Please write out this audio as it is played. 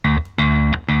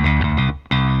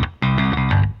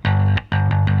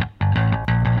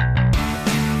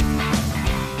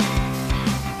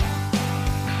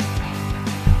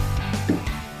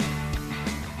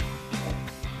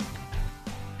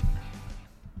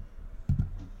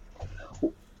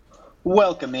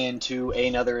Welcome into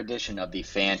another edition of the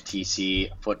FanTC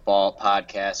Football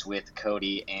Podcast with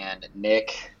Cody and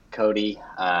Nick. Cody,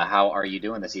 how are you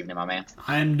doing this evening, my man?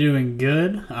 I'm doing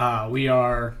good.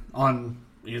 We're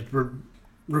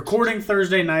recording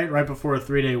Thursday night right before a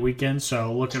 3-day weekend,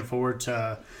 so looking forward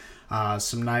to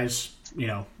some nice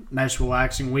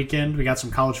relaxing weekend. We got some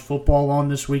college football on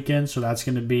this weekend, so that's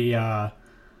going to be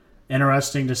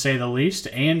interesting to say the least.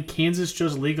 And Kansas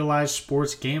just legalized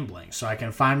sports gambling, so I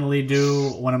can finally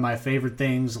do one of my favorite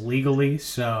things legally.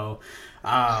 So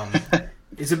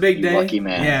it's a big day. Lucky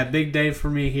man. Yeah, big day for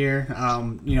me here.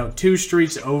 2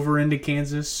 streets over into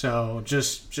Kansas, so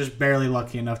just barely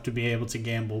lucky enough to be able to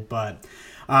gamble. But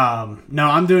no,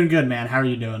 I'm doing good, man. How are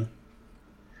you doing?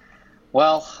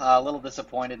 Well, a little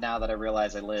disappointed now that I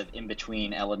realize I live in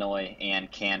between Illinois and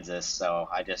Kansas, so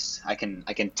I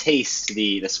can taste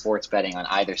the sports betting on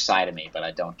either side of me, but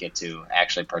I don't get to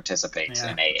actually participate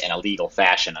in a legal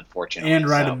fashion, unfortunately. And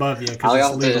right above you,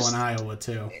 because it's legal in Iowa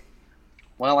too.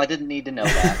 Well, I didn't need to know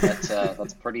that.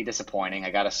 That's pretty disappointing, I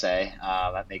gotta say.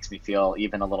 That makes me feel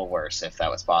even a little worse, if that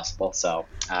was possible. So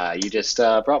you just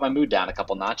brought my mood down a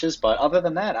couple notches. But other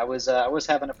than that, I was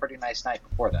having a pretty nice night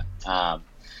before that.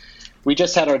 We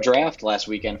just had our draft last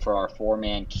weekend for our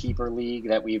 4-man keeper league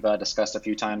that we've discussed a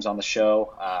few times on the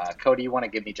show. Cody, you want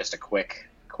to give me just a quick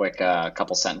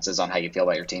couple sentences on how you feel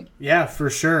about your team? Yeah,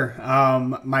 for sure.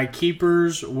 My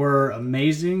keepers were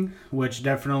amazing, which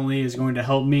definitely is going to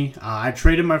help me. I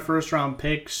traded my first-round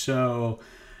pick, so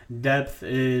depth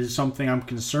is something I'm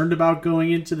concerned about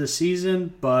going into the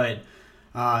season. But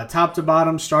top to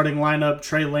bottom, starting lineup,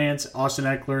 Trey Lance, Austin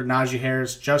Eckler, Najee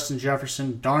Harris, Justin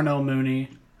Jefferson, Darnell Mooney,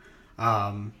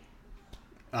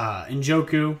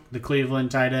 Njoku, the Cleveland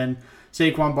tight end,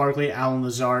 Saquon Barkley, Allen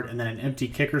Lazard, and then an empty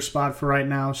kicker spot for right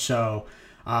now. So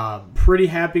pretty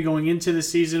happy going into the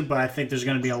season, but I think there's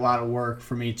going to be a lot of work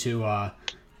for me to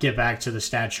get back to the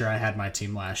stature I had my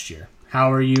team last year.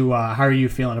 How are you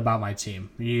feeling about my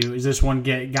team? Is this one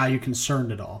got you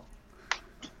concerned at all?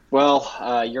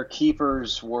 Well, your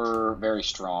keepers were very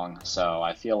strong, so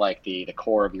I feel like the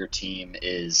core of your team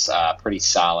is pretty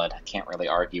solid. I can't really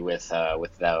argue with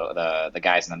the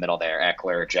guys in the middle there: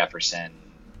 Eckler, Jefferson,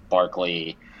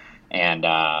 Barkley, and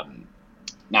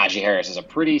Najee Harris is a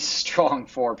pretty strong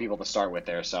 4 people to start with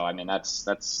there. So I mean that's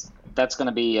going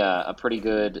to be a pretty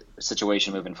good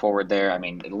situation moving forward there. I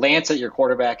mean, Lance at your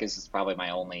quarterback is probably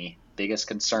my only biggest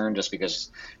concern, just because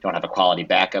you don't have a quality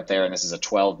backup there, and this is a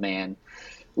 12-man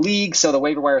league, so the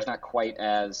waiver wire is not quite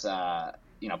as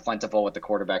plentiful with the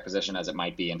quarterback position as it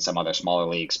might be in some other smaller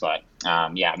leagues. But I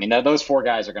mean those 4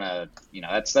 guys are gonna,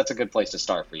 that's a good place to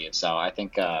start for you. So I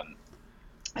think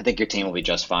your team will be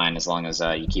just fine as long as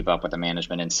you keep up with the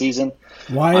management in season.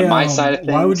 Why on my side of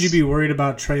things, why would you be worried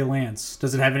about Trey Lance?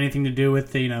 Does it have anything to do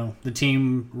with the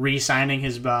team re-signing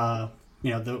his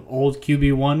the old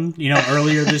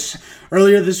QB1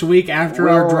 earlier this week after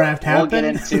our draft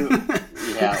happened?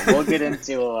 We'll get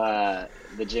into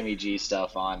the Jimmy G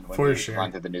stuff when we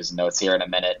run through the news and notes here in a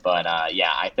minute. But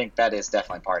I think that is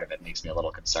definitely part of it. It makes me a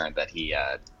little concerned that he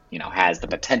has the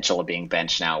potential of being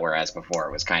benched now, whereas before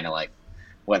it was kind of like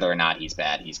whether or not he's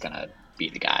bad, he's gonna be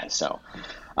the guy. So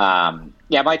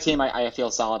my team I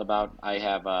feel solid about. I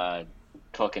have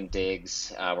Cook and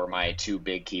Diggs were my 2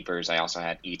 big keepers. I also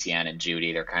had ETN and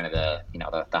Judy. They're kind of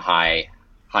the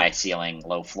high ceiling,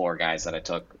 low floor guys that I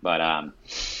took. But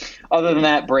other than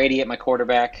that, Brady at my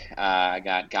quarterback. I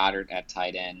got Goddard at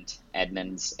tight end,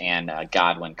 Edmonds, and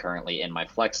Godwin currently in my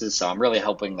flexes. So I'm really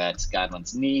hoping that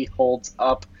Godwin's knee holds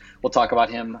up. We'll talk about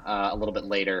him a little bit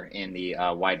later in the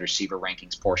wide receiver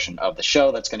rankings portion of the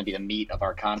show. That's going to be the meat of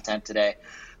our content today.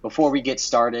 Before we get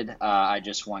started, I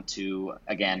just want to,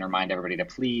 again, remind everybody to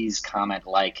please comment,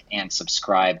 like, and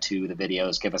subscribe to the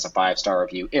videos. Give us a 5-star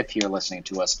review if you're listening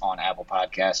to us on Apple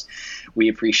Podcasts. We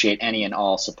appreciate any and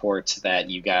all support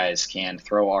that you guys can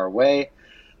throw our way.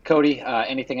 Cody,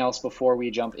 anything else before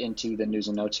we jump into the news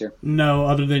and notes here? No,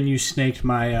 other than you snaked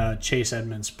my Chase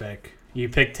Edmonds pick. You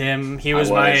picked him. He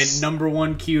was my number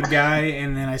 1 queued guy,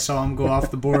 and then I saw him go off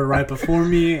the board right before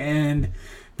me, and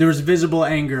there was visible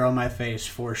anger on my face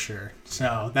for sure.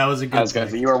 So that was a good. I was going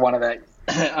to say you were one of that.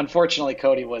 Unfortunately,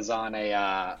 Cody was on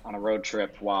a road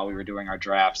trip while we were doing our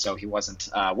draft, so he wasn't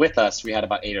with us. We had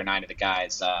about 8 or 9 of the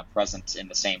guys present in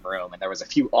the same room, and there was a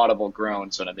few audible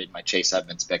groans when I made my Chase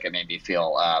Edmonds pick. It made me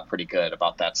feel pretty good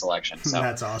about that selection. So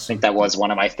that's awesome. I think that was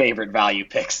one of my favorite value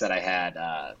picks that I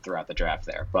had throughout the draft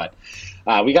there. But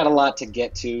we got a lot to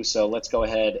get to, so let's go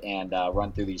ahead and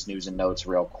run through these news and notes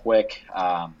real quick.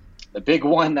 The big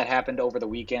one that happened over the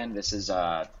weekend. This is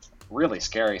really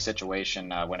scary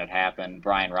situation when it happened.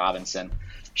 Brian Robinson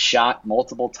shot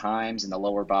multiple times in the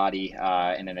lower body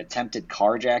in an attempted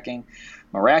carjacking.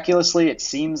 Miraculously, it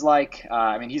seems like,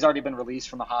 he's already been released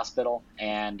from the hospital,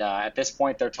 and at this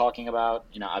point they're talking about,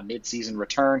 a midseason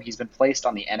return. He's been placed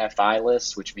on the NFI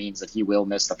list, which means that he will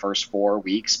miss the first 4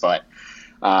 weeks, but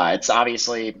it's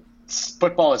obviously,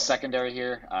 football is secondary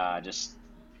here. Just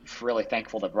really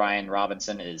thankful that Brian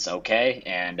Robinson is okay,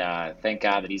 and thank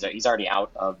God that he's already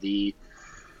out of the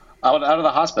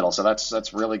hospital. So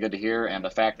that's really good to hear, and the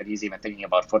fact that he's even thinking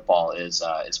about football is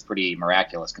pretty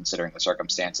miraculous considering the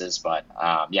circumstances. But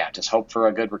just hope for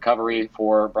a good recovery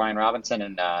for Brian Robinson,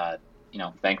 and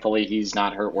thankfully he's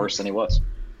not hurt worse than he was.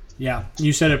 Yeah,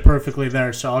 you said it perfectly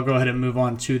there, so I'll go ahead and move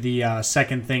on to the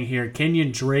second thing here.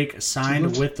 Kenyon Drake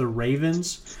signed with the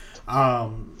Ravens.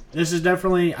 This is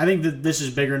definitely, I think that this is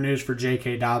bigger news for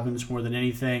J.K. Dobbins more than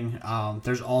anything.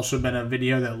 There's also been a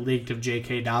video that leaked of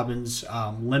J.K. Dobbins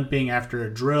limping after a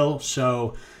drill.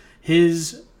 So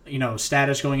his,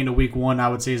 status going into week 1, I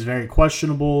would say is very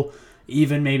questionable,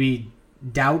 even maybe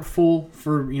doubtful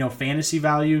for, fantasy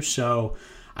value. So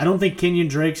I don't think Kenyon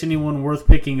Drake's anyone worth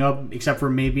picking up except for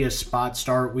maybe a spot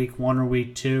start week 1 or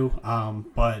week 2.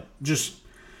 But just,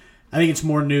 I think it's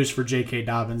more news for J.K.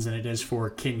 Dobbins than it is for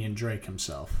Kenyon Drake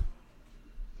himself.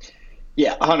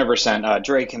 Yeah, 100%.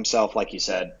 Drake himself, like you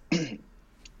said,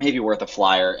 maybe worth a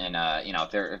flyer. And,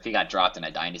 if he got dropped in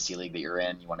a dynasty league that you're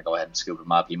in, you want to go ahead and scoop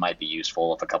him up. He might be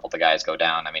useful if a couple of the guys go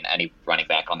down. Any running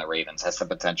back on the Ravens has the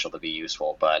potential to be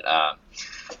useful. But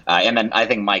and then I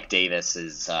think Mike Davis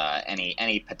is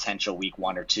any potential week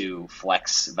 1 or 2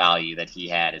 flex value that he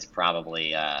had is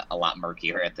probably a lot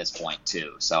murkier at this point,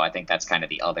 too. So I think that's kind of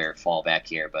the other fallback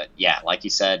here. But, yeah, like you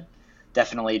said,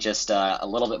 definitely just a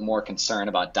little bit more concern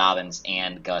about Dobbins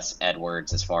and Gus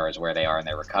Edwards as far as where they are in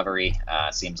their recovery.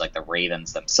 Seems like the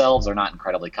Ravens themselves are not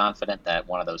incredibly confident that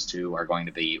one of those two are going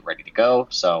to be ready to go.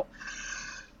 So,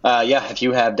 if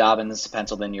you have Dobbins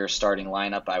penciled in your starting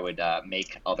lineup, I would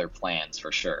make other plans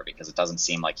for sure, because it doesn't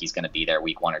seem like he's going to be there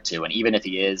week 1 or 2. And even if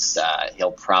he is,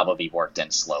 he'll probably be worked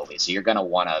in slowly. So you're going to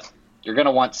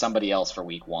want somebody else for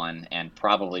week 1 and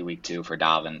probably week 2 for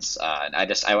Dobbins.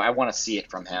 I want to see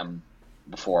it from him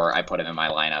before I put him in my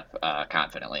lineup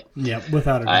confidently. Yeah,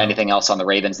 without a doubt. Anything else on the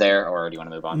Ravens there, or do you want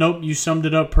to move on? Nope, you summed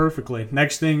it up perfectly.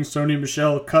 Next thing, Sony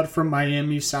Michel, cut from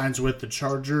Miami, signs with the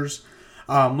Chargers.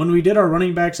 When we did our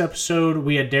running backs episode,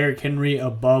 we had Derrick Henry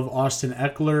above Austin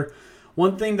Eckler.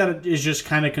 One thing that is just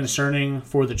kind of concerning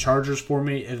for the Chargers for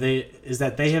me is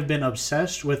that they have been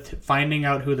obsessed with finding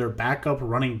out who their backup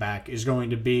running back is going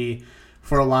to be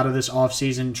for a lot of this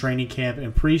offseason, training camp,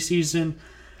 and preseason.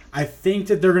 I think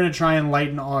that they're going to try and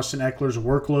lighten Austin Eckler's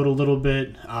workload a little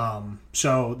bit.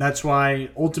 So that's why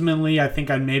ultimately I think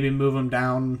I'd maybe move him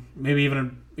down, maybe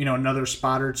even another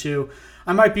spot or two.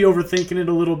 I might be overthinking it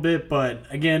a little bit, but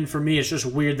again, for me, it's just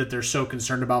weird that they're so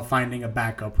concerned about finding a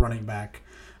backup running back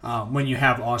when you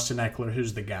have Austin Eckler,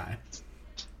 who's the guy.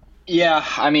 Yeah,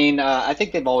 I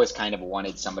think they've always kind of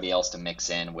wanted somebody else to mix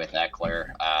in with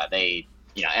Eckler.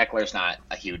 Eckler's not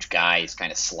a huge guy. He's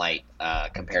kind of slight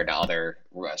compared to other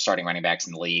starting running backs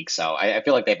in the league. So I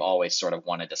feel like they've always sort of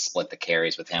wanted to split the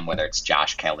carries with him, whether it's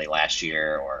Josh Kelly last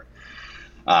year or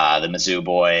the Mizzou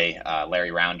boy,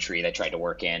 Larry Roundtree. They tried to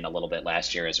work in a little bit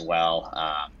last year as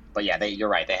well. But yeah, you're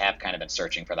right. They have kind of been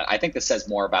searching for that. I think this says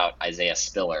more about Isaiah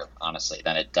Spiller, honestly,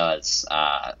 than it does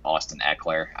Austin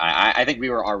Eckler. I think we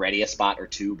were already a spot or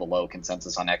 2 below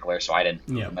consensus on Eckler, so I didn't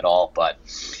move him at all. But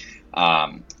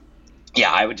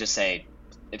I would just say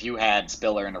if you had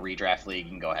Spiller in a redraft league,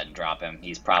 you can go ahead and drop him.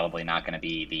 He's probably not going to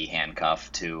be the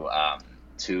handcuff to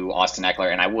Austin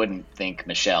Eckler, and I wouldn't think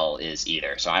Michelle is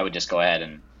either. So I would just go ahead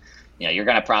and, you're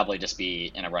going to probably just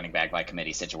be in a running back by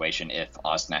committee situation if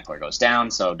Austin Eckler goes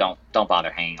down. So don't bother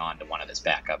hanging on to one of his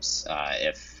backups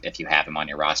if you have him on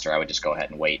your roster. I would just go ahead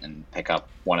and wait and pick up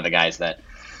one of the guys that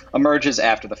emerges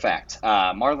after the fact.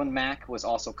 Marlon Mack was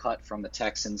also cut from the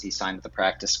Texans. He signed with the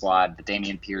practice squad. The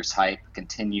Dameon Pierce hype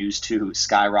continues to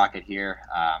skyrocket here.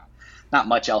 Not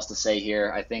much else to say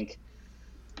here. I think,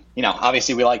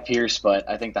 obviously we like Pierce, but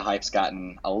I think the hype's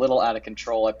gotten a little out of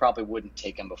control. I probably wouldn't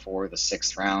take him before the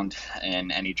 6th round in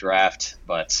any draft,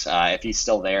 but if he's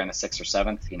still there in the 6th or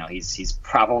 7th, he's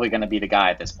probably going to be the guy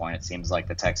at this point. It seems like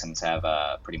the Texans have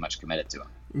pretty much committed to him.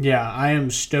 Yeah, I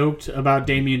am stoked about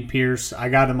Dameon Pierce. I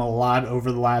got him a lot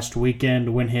over the last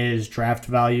weekend when his draft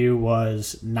value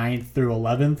was 9th through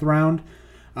 11th round.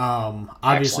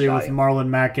 Obviously, with Marlon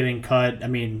Mack getting cut,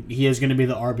 he is going to be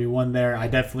the RB1 there. I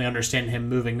definitely understand him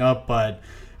moving up, but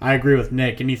I agree with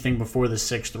Nick. Anything before the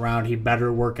 6th round, he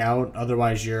better work out.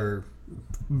 Otherwise, you're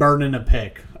burning a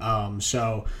pick.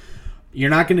 So You're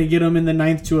not going to get him in the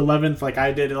 9th to 11th like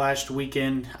I did last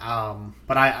weekend.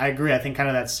 But I agree. I think kind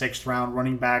of that 6th round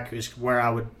running back is where I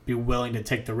would be willing to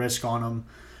take the risk on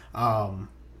him.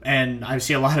 And I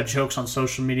see a lot of jokes on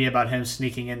social media about him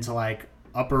sneaking into like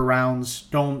upper rounds.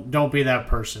 Don't be that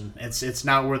person. It's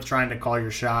not worth trying to call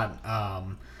your shot.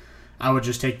 I would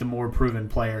just take the more proven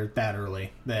player that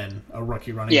early than a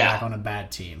rookie running back on a bad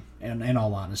team. In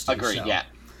all honesty, agreed. So. Yeah.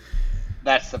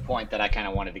 That's the point that I kind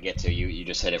of wanted to get to. You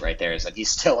just hit it right there. Is that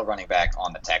he's still a running back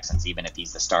on the Texans, even if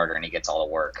he's the starter and he gets all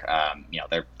the work.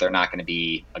 They're not going to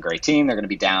be a great team. They're going to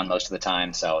be down most of the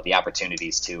time. So the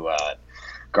opportunities to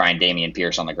grind Dameon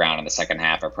Pierce on the ground in the second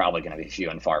half are probably going to be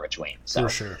few and far between. So for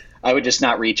sure, I would just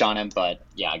not reach on him. But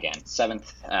yeah, again,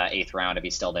 7th, 8th round, if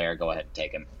he's still there, go ahead and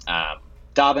take him.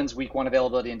 Dobbins, week 1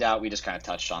 availability in doubt. We just kind of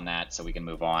touched on that, so we can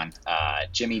move on.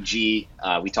 Jimmy G,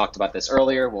 we talked about this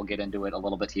earlier. We'll get into it a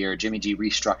little bit here. Jimmy G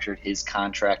restructured his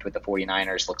contract with the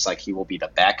 49ers. Looks like he will be the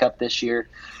backup this year.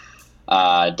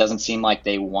 It doesn't seem like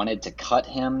they wanted to cut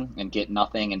him and get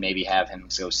nothing and maybe have him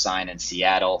go sign in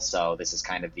Seattle. So this is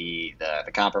kind of the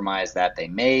compromise that they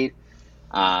made.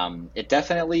 It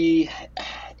definitely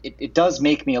it does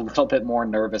make me a little bit more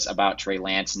nervous about Trey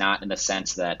Lance, not in the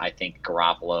sense that I think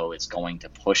Garoppolo is going to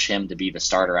push him to be the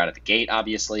starter out of the gate,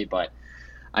 obviously, but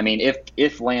I mean,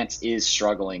 if Lance is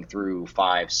struggling through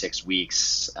 5-6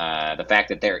 weeks, the fact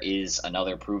that there is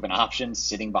another proven option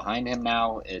sitting behind him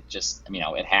now, it just,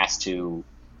 it has to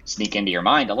sneak into your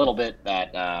mind a little bit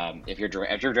that if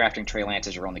you're drafting Trey Lance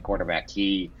as your only quarterback,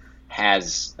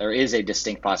 there is a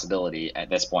distinct possibility at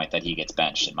this point that he gets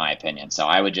benched, in my opinion. So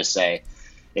I would just say,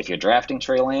 if you're drafting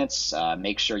Trey Lance,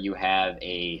 make sure you have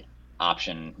a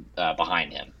option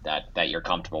behind him that you're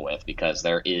comfortable with, because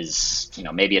there is,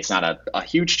 maybe it's not a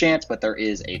huge chance, but there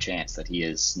is a chance that he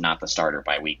is not the starter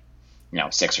by week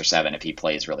 6 or 7 if he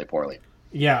plays really poorly.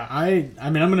 Yeah, I mean,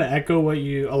 I'm going to echo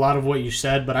a lot of what you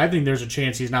said, but I think there's a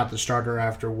chance he's not the starter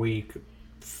after week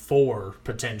 4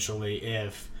 potentially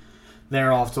if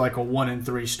they're off to like a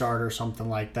 1-3 start or something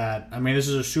like that. I mean, this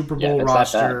is a Super Bowl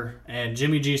roster, and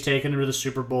Jimmy G's taken him to the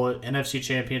Super Bowl NFC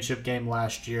Championship game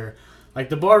last year. Like,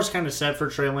 the bar's kind of set for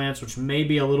Trey Lance, which may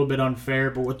be a little bit unfair,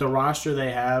 but with the roster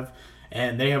they have,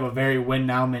 and they have a very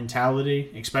win-now mentality,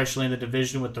 especially in the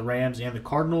division with the Rams and the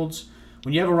Cardinals.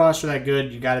 When you have a roster that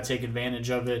good, you got to take advantage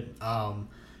of it.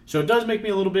 So it does make me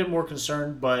a little bit more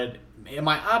concerned, but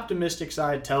my optimistic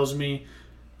side tells me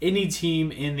any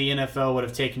team in the NFL would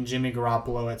have taken Jimmy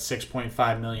Garoppolo at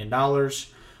 $6.5 million.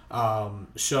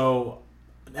 So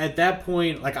at that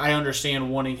point, like, I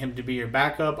understand wanting him to be your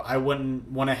backup. I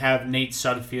wouldn't want to have Nate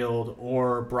Sudfeld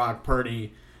or Brock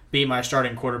Purdy be my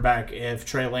starting quarterback if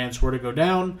Trey Lance were to go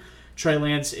down. Trey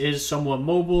Lance is somewhat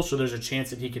mobile, so there's a chance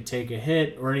that he could take a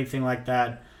hit or anything like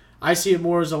that. I see it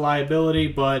more as a liability,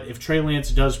 but if Trey Lance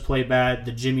does play bad,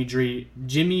 the Jimmy G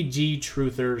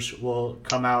truthers will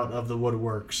come out of the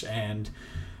woodworks and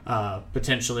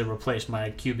potentially replace my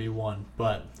QB1.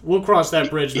 But we'll cross that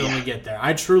bridge when we get there.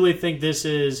 I truly think this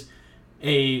is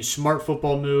a smart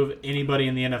football move. Anybody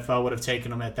in the NFL would have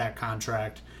taken him at that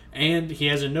contract. And he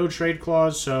has a no-trade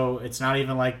clause, so it's not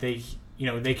even like they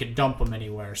could dump him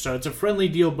anywhere. So it's a friendly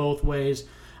deal both ways.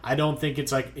 I don't think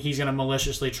it's like he's going to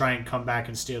maliciously try and come back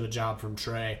and steal the job from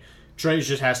Trey. Trey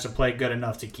just has to play good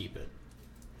enough to keep it.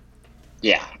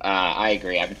 Yeah, I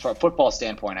agree. I mean, from a football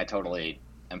standpoint, I totally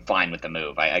am fine with the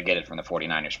move. I get it from the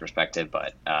 49ers perspective,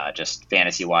 but just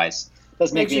fantasy-wise, it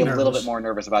does make me a little bit more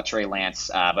nervous about Trey Lance.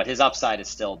 But his upside is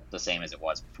still the same as it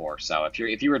was before. So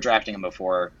if you were drafting him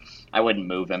before, I wouldn't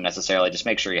move him necessarily. Just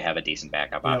make sure you have a decent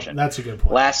backup option. That's a good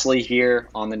point. Lastly, here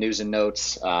on the news and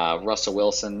notes, Russell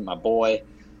Wilson, my boy,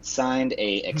 signed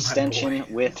a extension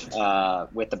with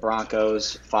the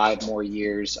Broncos, 5 more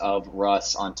years of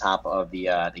Russ on top of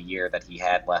the year that he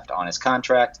had left on his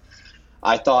contract.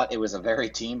 I thought it was a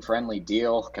very team-friendly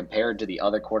deal compared to the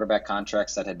other quarterback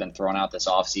contracts that had been thrown out this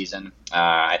offseason.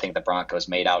 I think the Broncos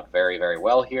made out very, very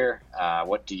well here.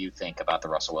 What do you think about the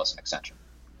Russell Wilson extension?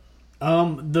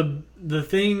 The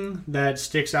thing that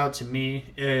sticks out to me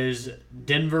is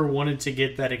Denver wanted to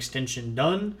get that extension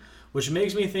done, which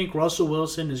makes me think Russell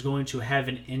Wilson is going to have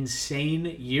an insane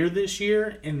year this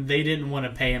year, and they didn't want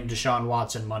to pay him Deshaun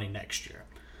Watson money next year.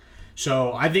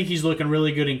 So I think he's looking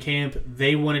really good in camp.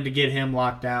 They wanted to get him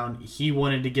locked down. He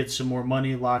wanted to get some more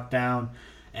money locked down,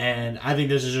 and I think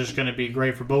this is just going to be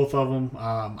great for both of them.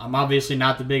 I'm obviously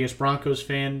not the biggest Broncos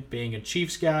fan, being a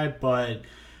Chiefs guy, but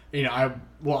I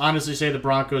will honestly say the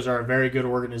Broncos are a very good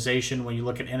organization when you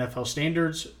look at NFL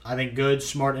standards. I think good,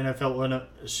 smart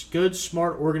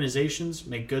organizations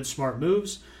make good, smart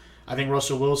moves. I think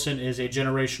Russell Wilson is a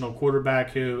generational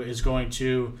quarterback who is going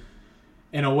to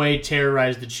in a way,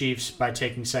 terrorize the Chiefs by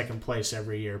taking second place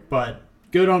every year. But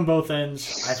good on both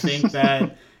ends. I think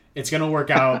that it's going to work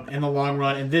out in the long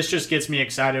run. And this just gets me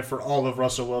excited for all of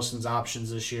Russell Wilson's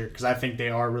options this year because I think they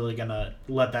are really going to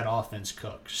let that offense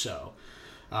cook. So,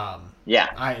 a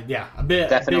big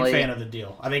fan of the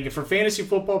deal. I think for fantasy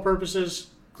football purposes,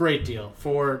 great deal.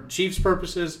 For Chiefs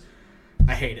purposes,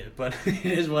 I hate it, but it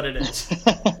is what it is.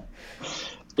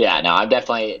 Yeah, no, I'm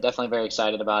definitely very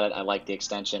excited about it. I like the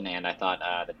extension, and I thought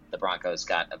the Broncos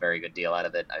got a very good deal out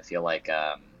of it. I feel like,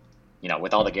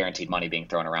 with all the guaranteed money being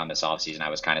thrown around this offseason, I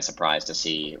was kind of surprised to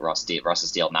see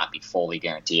Russ's deal not be fully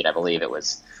guaranteed. I believe it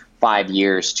was 5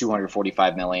 years,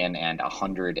 $245 million, and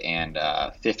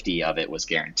 $150 of it was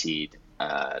guaranteed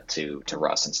to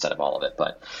Russ instead of all of it.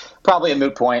 But probably a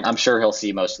moot point. I'm sure he'll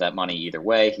see most of that money either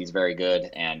way. He's very good,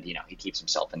 and he keeps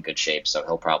himself in good shape, so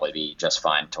he'll probably be just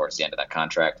fine towards the end of that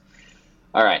contract.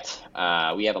 All right,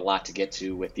 we have a lot to get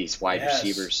to with these wide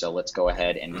receivers, so let's go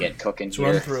ahead and get cooking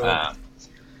here.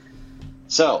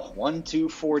 So 1, 2,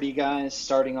 40 guys,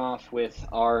 starting off with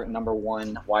our number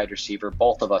one wide receiver.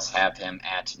 Both of us have him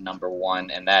at number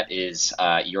one, and that is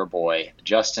your boy,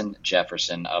 Justin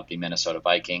Jefferson of the Minnesota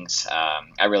Vikings.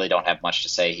 I really don't have much to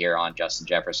say here on Justin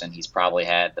Jefferson. He's probably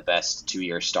had the best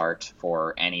 2-year start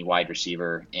for any wide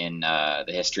receiver in the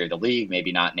history of the league,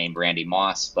 maybe not named Randy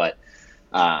Moss, but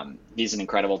he's an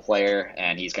incredible player,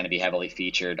 and he's going to be heavily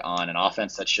featured on an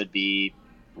offense that should be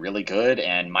really good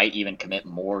and might even commit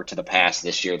more to the pass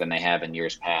this year than they have in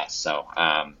years past. So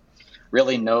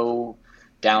really no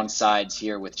downsides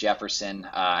here with Jefferson.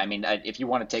 If you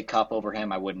want to take Kupp over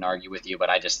him, I wouldn't argue with you, but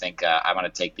I just think I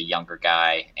want to take the younger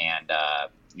guy and,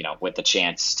 with the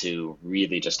chance to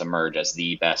really just emerge as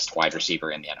the best wide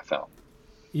receiver in the NFL.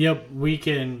 Yep, we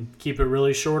can keep it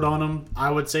really short on him.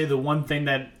 I would say the one thing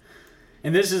that,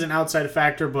 and this is an outside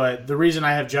factor, but the reason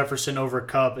I have Jefferson over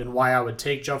Kupp and why I would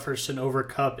take Jefferson over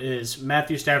Kupp is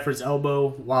Matthew Stafford's elbow.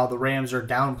 While the Rams are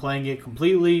downplaying it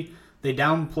completely, they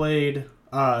downplayed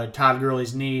Todd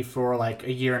Gurley's knee for like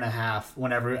a year and a half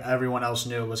whenever everyone else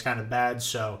knew it was kind of bad.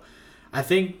 So I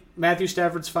think Matthew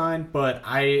Stafford's fine, but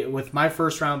with my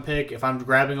first-round pick, if I'm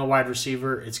grabbing a wide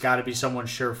receiver, it's got to be someone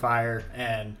surefire.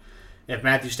 And if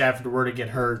Matthew Stafford were to get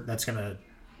hurt, that's going to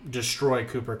destroy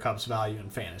Cooper Kupp's value in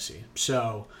fantasy.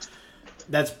 So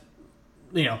that's,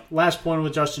 last point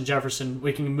with Justin Jefferson.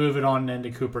 We can move it on into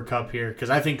Cooper Kupp here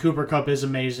because I think Cooper Kupp is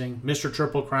amazing. Mr.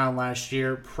 Triple Crown last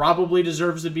year, probably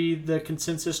deserves to be the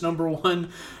consensus number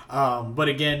one. But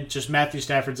again, just Matthew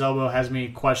Stafford's elbow has me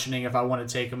questioning if I want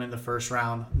to take him in the first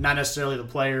round. Not necessarily the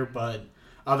player, but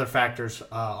other factors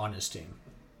on his team.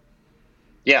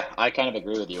 Yeah, I kind of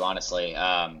agree with you, honestly.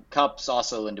 Kupp's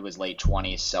also into his late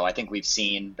 20s, so I think we've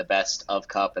seen the best of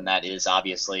Kupp, and that is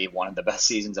obviously one of the best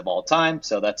seasons of all time.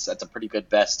 So that's a pretty good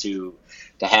best to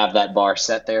have that bar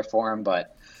set there for him.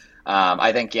 But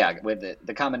I think, with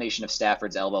the combination of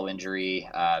Stafford's elbow injury,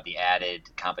 the added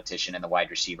competition in the wide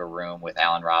receiver room with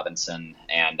Allen Robinson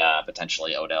and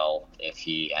potentially Odell if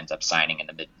he ends up signing in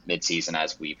the mid-season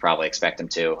as we probably expect him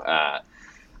to,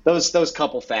 Those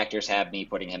couple factors have me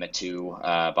putting him at 2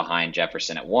 behind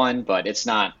Jefferson at 1, but it's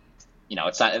not,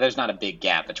 there's not a big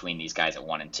gap between these guys at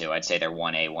 1 and 2. I'd say they're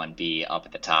 1A, 1B up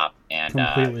at the top, and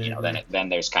then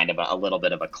there's kind of a little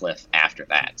bit of a cliff after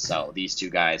that. So these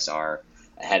two guys are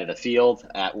ahead of the field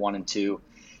at 1 and 2,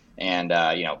 and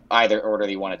either order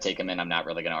you want to take them in, I'm not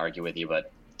really going to argue with you,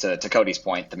 but to Cody's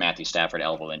point, the Matthew Stafford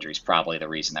elbow injury is probably the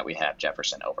reason that we have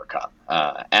Jefferson over Kupp.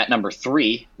 At number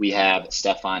 3, we have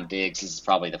Stephon Diggs. This is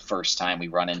probably the first time we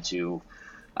run into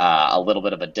a little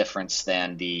bit of a difference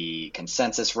than the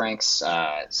consensus ranks.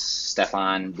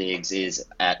 Stephon Diggs is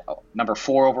at number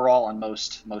 4 overall on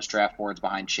most draft boards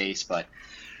behind Chase, but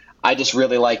I just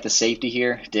really like the safety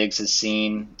here. Diggs has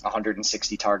seen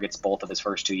 160 targets both of his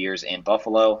first 2 years in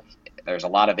Buffalo. There's a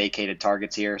lot of vacated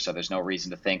targets here, so there's no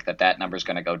reason to think that number is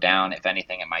going to go down. If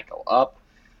anything, it might go up.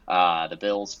 The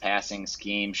Bills' passing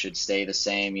scheme should stay the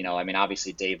same.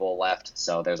 Obviously Dable left,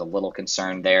 so there's a little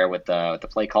concern there with the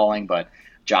play calling, but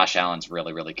Josh Allen's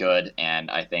really, really good,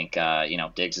 and I think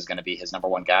Diggs is going to be his number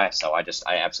one guy. So I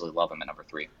absolutely love him at number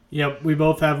 3. Yep, we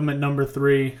both have him at number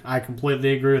 3. I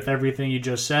completely agree with everything you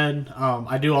just said.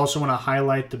 I do also want to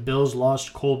highlight the Bills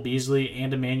lost Cole Beasley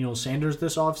and Emmanuel Sanders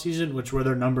this offseason, which were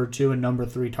their number 2 and number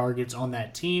 3 targets on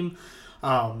that team.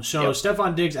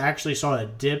 Stephon Diggs actually saw a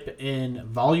dip in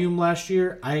volume last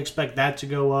year. I expect that to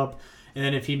go up. And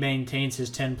then if he maintains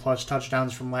his 10-plus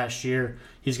touchdowns from last year,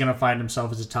 he's going to find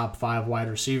himself as a top 5 wide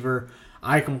receiver.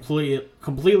 I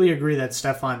completely agree that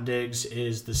Stephon Diggs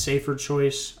is the safer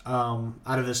choice out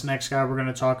of this next guy we're going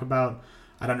to talk about.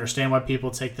 I'd understand why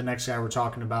people take the next guy we're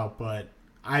talking about, but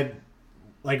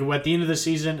like at the end of the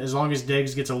season, as long as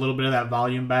Diggs gets a little bit of that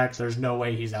volume back, there's no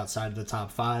way he's outside the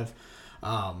top 5.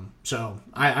 So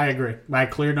I agree. My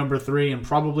clear number 3 and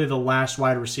probably the last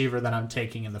wide receiver that I'm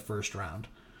taking in the first round.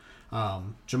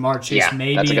 Jamar Chase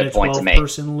may be in a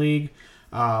 12-person league,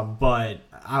 but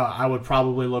I would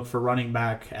probably look for running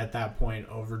back at that point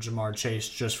over Jamar Chase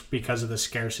just because of the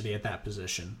scarcity at that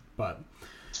position. But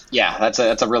yeah, that's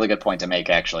a really good point to make.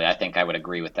 Actually, I think I would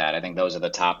agree with that. I think those are the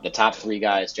top 3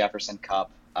 guys. Jefferson, Kupp,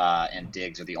 and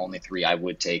Diggs are the only 3 I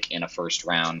would take in a first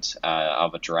round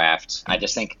of a draft. I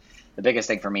just think the biggest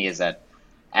thing for me is that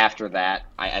after that,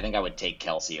 I think I would take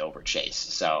Kelce over Chase.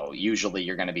 So usually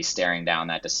you're going to be staring down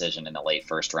that decision in the late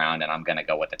first round, and I'm going to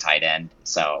go with the tight end.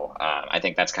 So I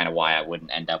think that's kind of why I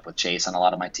wouldn't end up with Chase on a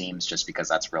lot of my teams, just because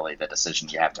that's really the decision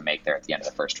you have to make there at the end of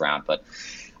the first round. But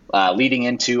leading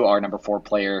into our number 4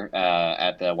 player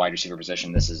at the wide receiver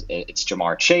position, it's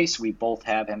Jamar Chase. We both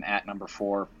have him at number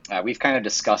 4. We've kind of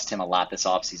discussed him a lot this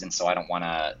offseason, so I don't want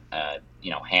to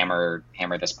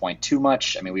hammer this point too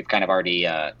much. I mean, we've kind of already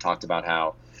talked about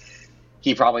how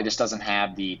he probably just doesn't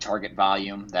have the target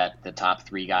volume that the top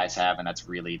 3 guys have, and that's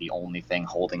really the only thing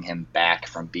holding him back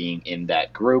from being in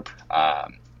that group.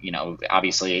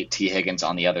 Obviously T. Higgins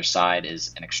on the other side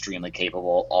is an extremely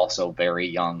capable, also very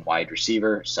young wide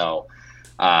receiver. So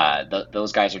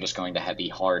those guys are just going to be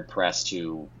hard pressed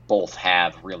to both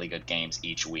have really good games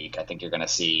each week. I think you're going to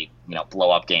see, blow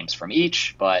up games from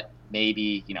each, but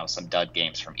maybe, some dud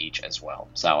games from each as well.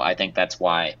 So I think that's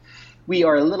why we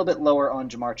are a little bit lower on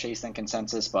Jamar Chase than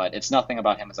consensus, but it's nothing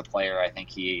about him as a player. I think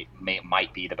he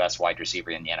might be the best wide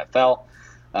receiver in the NFL.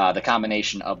 The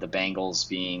combination of the Bengals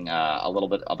being a little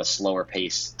bit of a slower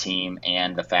paced team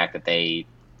and the fact that they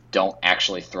don't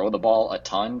actually throw the ball a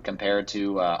ton compared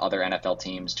to other NFL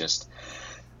teams just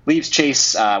leaves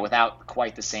Chase without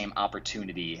quite the same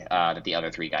opportunity that the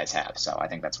other 3 guys have. So I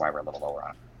think that's why we're a little lower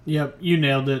on him. Yep, you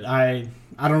nailed it. I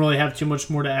don't really have too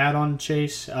much more to add on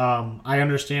Chase. I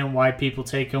understand why people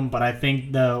take him, but I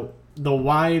think the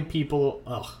why people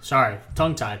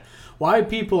tongue-tied. Why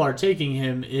people are taking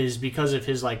him is because of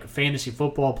his fantasy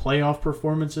football playoff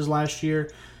performances last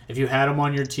year. If you had him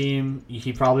on your team,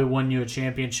 he probably won you a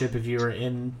championship if you were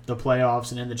in the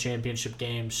playoffs and in the championship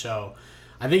game. So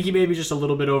I think he may be just a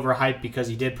little bit overhyped because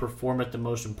he did perform at the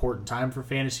most important time for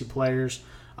fantasy players.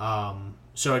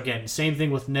 So again, same thing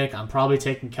with Nick. I'm probably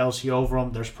taking Kelce over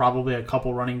him. There's probably a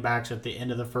couple running backs at the end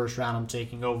of the first round I'm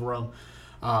taking over him.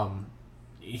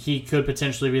 He could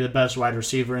potentially be the best wide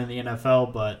receiver in the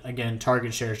NFL, but again,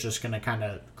 target share is just going to kind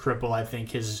of cripple, I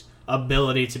think, his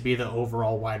ability to be the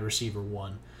overall wide receiver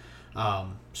 1.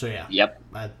 So yeah. Yep,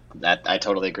 I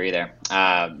totally agree there.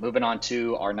 Moving on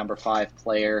to our number 5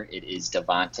 player, it is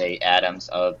Davante Adams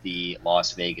of the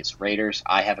Las Vegas Raiders.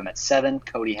 I have him at 7.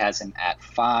 Cody has him at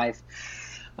 5.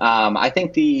 I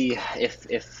think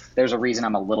if there's a reason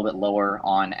I'm a little bit lower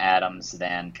on Adams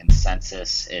than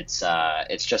consensus, it's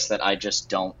just that I just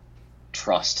don't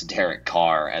trust Derek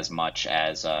Carr as much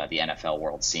as the NFL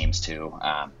world seems to.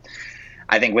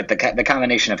 I think with the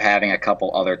combination of having a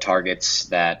couple other targets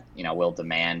that will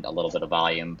demand a little bit of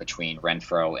volume between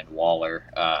Renfrow and Waller,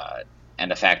 and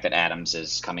the fact that Adams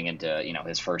is coming into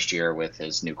his first year with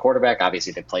his new quarterback.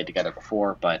 Obviously, they played together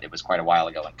before, but it was quite a while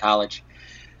ago in college.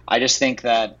 I just think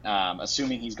that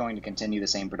assuming he's going to continue the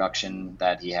same production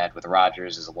that he had with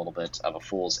Rodgers is a little bit of a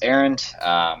fool's errand.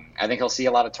 I think he'll see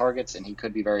a lot of targets, and he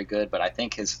could be very good, but I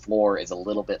think his floor is a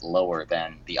little bit lower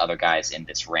than the other guys in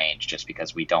this range just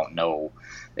because we don't know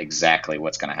exactly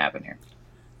what's going to happen here.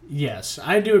 Yes,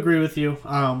 I do agree with you.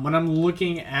 When I'm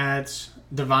looking at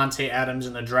Davante Adams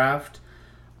in the draft,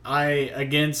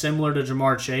 again, similar to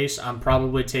Jamar Chase, I'm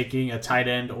probably taking a tight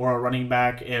end or a running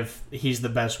back if he's the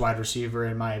best wide receiver,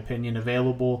 in my opinion,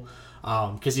 available,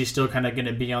 because he's still kind of going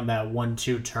to be on that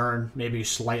 1-2 turn, maybe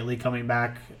slightly coming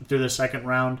back through the second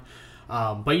round.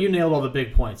 But you nailed all the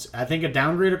big points. I think a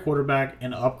downgrade at quarterback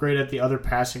and upgrade at the other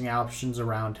passing options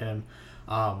around him.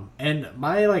 And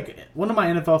one of my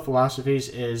NFL philosophies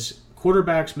is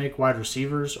quarterbacks make wide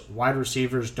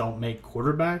receivers don't make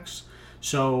quarterbacks.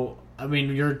 So I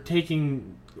mean, you're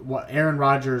taking Aaron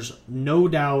Rodgers, no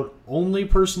doubt, only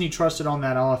person he trusted on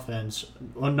that offense,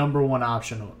 a number 1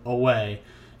 option away,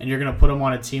 and you're going to put him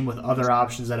on a team with other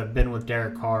options that have been with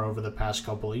Derek Carr over the past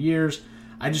couple of years.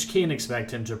 I just can't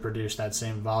expect him to produce that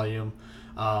same volume.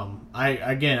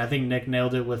 I think Nick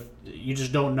nailed it with you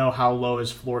just don't know how low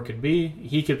his floor could be.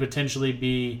 He could potentially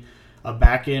be a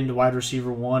back-end wide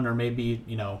receiver 1 or maybe,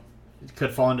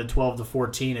 could fall into 12 to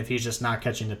 14 if he's just not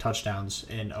catching the touchdowns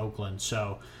in Oakland.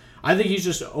 So I think he's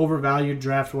just overvalued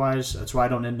draft-wise. That's why I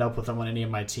don't end up with him on any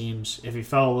of my teams. If he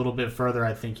fell a little bit further,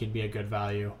 I think he'd be a good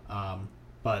value.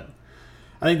 But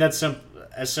I think that's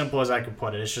as simple as I can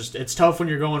put it. It's tough when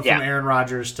you're going from Aaron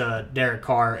Rodgers to Derek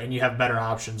Carr and you have better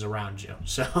options around you.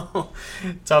 So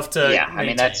tough to maintain. I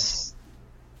mean, that's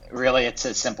really, it's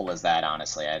as simple as that,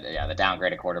 honestly. The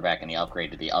downgrade of quarterback and the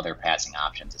upgrade to the other passing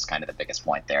options is kind of the biggest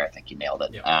point there. I think you nailed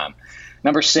it. Yep.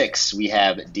 Number 6, we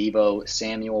have Deebo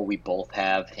Samuel. We both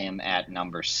have him at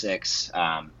number 6.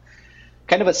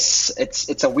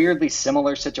 It's a weirdly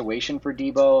similar situation for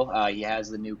Deebo. He has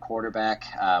the new quarterback.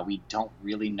 We don't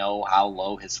really know how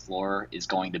low his floor is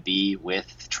going to be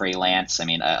with Trey Lance. I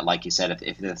mean, like you said,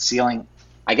 if the ceiling,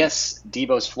 I guess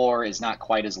Deebo's floor is not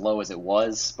quite as low as it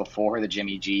was before the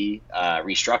Jimmy G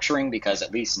restructuring, because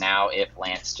at least now if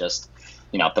Lance just,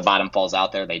 if the bottom falls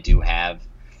out there, they do have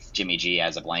Jimmy G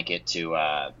as a blanket to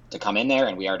come in there.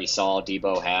 And we already saw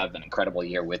Deebo have an incredible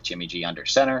year with Jimmy G under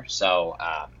center. So,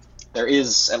 there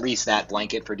is at least that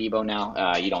blanket for Deebo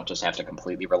now. You don't just have to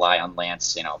completely rely on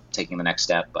Lance, taking the next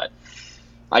step. But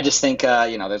I just think,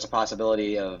 there's a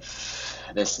possibility of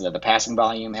the passing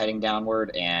volume heading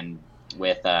downward, and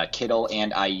with Kittle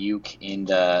and Ayuk in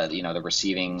the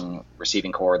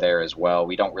receiving core there as well,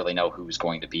 we don't really know who's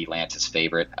going to be Lance's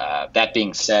favorite. That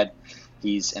being said,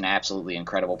 he's an absolutely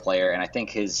incredible player, and I think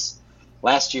his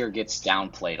last year gets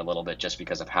downplayed a little bit just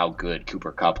because of how good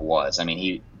Cooper Kupp was. I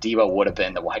mean, Deebo would have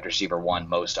been the wide receiver 1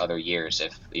 most other years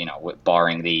if,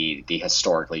 barring the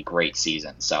historically great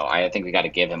season. So I think we got to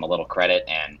give him a little credit,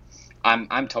 and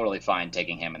I'm totally fine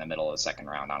taking him in the middle of the second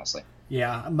round, honestly.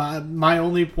 Yeah, my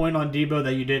only point on Deebo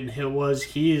that you didn't hit was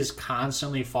he is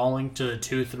constantly falling to the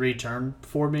 2-3 turn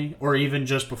for me, or even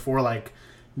just before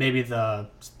maybe the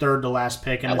third to last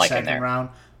pick in the second round.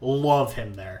 Love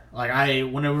him there.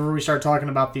 Whenever we start talking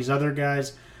about these other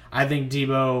guys, I think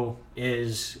Deebo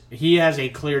he has a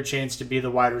clear chance to be the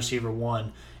wide receiver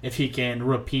 1 if he can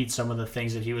repeat some of the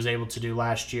things that he was able to do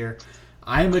last year.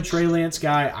 I am a Trey Lance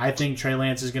guy. I think Trey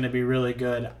Lance is going to be really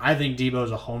good. I think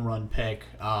Deebo's a home run pick.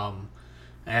 I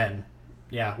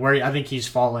think he's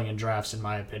falling in drafts, in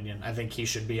my opinion. I think he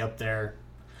should be up there.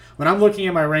 When I'm looking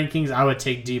at my rankings, I would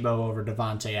take Deebo over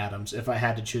Davante Adams if I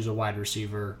had to choose a wide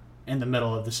receiver in the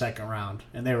middle of the second round,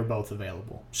 and they were both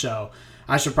available. So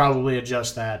I should probably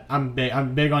adjust that. I'm big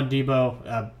on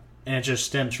Deebo, and it just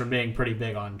stems from being pretty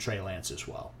big on Trey Lance as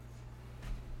well.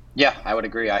 Yeah, I would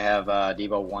agree. I have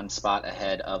Deebo 1 spot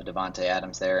ahead of Davante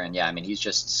Adams there, and he's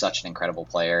just such an incredible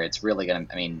player. It's really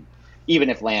even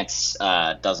if Lance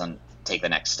doesn't take the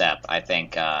next step, I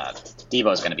think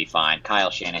Deebo's going to be fine.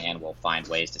 Kyle Shanahan will find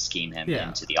ways to scheme him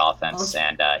into the offense,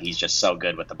 and he's just so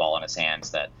good with the ball in his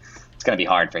hands that it's going to be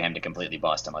hard for him to completely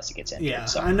bust unless he gets injured. Yeah,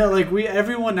 so. I know.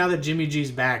 Everyone now that Jimmy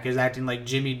G's back is acting like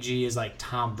Jimmy G is like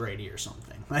Tom Brady or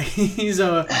something. He's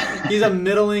a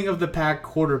middling of the pack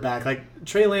quarterback.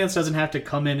 Trey Lance doesn't have to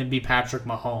come in and be Patrick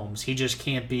Mahomes. He just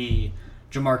can't be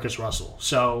Jamarcus Russell.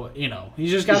 So he's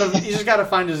just got to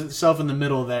find himself in the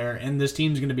middle there, and this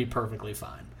team's going to be perfectly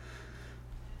fine.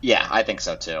 Yeah, I think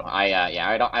so too.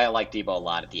 I like Deebo a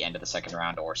lot at the end of the second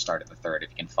round or start of the third if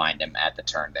you can find him at the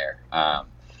turn there.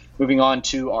 Moving on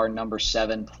to our number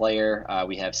 7 player,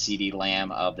 we have CeeDee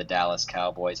Lamb of the Dallas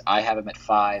Cowboys. I have him at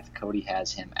 5. Cody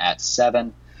has him at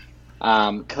 7.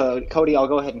 Cody, I'll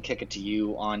go ahead and kick it to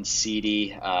you on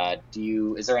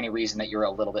CeeDee. Is there any reason that you're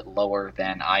a little bit lower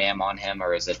than I am on him,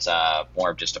 or is it more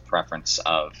of just a preference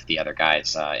of the other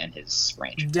guys in his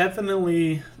range?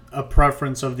 Definitely a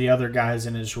preference of the other guys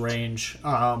in his range.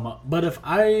 But if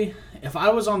I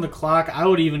was on the clock, I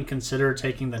would even consider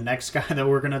taking the next guy that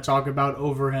we're going to talk about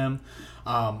over him.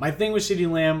 My thing with CeeDee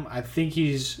Lamb, I think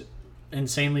he's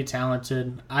insanely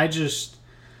talented. I just,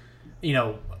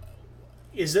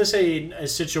 is this a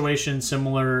situation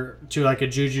similar to a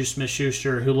Juju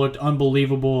Smith-Schuster who looked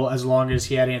unbelievable as long as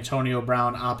he had Antonio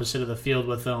Brown opposite of the field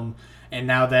with him, and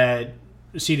now that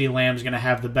CeeDee Lamb's going to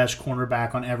have the best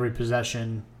cornerback on every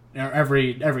possession, or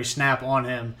every snap on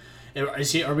him, are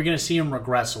we going to see him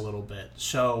regress a little bit?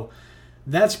 So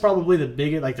that's probably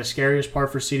the scariest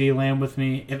part for CeeDee Lamb with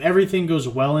me. If everything goes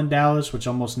well in Dallas, which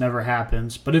almost never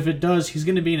happens, but if it does, he's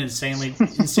going to be an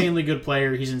insanely good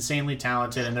player. He's insanely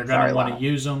talented, and they're going to want to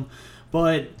use him.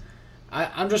 But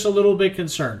I'm just a little bit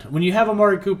concerned. When you have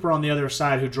Amari Cooper on the other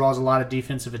side who draws a lot of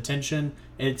defensive attention,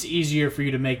 it's easier for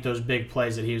you to make those big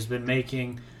plays that he's been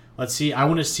making. Let's see. I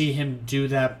want to see him do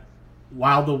that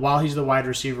while he's the wide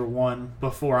receiver 1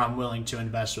 before I'm willing to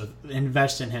invest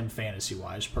in him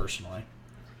fantasy-wise, personally.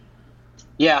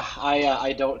 Yeah,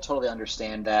 I don't totally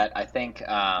understand that. I think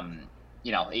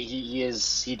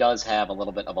he does have a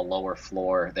little bit of a lower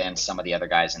floor than some of the other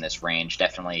guys in this range.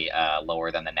 Definitely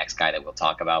lower than the next guy that we'll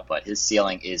talk about, but his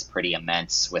ceiling is pretty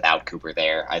immense without Cooper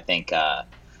there. I think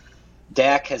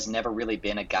Dak has never really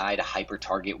been a guy to hyper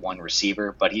target one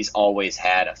receiver, but he's always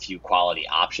had a few quality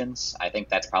options. I think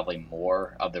that's probably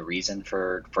more of the reason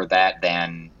for that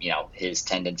than, his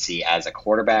tendency as a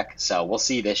quarterback. So we'll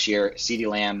see this year. CeeDee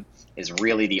Lamb is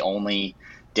really the only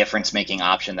difference-making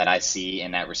option that I see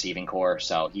in that receiving core.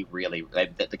 So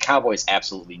the Cowboys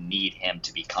absolutely need him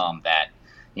to become that,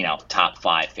 top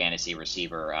 5 fantasy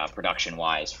receiver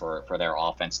production-wise for their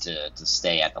offense to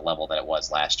stay at the level that it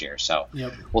was last year. So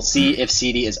We'll see if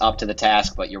CD is up to the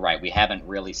task, but you're right. We haven't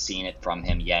really seen it from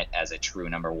him yet as a true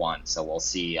number 1. So we'll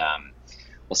see.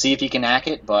 We'll see if he can hack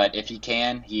it, but if he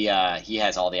can, he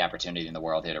has all the opportunity in the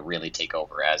world here to really take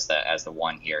over as the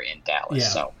one here in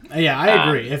Dallas. I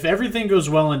agree. If everything goes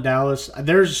well in Dallas,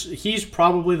 he's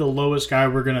probably the lowest guy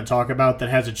we're going to talk about that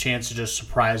has a chance to just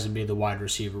surprise and be the wide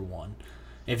receiver 1.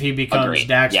 If he becomes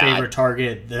Dak's favorite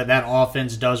target, that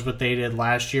offense does what they did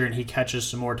last year and he catches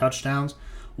some more touchdowns,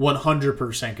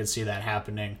 100% could see that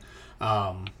happening.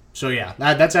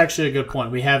 That's actually a good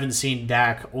point. We haven't seen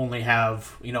Dak only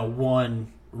have,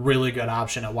 one really good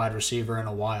option at wide receiver in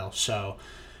a while. So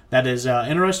that is an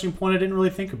interesting point I didn't really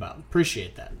think about.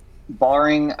 Appreciate that.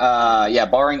 Barring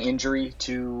injury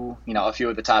to a few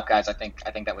of the top guys, I think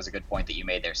that was a good point that you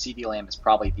made there. CeeDee Lamb is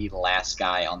probably the last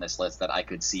guy on this list that I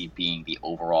could see being the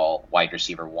overall wide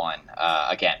receiver 1.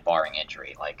 Again, barring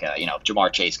injury, if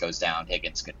Jamar Chase goes down,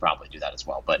 Higgins could probably do that as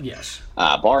well. But yes,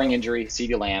 barring injury,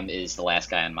 CeeDee Lamb is the last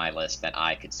guy on my list that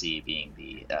I could see being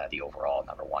the overall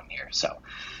number 1 here. So.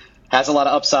 Has a lot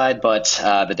of upside, but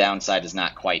the downside is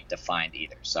not quite defined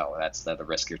either. So that's the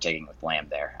risk you're taking with Lamb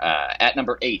there. At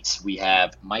number 8, we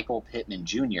have Michael Pittman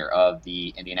Jr. of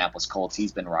the Indianapolis Colts.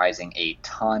 He's been rising a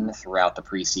ton throughout the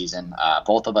preseason.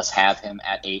 Both of us have him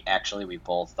at 8, actually. We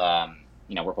both,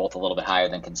 we're both a little bit higher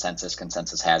than consensus.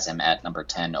 Consensus has him at number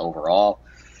 10 overall.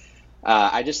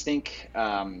 I just think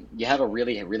you have a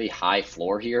really, really high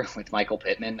floor here with Michael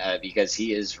Pittman because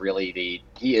he is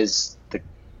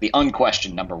the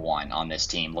unquestioned number 1 on this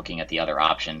team. Looking at the other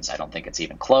options, I don't think it's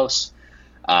even close.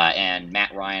 And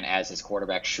Matt Ryan as his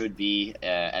quarterback should be,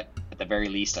 at the very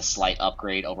least, a slight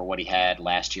upgrade over what he had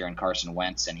last year in Carson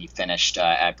Wentz, and he finished,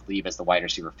 I believe, as the wide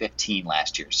receiver 15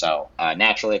 last year. So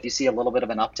naturally, if you see a little bit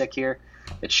of an uptick here,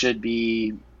 it should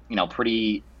be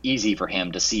pretty easy for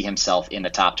him to see himself in the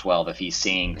top 12 if he's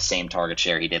seeing the same target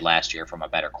share he did last year from a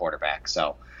better quarterback.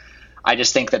 So I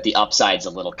just think that the upside's a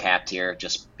little capped here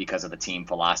just because of the team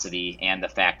philosophy and the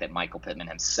fact that Michael Pittman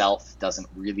himself doesn't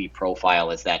really profile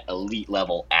as that elite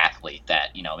level athlete that,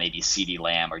 maybe CeeDee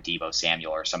Lamb or Deebo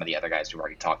Samuel or some of the other guys we've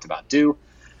already talked about do.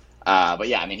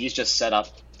 He's just set up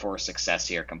for success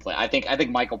here. I think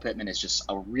Michael Pittman is just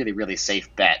a really, really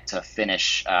safe bet to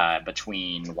finish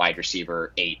between wide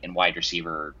receiver 8 and wide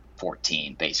receiver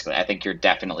 14, basically. I think you're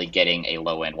definitely getting a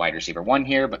low-end wide receiver 1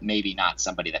 here, but maybe not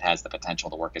somebody that has the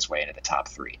potential to work his way into the top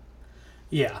 3.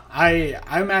 Yeah,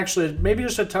 I'm actually maybe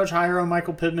just a touch higher on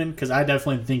Michael Pittman because I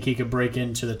definitely think he could break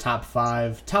into the top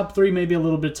 5. Top 3 maybe a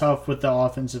little bit tough with the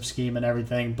offensive scheme and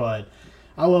everything, but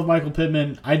I love Michael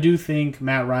Pittman. I do think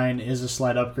Matt Ryan is a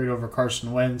slight upgrade over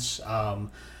Carson Wentz.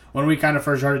 When we kind of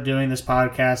first started doing this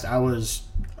podcast, I was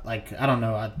like, I don't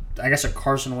know, I guess a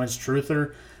Carson Wentz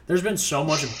truther. There's been so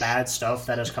much bad stuff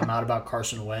that has come out about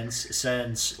Carson Wentz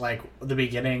since the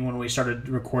beginning when we started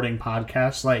recording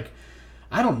podcasts.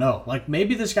 I don't know.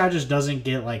 Maybe this guy just doesn't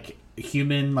get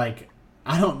human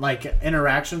I don't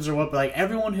interactions or what, but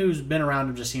everyone who's been around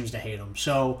him just seems to hate him.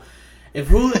 So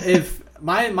if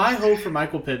my hope for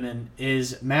Michael Pittman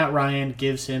is Matt Ryan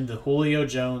gives him the Julio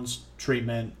Jones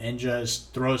treatment and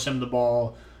just throws him the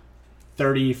ball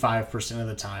 35% of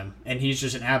the time, and he's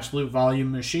just an absolute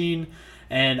volume machine.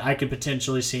 And I could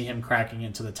potentially see him cracking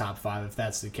into the top 5 if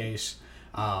that's the case.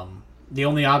 The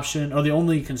only option, or the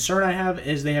only concern I have,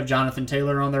 is they have Jonathan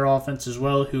Taylor on their offense as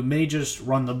well, who may just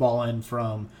run the ball in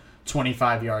from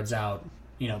 25 yards out,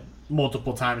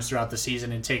 multiple times throughout the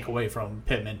season and take away from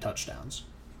Pittman touchdowns.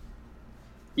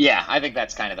 Yeah, I think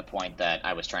that's kind of the point that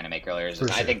I was trying to make earlier. Sure.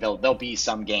 I think there'll be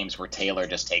some games where Taylor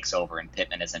just takes over and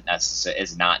Pittman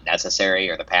is not necessary,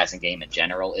 or the passing game in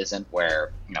general isn't,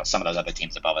 where some of those other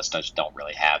teams above us don't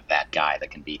really have that guy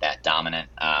that can be that dominant.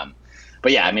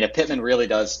 If Pittman really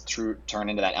does turn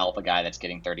into that alpha guy that's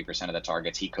getting 30% of the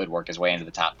targets, he could work his way into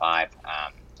the top 5.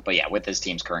 With this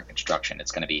team's current construction,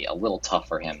 it's going to be a little tough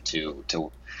for him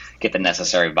to get the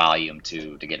necessary volume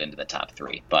to get into the top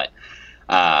 3. But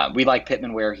we like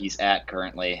Pittman where he's at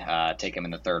currently. Take him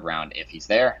in the 3rd round if he's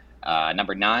there.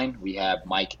 Number 9, we have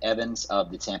Mike Evans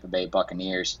of the Tampa Bay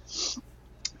Buccaneers.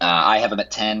 I have him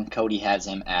at 10. Cody has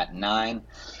him at 9.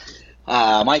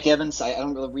 Mike Evans,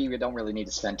 we don't really need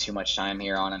to spend too much time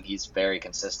here on him. He's very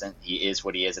consistent. He is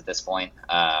what he is at this point.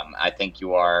 I think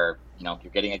you're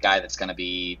getting a guy that's going to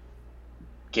be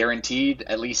guaranteed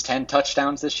at least 10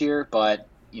 touchdowns this year, but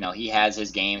he has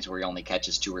his games where he only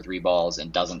catches 2 or 3 balls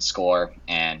and doesn't score,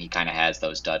 and he kind of has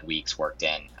those dud weeks worked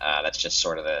in. That's just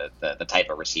sort of the type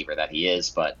of receiver that he is.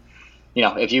 But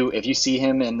if you see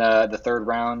him in the third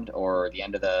round or the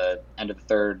end of the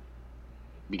third,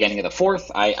 beginning of the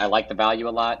fourth, I like the value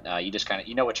a lot. You just kind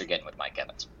of what you're getting with Mike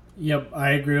Evans. Yep,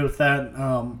 I agree with that.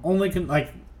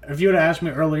 If you would have asked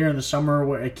me earlier in the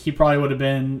summer, he probably would have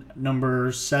been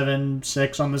number 7,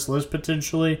 6 on this list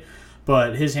potentially.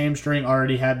 But his hamstring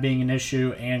already had being an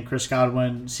issue, and Chris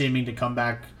Godwin seeming to come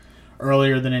back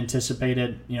earlier than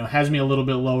anticipated, has me a little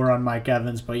bit lower on Mike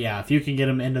Evans. But yeah, if you can get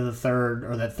him into the third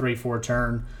or that 3-4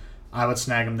 turn, I would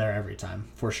snag him there every time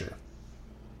for sure.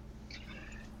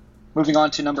 Moving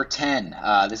on to number 10.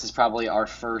 This is probably our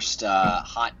first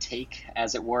hot take,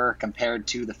 as it were, compared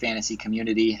to the fantasy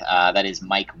community. That is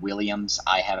Mike Williams.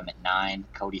 I have him at 9.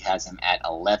 Cody has him at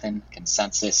 11.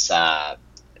 Consensus.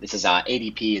 This is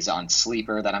ADP is on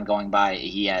Sleeper that I'm going by.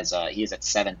 He is at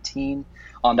 17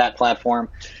 on that platform.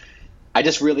 I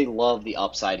just really love the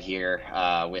upside here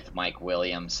with Mike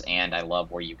Williams, and I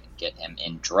love where you can get him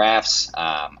in drafts.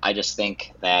 I just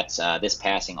think that this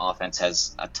passing offense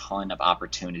has a ton of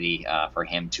opportunity for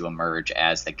him to emerge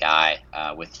as the guy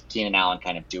with Keenan Allen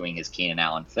kind of doing his Keenan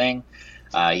Allen thing.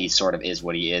 He sort of is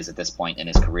what he is at this point in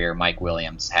his career. Mike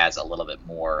Williams has a little bit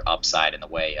more upside in the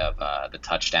way of the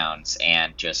touchdowns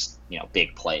and just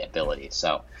big play ability.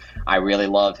 So I really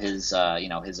love his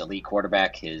his elite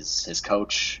quarterback, his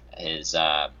coach,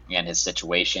 and his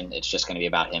situation. It's just going to be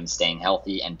about him staying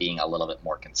healthy and being a little bit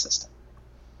more consistent.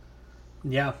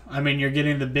 Yeah, I mean, you're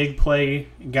getting the big play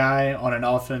guy on an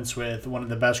offense with one of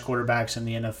the best quarterbacks in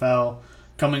the NFL,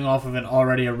 coming off of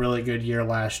a really good year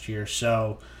last year.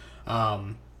 So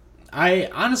I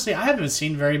haven't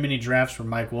seen very many drafts where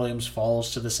Mike Williams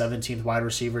falls to the 17th wide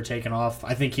receiver taken off.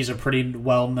 I think he's a pretty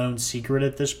well-known secret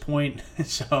at this point.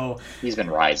 So he's been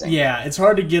rising. Yeah, it's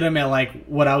hard to get him at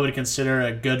what I would consider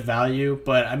a good value.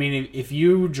 But I mean, if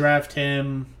you draft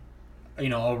him,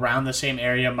 around the same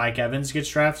area Mike Evans gets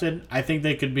drafted, I think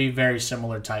they could be very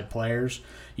similar type players.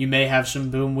 You may have some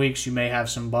boom weeks, you may have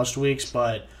some bust weeks,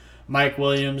 but Mike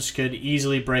Williams could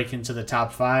easily break into the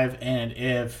top 5, and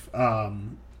if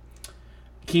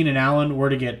Keenan Allen were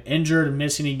to get injured,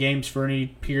 miss any games for any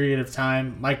period of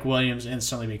time, Mike Williams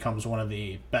instantly becomes one of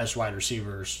the best wide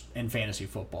receivers in fantasy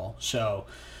football. So,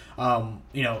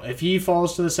 if he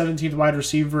falls to the 17th wide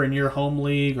receiver in your home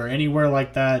league or anywhere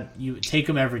like that, you take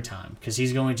him every time because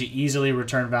he's going to easily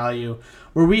return value.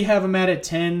 Where we have him at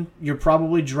 10, you're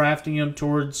probably drafting him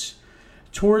towards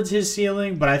his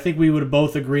ceiling, but I think we would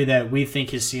both agree that we think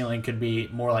his ceiling could be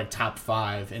more like top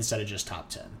 5 instead of just top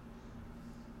 10.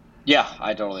 Yeah,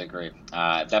 I totally agree.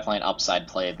 Definitely an upside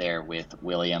play there with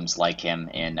Williams, like him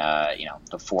in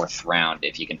the 4th round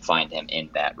if you can find him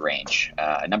in that range.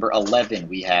 Number 11,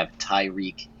 we have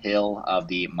Tyreek Hill of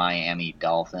the Miami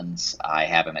Dolphins. I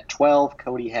have him at 12.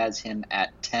 Cody has him at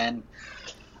 10.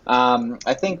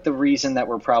 I think the reason that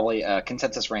we're probably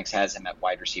consensus ranks has him at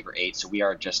wide receiver 8, so we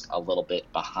are just a little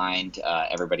bit behind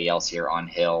everybody else here on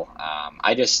Hill.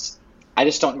 I just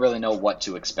don't really know what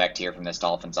to expect here from this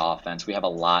Dolphins offense. We have a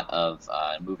lot of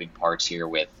moving parts here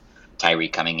with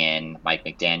Tyreek coming in, Mike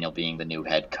McDaniel being the new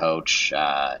head coach,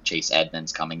 Chase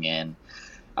Edmonds coming in.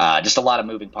 Just a lot of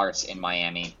moving parts in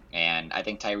Miami. And I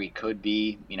think Tyreek could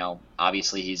be,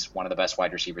 obviously he's one of the best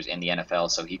wide receivers in the NFL,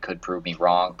 so he could prove me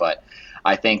wrong. But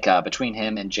I think between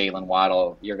him and Jalen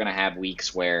Waddle, you're going to have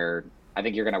weeks where I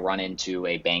think you're going to run into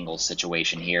a Bengals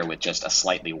situation here with just a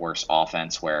slightly worse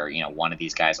offense where, one of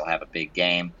these guys will have a big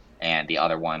game and the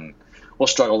other one will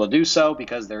struggle to do so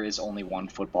because there is only one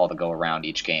football to go around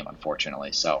each game,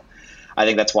 unfortunately. So I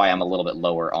think that's why I'm a little bit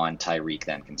lower on Tyreek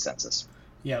than consensus.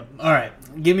 Yeah. All right.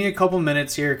 Give me a couple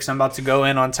minutes here because I'm about to go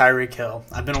in on Tyreek Hill.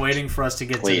 I've been waiting for us to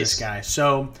get to this guy.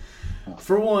 So,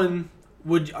 for one,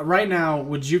 would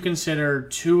you consider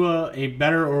Tua a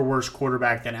better or worse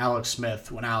quarterback than Alex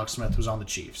Smith when Alex Smith was on the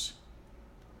Chiefs?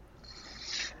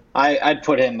 I'd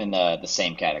put him in the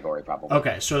same category probably.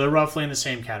 Okay, so they're roughly in the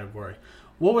same category.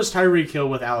 What was Tyreek Hill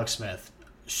with Alex Smith?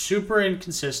 Super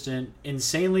inconsistent,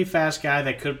 insanely fast guy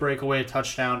that could break away a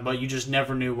touchdown, but you just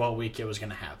never knew what week it was going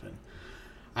to happen.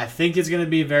 I think it's going to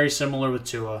be very similar with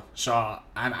Tua. So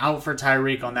I'm out for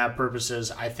Tyreek on that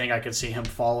purposes. I think I could see him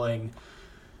falling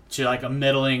to a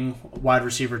middling wide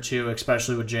receiver 2,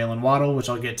 especially with Jalen Waddle, which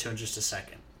I'll get to in just a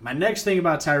second. My next thing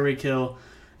about Tyreek Hill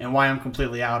and why I'm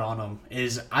completely out on him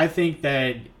is I think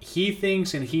that he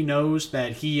thinks and he knows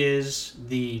that he is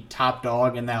the top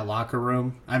dog in that locker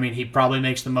room. I mean, he probably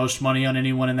makes the most money on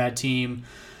anyone in that team,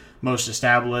 most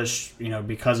established,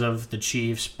 because of the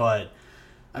Chiefs. But,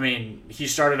 I mean, he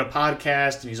started a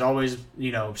podcast and he's always,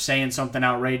 saying something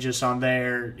outrageous on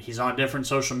there. He's on different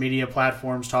social media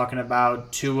platforms talking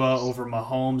about Tua over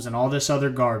Mahomes and all this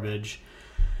other garbage.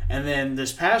 And then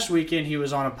this past weekend, he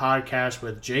was on a podcast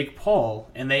with Jake Paul,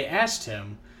 and they asked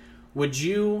him, would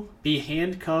you be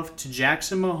handcuffed to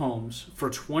Jackson Mahomes for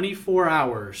 24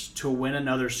 hours to win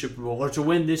another Super Bowl, or to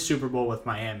win this Super Bowl with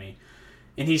Miami?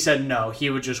 And he said no, he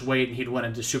would just wait and he'd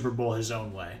win the Super Bowl his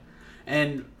own way.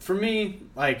 And for me,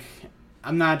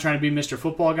 I'm not trying to be Mr.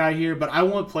 Football guy here, but I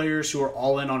want players who are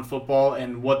all in on football,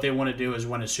 and what they want to do is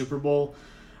win a Super Bowl.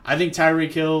 I think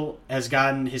Tyreek Hill his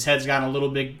head's gotten a little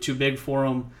big too big for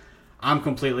him. I'm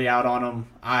completely out on him.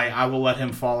 I will let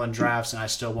him fall in drafts, and I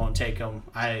still won't take him.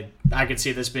 I could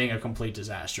see this being a complete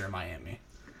disaster in Miami.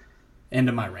 End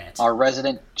of my rant. Our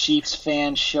resident Chiefs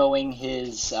fan showing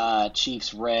his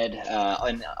Chiefs red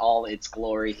in all its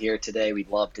glory here today. We'd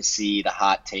love to see the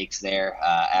hot takes there.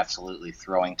 Absolutely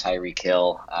throwing Tyreek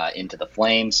Hill into the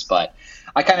flames. But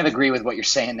I kind of agree with what you're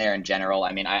saying there in general.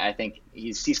 I mean, I think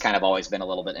he's kind of always been a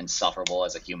little bit insufferable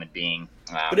as a human being.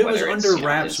 But it was under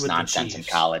wraps with the Chiefs. In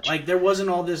college. There wasn't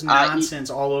all this nonsense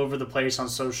all over the place on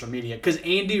social media. Because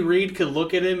Andy Reid could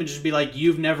look at him and just be like,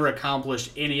 you've never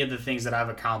accomplished any of the things that I've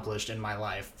accomplished in my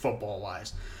life,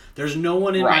 football-wise. There's no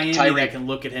one in Miami that can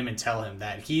look at him and tell him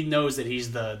that. He knows that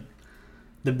he's the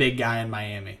big guy in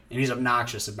Miami, and he's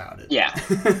obnoxious about it. Yeah.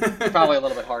 Probably a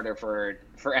little bit harder for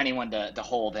anyone to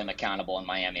hold him accountable in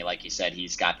Miami. Like you said,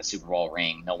 he's got the Super Bowl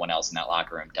ring. No one else in that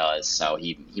locker room does. So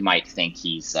he might think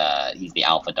he's the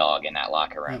alpha dog in that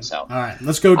locker room. So all right,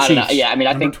 let's go Chiefs. Yeah, I mean,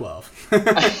 I think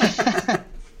 12.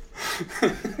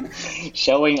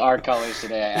 Showing our colors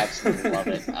today, I absolutely love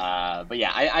it. But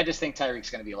yeah, I just think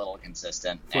Tyreek's going to be a little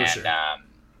inconsistent, sure.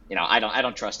 I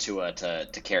don't trust Tua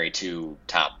to carry two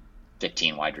top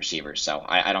 15 wide receivers, so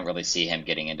I don't really see him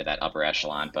getting into that upper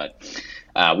echelon. But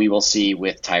we will see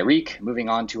with Tyreek. Moving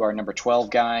on to our number 12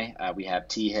 guy, we have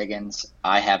T. Higgins.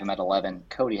 I have him at 11.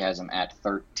 Cody has him at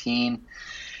 13.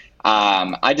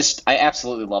 I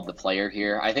absolutely love the player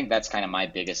here. I think that's kind of my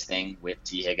biggest thing with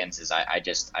T. Higgins is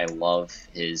I love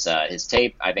his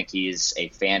tape. I think he's a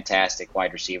fantastic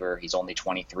wide receiver. He's only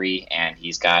 23 and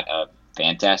he's got a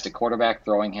fantastic quarterback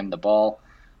throwing him the ball.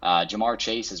 Jamar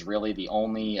Chase is really the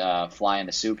only fly in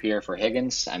the soup here for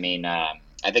Higgins. I mean, I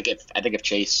think if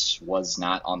Chase was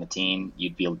not on the team,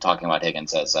 you'd be talking about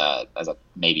Higgins as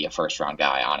maybe a first round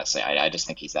guy. Honestly, I just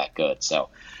think he's that good. So.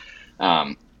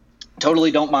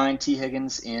 Totally don't mind T.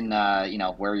 Higgins in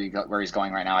where he's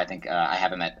going right now. I think I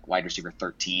have him at wide receiver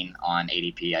 13 on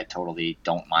ADP. I totally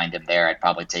don't mind him there. I'd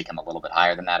probably take him a little bit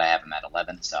higher than that. I have him at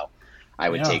 11, so I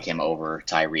would take him over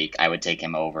Tyreek. I would take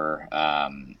him over.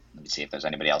 Let me see if there's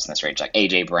anybody else in this range, like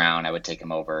AJ Brown. I would take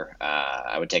him over.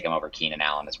 I would take him over Keenan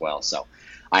Allen as well. So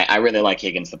I really like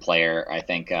Higgins, the player. I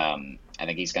think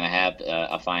he's going to have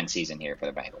a fine season here for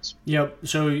the Bengals. Yep.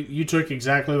 So you took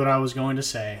exactly what I was going to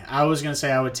say. I was going to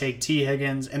say I would take T.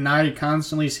 Higgins, and now you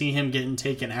constantly see him getting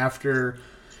taken after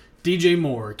DJ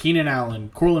Moore, Keenan Allen,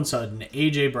 Courtland Sutton,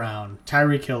 AJ Brown,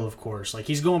 Tyreek Hill, of course.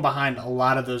 He's going behind a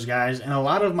lot of those guys, and a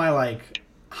lot of my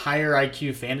higher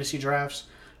IQ fantasy drafts.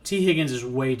 T. Higgins is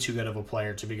way too good of a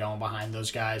player to be going behind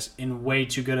those guys, and way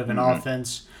too good of an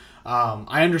offense.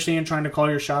 I understand trying to call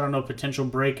your shot on a potential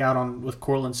breakout with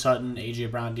Courtland Sutton, A.J.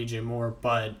 Brown, DJ Moore,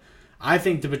 but I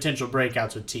think the potential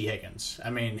breakouts with T. Higgins. I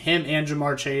mean, him and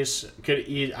Jamar Chase,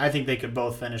 I think they could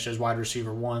both finish as wide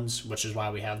receiver ones, which is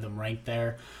why we have them ranked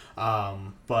there.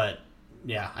 But,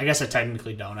 yeah, I guess I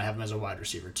technically don't. I have them as a wide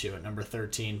receiver, too, at number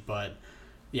 13. But,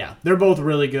 yeah, they're both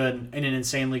really good in an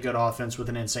insanely good offense with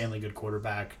an insanely good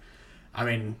quarterback. I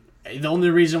mean, the only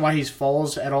reason why he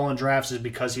falls at all in drafts is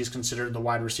because he's considered the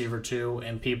wide receiver too,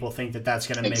 and people think that that's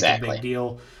going to make a big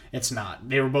deal. It's not.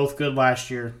 They were both good last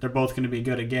year. They're both going to be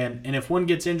good again. And if one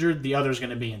gets injured, the other's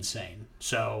going to be insane.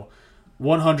 So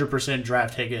 100%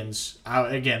 draft Higgins,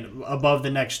 again, above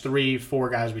the next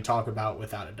 3-4 guys we talk about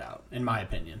without a doubt, in my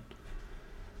opinion.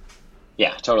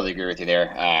 Yeah, totally agree with you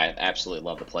there. I absolutely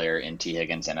love the player in T.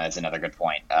 Higgins, and that's another good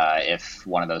point. If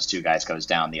one of those two guys goes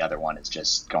down, the other one is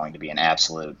just going to be an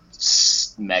absolute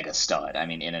mega stud. I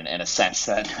mean, in a sense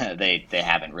that they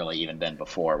haven't really even been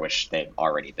before, which they've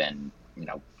already been,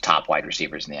 top wide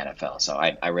receivers in the NFL. So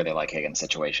I really like Higgins'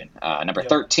 situation. Number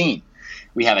 13,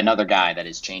 we have another guy that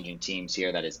is changing teams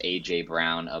here. That is A.J.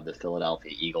 Brown of the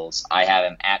Philadelphia Eagles. I have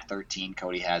him at 13.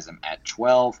 Cody has him at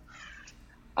 12.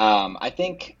 I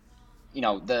think,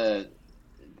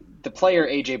 the player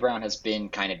A.J. Brown has been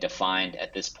kind of defined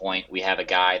at this point. We have a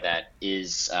guy that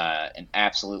is an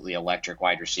absolutely electric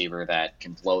wide receiver that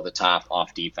can blow the top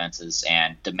off defenses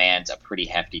and demands a pretty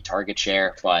hefty target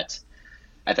share. But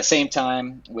at the same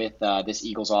time, with this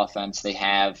Eagles offense, they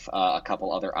have a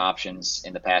couple other options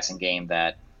in the passing game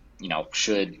that,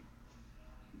 should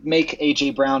make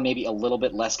A.J. Brown maybe a little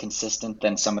bit less consistent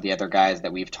than some of the other guys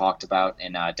that we've talked about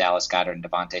in Dallas Goedert and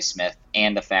Devontae Smith,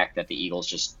 and the fact that the Eagles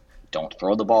just don't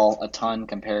throw the ball a ton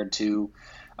compared to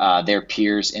their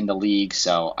peers in the league.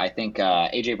 So I think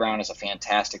A.J. Brown is a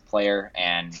fantastic player,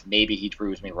 and maybe he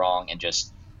proves me wrong and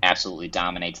just absolutely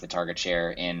dominates the target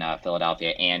share in Philadelphia,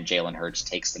 and Jalen Hurts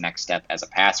takes the next step as a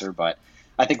passer. But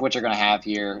I think what you're going to have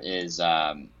here is,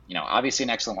 obviously an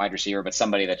excellent wide receiver, but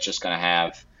somebody that's just going to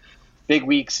have big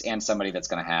weeks and somebody that's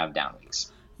going to have down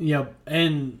weeks. Yep,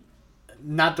 and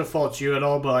not to fault you at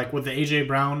all, but like with the A.J.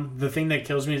 Brown, the thing that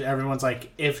kills me is everyone's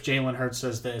like, if Jalen Hurts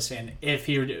does this and if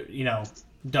he,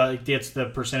 gets the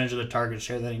percentage of the target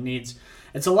share that he needs,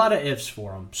 it's a lot of ifs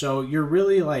for him. So you're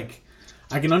really like,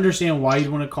 I can understand why you'd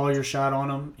want to call your shot on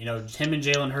him. Him and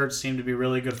Jalen Hurts seem to be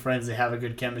really good friends. They have a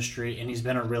good chemistry, and he's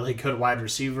been a really good wide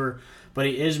receiver. But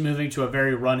he is moving to a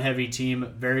very run-heavy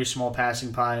team, very small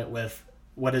passing pie with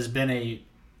what has been a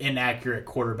inaccurate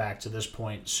quarterback to this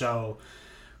point. So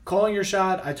calling your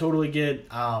shot, I totally get.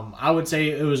 I would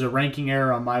say it was a ranking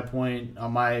error on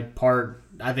my part.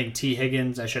 I think T.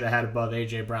 Higgins I should have had above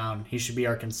A.J. Brown. He should be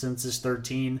our consensus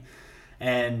 13.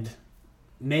 And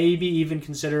maybe even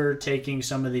consider taking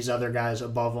some of these other guys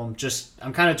above him.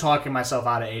 I'm kind of talking myself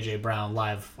out of A.J. Brown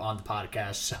live on the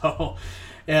podcast. So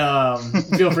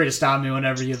feel free to stop me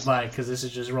whenever you'd like, because this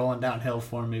is just rolling downhill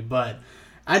for me. But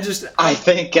I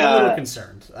think I'm a little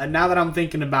concerned. Now that I'm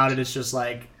thinking about it, it's just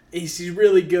like, he's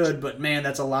really good, but man,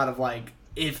 that's a lot of like,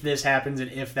 if this happens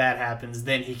and if that happens,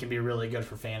 then he can be really good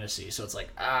for fantasy. So it's like,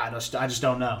 I just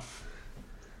don't know.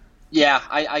 Yeah,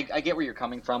 I get where you're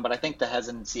coming from, but I think the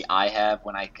hesitancy I have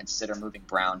when I consider moving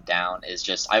Brown down is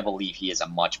just, I believe he is a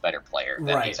much better player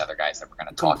than these other guys that we're going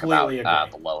to talk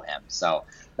about below him. So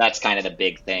that's kind of the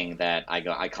big thing that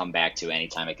I come back to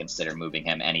anytime I consider moving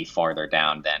him any farther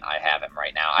down than I have him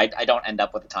right now. I don't end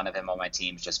up with a ton of him on my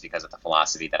teams just because of the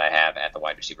philosophy that I have at the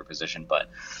wide receiver position, but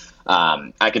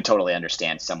I could totally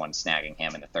understand someone snagging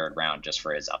him in the third round just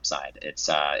for his upside.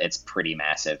 It's pretty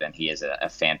massive, and he is a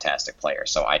fantastic player.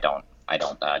 So I don't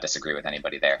disagree with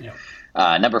anybody there.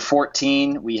 Yeah. Number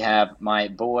 14, we have my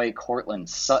boy Courtland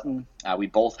Sutton. We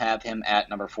both have him at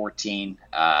number 14.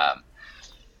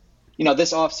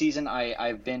 This offseason,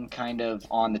 I've been kind of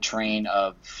on the train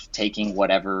of taking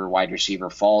whatever wide receiver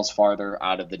falls farther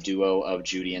out of the duo of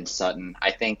Jeudy and Sutton.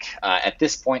 I think at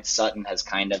this point, Sutton has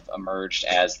kind of emerged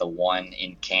as the one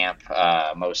in camp.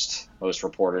 Most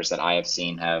reporters that I have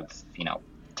seen have,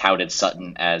 touted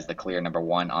Sutton as the clear number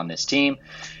one on this team.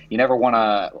 You never want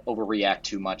to overreact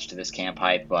too much to this camp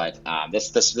hype, but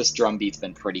this drumbeat's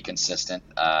been pretty consistent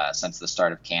since the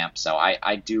start of camp. So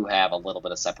I do have a little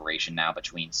bit of separation now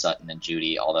between Sutton and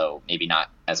Jeudy, although maybe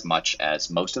not as much as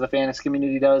most of the fantasy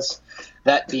community does.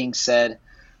 That being said,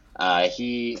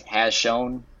 he has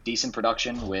shown decent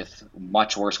production with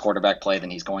much worse quarterback play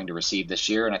than he's going to receive this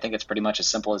year, and I think it's pretty much as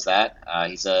simple as that.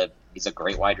 He's a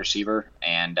great wide receiver,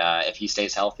 and if he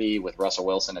stays healthy with Russell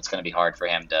Wilson, it's going to be hard for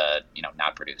him to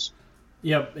not produce.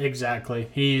 Yep, exactly.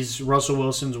 He's Russell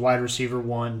Wilson's wide receiver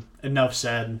one. Enough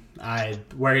said.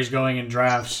 Where he's going in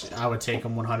drafts, I would take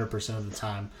him 100% of the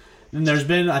time. And there's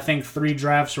been, I think, 3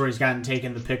 drafts where he's gotten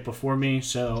taken the pick before me,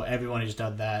 so everyone who's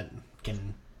done that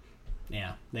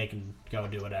they can go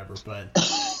do whatever. But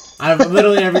I've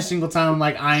literally every single time I'm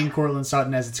like eyeing Courtland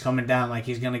Sutton as it's coming down, like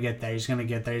he's going to get there, he's going to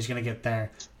get there, he's going to get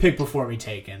there. Pick before me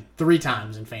taken 3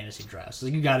 times in fantasy drafts.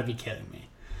 Like, you got to be kidding me.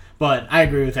 But I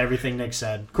agree with everything Nick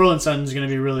said. Courtland Sutton's going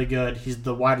to be really good. He's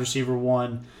the wide receiver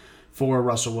one for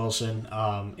Russell Wilson.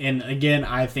 And again,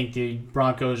 I think the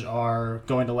Broncos are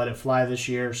going to let it fly this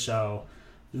year, so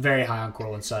very high on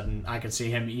Courtland Sutton. I could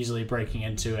see him easily breaking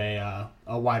into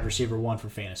a wide receiver one for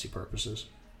fantasy purposes.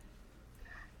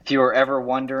 If you were ever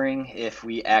wondering if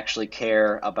we actually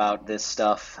care about this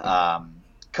stuff,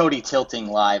 Cody tilting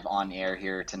live on air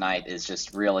here tonight is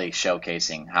just really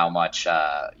showcasing how much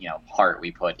heart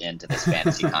we put into this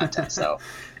fantasy content. So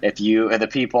if the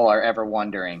people are ever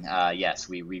wondering, yes,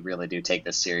 we really do take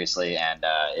this seriously, and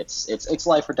it's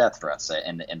life or death for us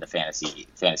in the fantasy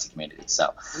community.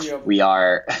 So yep. We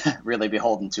are really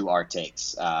beholden to our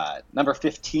takes. Number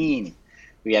 15,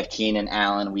 we have Keenan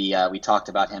Allen. We talked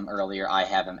about him earlier. I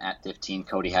have him at 15.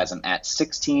 Cody has him at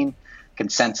 16.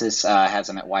 Consensus has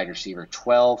him at wide receiver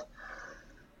 12.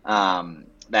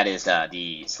 That is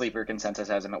the sleeper consensus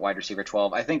has him at wide receiver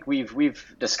 12. I think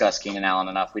we've discussed Keenan Allen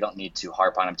enough. We don't need to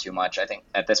harp on him too much. I think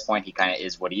at this point he kind of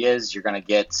is what he is. You're going to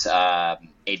get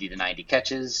 80 to 90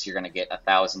 catches. You're going to get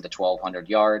 1,000 to 1,200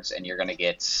 yards, and you're going to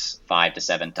get 5 to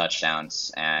 7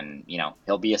 touchdowns. And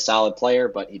he'll be a solid player,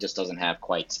 but he just doesn't have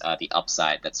quite the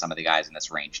upside that some of the guys in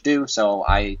this range do. So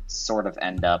I sort of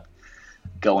end up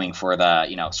going for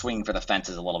the, swinging for the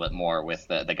fences a little bit more with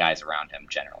the guys around him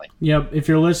generally. Yep. If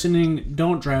you're listening,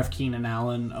 don't draft Keenan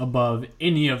Allen above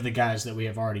any of the guys that we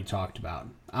have already talked about.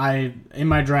 In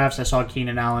my drafts, I saw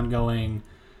Keenan Allen going,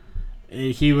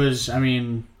 he was,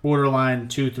 borderline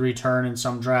 2-3 turn in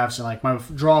some drafts, and my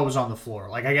draw was on the floor.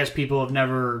 I guess people have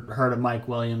never heard of Mike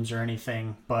Williams or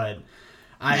anything, but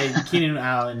Keenan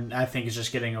Allen, I think, is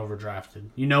just getting overdrafted.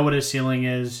 You know what his ceiling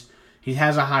is. He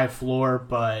has a high floor,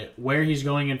 but where he's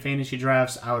going in fantasy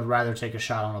drafts, I would rather take a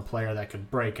shot on a player that could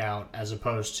break out as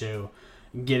opposed to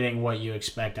getting what you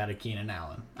expect out of Keenan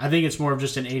Allen. I think it's more of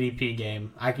just an ADP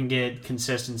game. I can get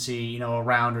consistency, a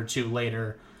round or two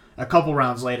later, a couple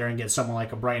rounds later, and get someone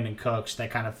like a Brandon Cooks that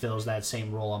kind of fills that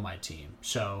same role on my team.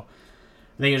 So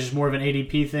I think it's just more of an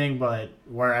ADP thing, but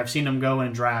where I've seen him go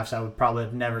in drafts, I would probably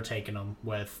have never taken him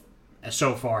with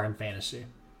so far in fantasy.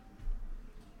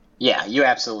 Yeah, you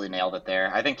absolutely nailed it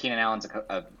there. I think Keenan Allen's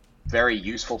a very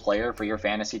useful player for your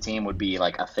fantasy team. Would be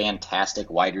a fantastic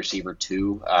wide receiver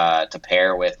 2 to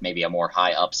pair with maybe a more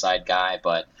high upside guy.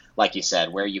 But like you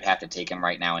said, where you have to take him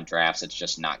right now in drafts, it's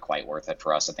just not quite worth it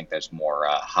for us. I think there's more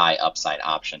high upside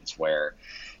options where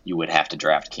you would have to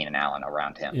draft Keenan Allen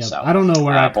around him. Yep. So I don't know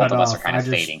where I both cut of us off. are kind of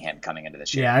fading him coming into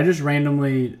this year. Yeah, I just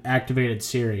randomly activated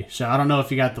Siri. So I don't know if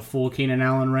you got the full Keenan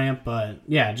Allen ramp, but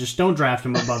yeah, just don't draft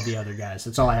him above the other guys.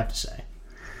 That's all I have to say.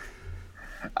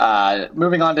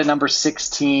 Moving on to number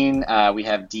 16, we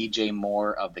have DJ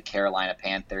Moore of the Carolina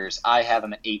Panthers. I have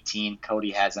him at 18.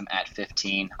 Cody has him at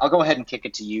 15. I'll go ahead and kick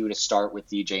it to you to start with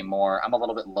DJ Moore. I'm a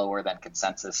little bit lower than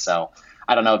consensus, so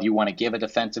I don't know if you want to give a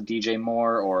defense of DJ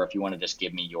Moore or if you want to just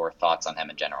give me your thoughts on him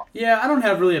in general. Yeah, I don't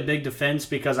have really a big defense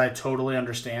because I totally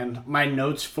understand. My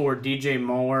notes for DJ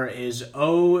Moore is,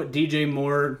 DJ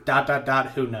Moore, ...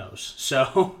 who knows?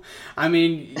 So,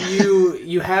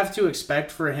 you have to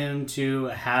expect for him to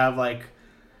have,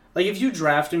 if you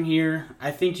draft him here,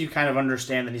 I think you kind of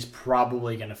understand that he's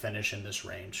probably going to finish in this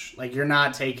range. You're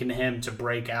not taking him to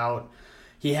break out.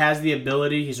 He has the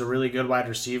ability. He's a really good wide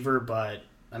receiver, but,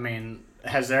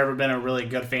 has there ever been a really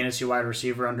good fantasy wide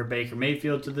receiver under Baker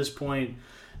Mayfield to this point?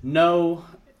 No.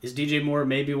 Is DJ Moore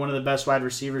maybe one of the best wide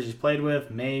receivers he's played with?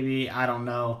 Maybe. I don't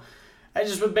know.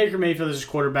 With Baker Mayfield as his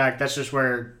quarterback, that's just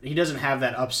where he doesn't have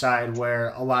that upside where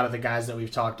a lot of the guys that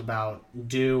we've talked about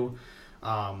do.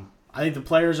 I think the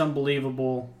player is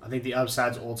unbelievable. I think the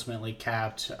upside's ultimately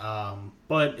capped.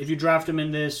 But if you draft him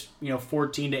in this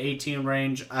 14 to 18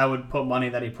 range, I would put money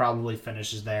that he probably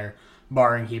finishes there,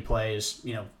 barring he plays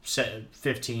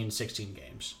 15, 16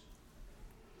 games.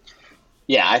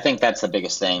 Yeah, I think that's the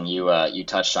biggest thing. You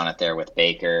touched on it there with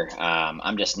Baker.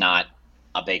 I'm just not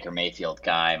a Baker Mayfield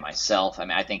guy myself.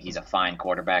 I think he's a fine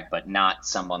quarterback, but not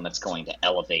someone that's going to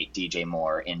elevate DJ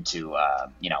Moore into,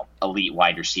 elite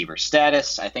wide receiver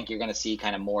status. I think you're going to see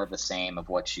kind of more of the same of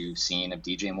what you've seen of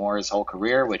DJ Moore his whole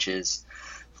career, which is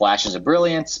flashes of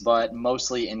brilliance, but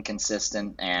mostly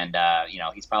inconsistent. And,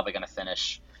 he's probably going to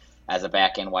finish as a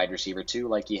back-end wide receiver too,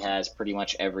 like he has pretty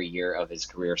much every year of his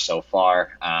career so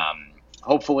far.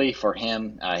 Hopefully for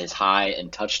him, his high in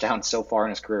touchdowns so far in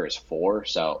his career is 4.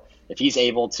 So if he's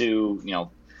able to,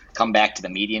 come back to the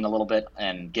median a little bit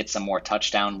and get some more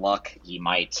touchdown luck, he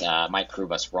might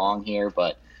prove us wrong here.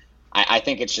 But I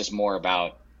think it's just more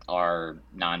about our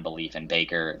non-belief in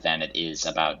Baker than it is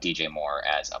about DJ Moore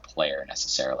as a player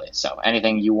necessarily. So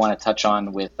anything you want to touch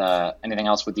on with anything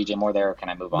else with DJ Moore there, or can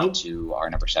I move on to our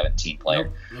number 17 player?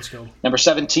 Nope. Let's go. Number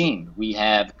 17, we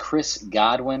have Chris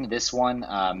Godwin. This one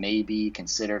may be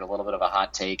considered a little bit of a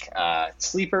hot take.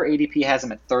 Sleeper ADP has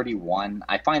him at 31.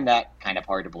 I find that kind of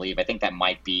hard to believe. I think that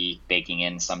might be baking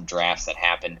in some drafts that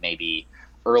happened maybe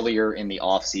earlier in the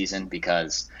offseason,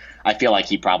 because I feel like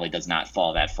he probably does not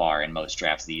fall that far in most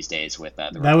drafts these days with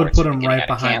the that would put him right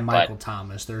behind Michael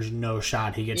Thomas. There's no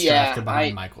shot he gets drafted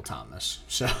behind Michael Thomas.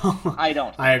 So I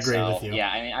don't I agree with you.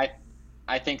 Yeah,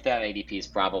 I think that ADP is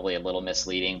probably a little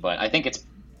misleading, but I think it's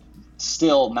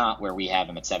still not where we have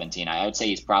him at 17. I would say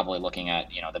he's probably looking at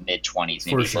the mid-20s,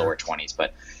 maybe lower 20s,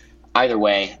 but either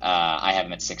way, I have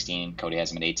him at 16. Cody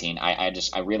has him at 18.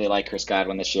 I really like Chris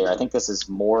Godwin this year. I think this is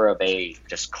more of a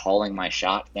just calling my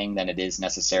shot thing than it is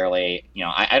necessarily.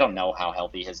 I don't know how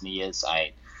healthy his knee is.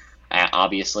 I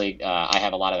obviously I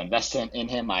have a lot of investment in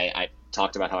him. I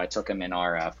talked about how I took him in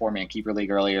our 4-man keeper league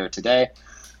earlier today,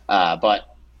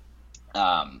 but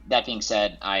That being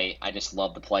said, I just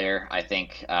love the player. I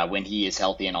think when he is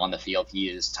healthy and on the field, he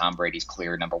is Tom Brady's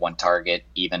clear number one target,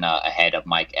 even ahead of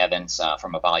Mike Evans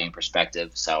from a volume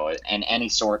perspective. So, in any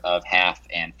sort of half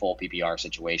and full PPR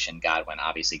situation, Godwin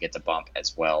obviously gets a bump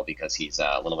as well because he's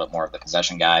a little bit more of the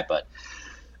possession guy. But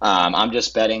I'm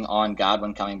just betting on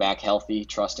Godwin coming back healthy,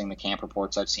 trusting the camp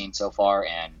reports I've seen so far.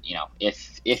 And,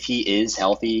 if he is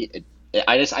healthy,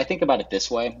 I think about it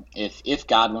this way. If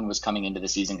Godwin was coming into the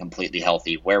season completely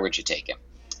healthy, where would you take him?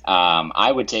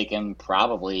 I would take him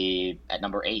probably at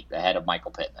number 8 ahead of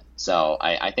Michael Pittman. So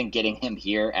I think getting him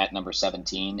here at number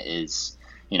 17 is,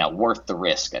 worth the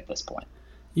risk at this point.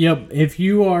 Yep. If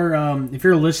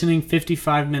you're listening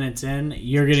 55 minutes in,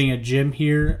 you're getting a gym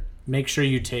here. Make sure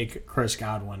you take Chris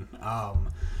Godwin.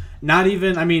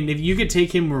 If you could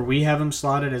take him where we have him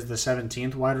slotted as the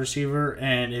 17th wide receiver,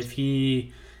 and if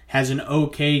he has an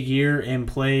okay year and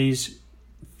plays,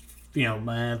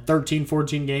 13,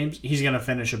 14 games, he's going to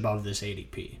finish above this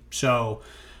ADP. So,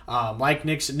 like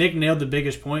Nick nailed the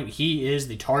biggest point. He is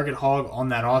the target hog on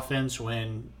that offense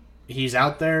when he's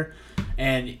out there.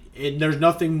 And there's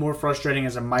nothing more frustrating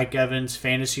as a Mike Evans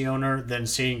fantasy owner than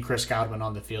seeing Chris Godwin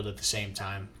on the field at the same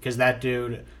time, because that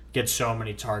dude gets so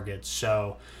many targets.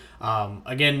 So,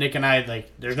 again, Nick and I,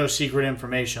 there's no secret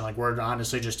information. We're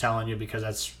honestly just telling you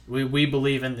because we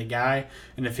believe in the guy,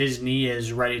 and if his knee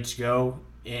is ready to go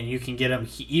and you can get him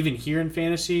even here in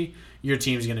fantasy, your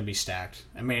team's going to be stacked.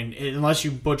 Unless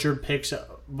you butchered picks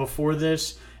before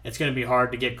this, it's going to be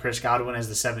hard to get Chris Godwin as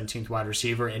the 17th wide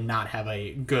receiver and not have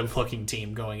a good-looking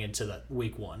team going into the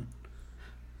week 1.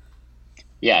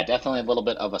 Yeah, definitely a little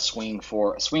bit of a swing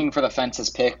for the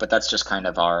fences pick, but that's just kind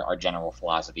of our general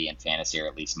philosophy in fantasy, or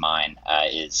at least mine,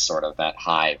 is sort of that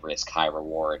high risk, high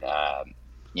reward,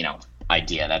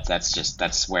 idea.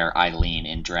 That's where I lean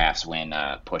in drafts when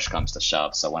push comes to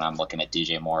shove. So when I'm looking at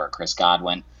DJ Moore or Chris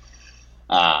Godwin,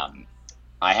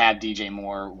 I have DJ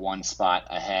Moore one spot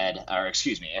ahead, or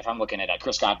excuse me, if I'm looking at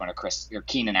Chris Godwin or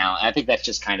Keenan Allen, I think that's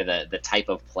just kind of the type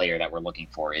of player that we're looking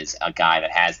for, is a guy that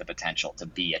has the potential to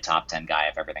be a top 10 guy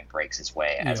if everything breaks his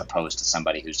way, as opposed to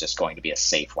somebody who's just going to be a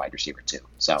safe wide receiver too.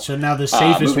 So now the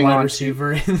safest wide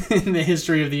receiver in the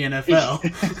history of the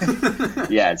NFL.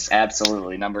 Yes,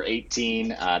 absolutely. Number 18,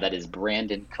 that is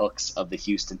Brandon Cooks of the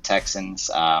Houston Texans.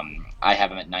 I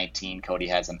have him at 19. Cody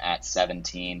has him at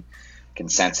 17.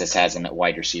 Consensus has him at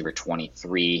wide receiver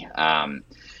 23.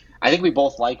 I think we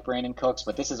both like Brandon Cooks,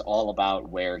 but this is all about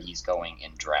where he's going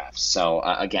in drafts. So,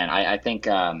 again, I think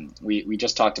we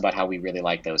just talked about how we really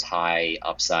like those high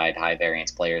upside, high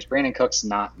variance players. Brandon Cooks,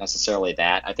 not necessarily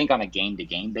that. I think on a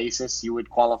game-to-game basis, you would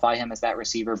qualify him as that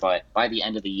receiver, but by the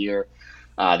end of the year,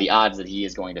 the odds that he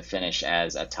is going to finish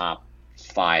as a top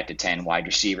 5 to 10 wide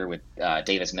receiver with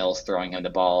Davis Mills throwing him the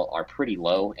ball are pretty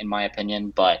low, in my opinion.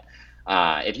 But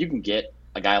if you can get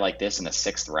a guy like this in the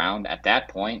 6th round, at that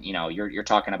point, you're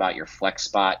talking about your flex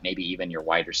spot, maybe even your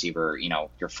wide receiver,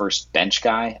 your first bench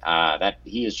guy. That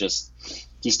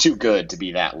he's too good to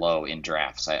be that low in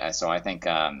drafts. So I think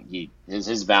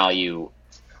his value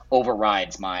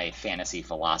overrides my fantasy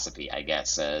philosophy, I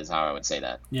guess, is how I would say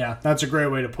that. Yeah, that's a great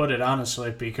way to put it,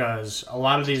 honestly, because a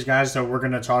lot of these guys that we're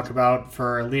going to talk about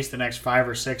for at least the next 5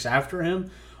 or 6 after him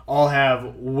all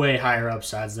have way higher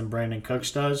upsides than Brandon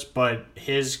Cooks does, but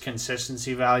his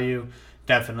consistency value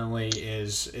definitely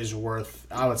is worth,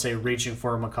 I would say, reaching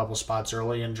for him a couple spots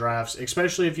early in drafts,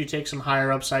 especially if you take some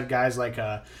higher upside guys like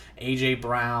A.J.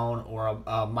 Brown or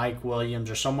a Mike Williams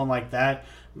or someone like that.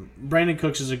 Brandon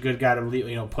Cooks is a good guy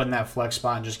to put in that flex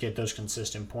spot and just get those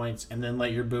consistent points, and then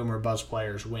let your boom or bust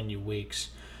players win you weeks.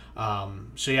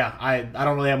 So yeah, I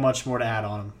don't really have much more to add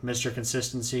on him. Mr.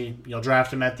 Consistency, you'll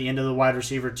draft him at the end of the wide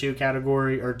receiver 2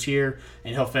 category or tier,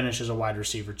 and he'll finish as a wide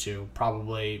receiver 2,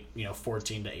 probably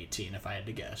 14 to 18 if I had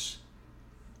to guess.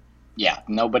 Yeah,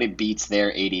 nobody beats their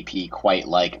ADP quite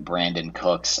like Brandon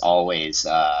Cooks, always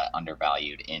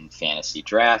undervalued in fantasy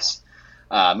drafts.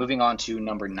 Moving on to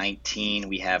number 19,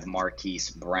 we have Marquise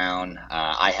Brown.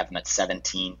 I have him at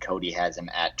 17. Cody has him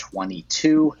at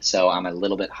 22. So I'm a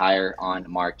little bit higher on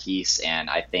Marquise. And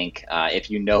I think if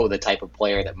you know the type of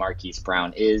player that Marquise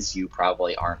Brown is, you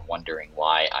probably aren't wondering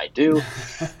why I do.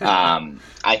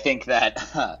 I think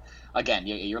that... Again,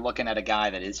 you're looking at a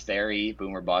guy that is very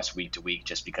boom or bust week to week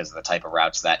just because of the type of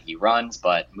routes that he runs,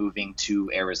 but moving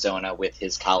to Arizona with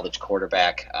his college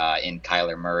quarterback in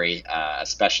Kyler Murray,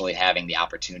 especially having the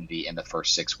opportunity in the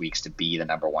first 6 weeks to be the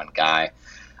number 1 guy,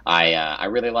 I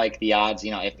really like the odds.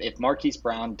 If Marquise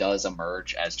Brown does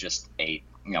emerge as just a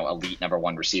elite number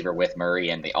 1 receiver with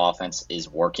Murray and the offense is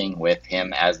working with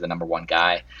him as the number 1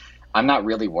 guy, I'm not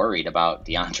really worried about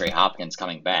DeAndre Hopkins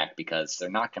coming back because they're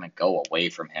not going to go away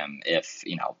from him if,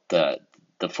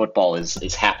 the football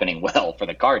is happening well for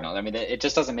the Cardinals. I mean, it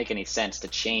just doesn't make any sense to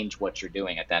change what you're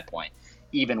doing at that point.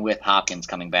 Even with Hopkins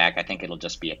coming back, I think it'll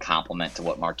just be a compliment to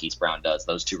what Marquise Brown does.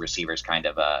 Those two receivers kind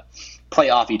of play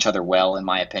off each other well, in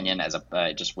my opinion, as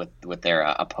just with their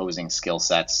opposing skill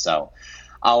sets. So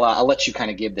I'll let you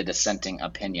kind of give the dissenting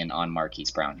opinion on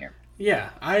Marquise Brown here. Yeah,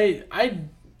 I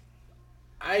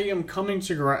am coming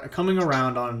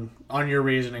around on your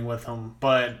reasoning with him,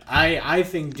 but I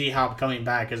think D-Hop coming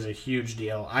back is a huge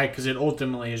deal. Because it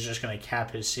ultimately is just going to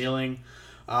cap his ceiling.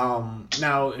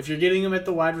 Now, if you're getting him at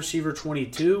the wide receiver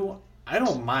 22, I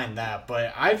don't mind that,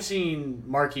 but I've seen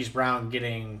Marquise Brown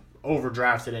getting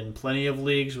overdrafted in plenty of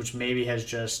leagues, which maybe has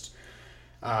just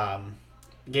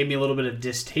gave me a little bit of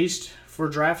distaste for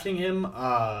drafting him.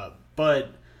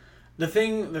 But the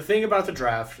thing about the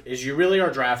draft is you really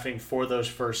are drafting for those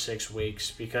first 6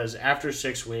 weeks, because after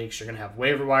 6 weeks you're going to have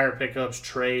waiver wire pickups,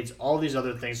 trades, all these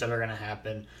other things that are going to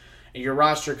happen, and your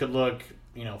roster could look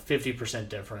 50%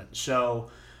 different. So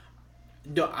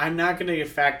I'm not going to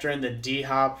factor in the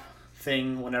D-Hop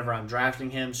thing whenever I'm drafting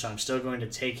him, so I'm still going to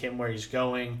take him where he's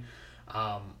going.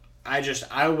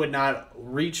 I would not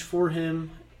reach for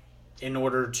him in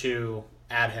order to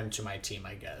add him to my team,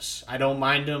 I guess. I don't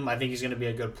mind him. I think he's going to be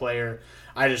a good player.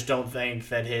 I just don't think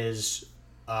that his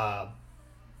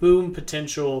boom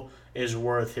potential is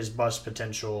worth his bust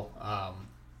potential.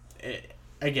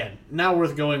 Again, not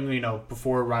worth going,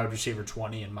 before wide receiver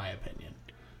 20, in my opinion.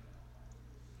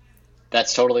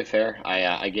 That's totally fair.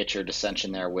 I get your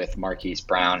dissension there with Marquise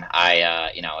Brown.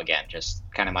 Again, just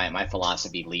kind of my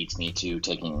philosophy leads me to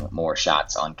taking more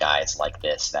shots on guys like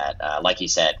this that, like you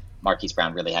said, Marquise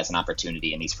Brown really has an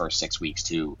opportunity in these first 6 weeks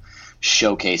to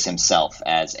showcase himself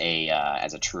as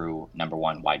a true number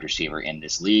one wide receiver in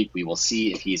this league. We will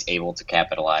see if he's able to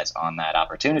capitalize on that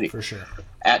opportunity. For sure.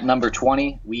 At number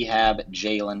 20, we have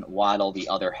Jalen Waddle, the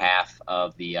other half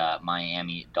of the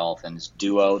Miami Dolphins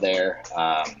duo there.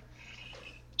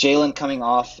 Jalen coming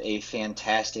off a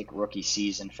fantastic rookie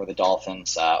season for the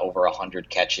Dolphins, over 100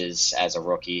 catches as a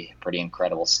rookie. Pretty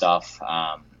incredible stuff.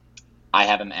 I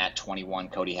have him at 21.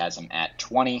 Cody has him at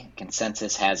 20.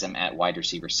 Consensus has him at wide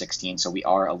receiver 16, so we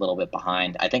are a little bit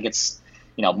behind. I think it's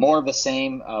more of the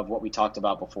same of what we talked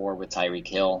about before with Tyreek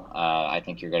Hill. I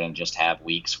think you're going to just have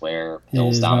weeks where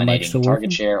Hill's dominating the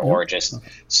target share, or just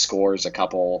scores a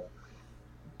couple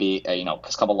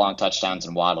long touchdowns,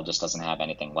 and Waddle just doesn't have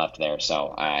anything left there.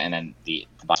 So, and then the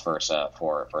vice versa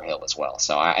for Hill as well.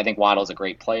 So I think Waddle's a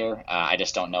great player. I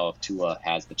just don't know if Tua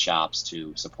has the chops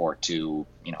to support two,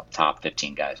 top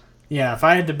 15 guys. Yeah, if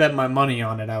I had to bet my money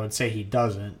on it, I would say he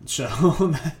doesn't.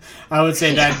 So I would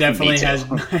say that definitely has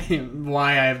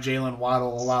why I have Jalen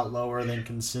Waddle a lot lower than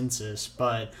consensus.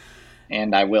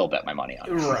 And I will bet my money on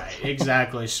it. Right,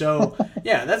 exactly. So,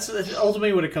 yeah, that's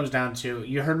ultimately what it comes down to.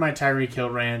 You heard my Tyreek Hill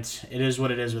rant. It is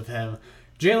what it is with him.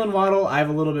 Jalen Waddle, I have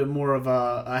a little bit more of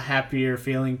a happier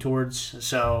feeling towards.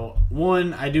 So,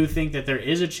 one, I do think that there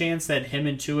is a chance that him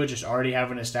and Tua just already have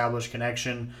an established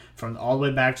connection from all the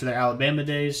way back to their Alabama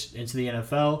days into the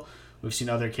NFL. We've seen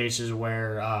other cases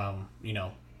where,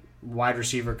 wide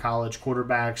receiver college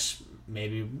quarterbacks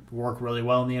maybe work really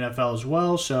well in the NFL as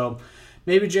well. So,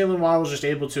 maybe Jalen Waddle is just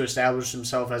able to establish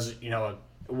himself as, a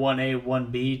 1A,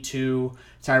 1B to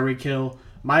Tyreek Hill.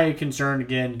 My concern,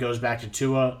 again, goes back to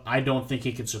Tua. I don't think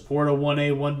he could support a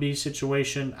 1A, 1B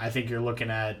situation. I think you're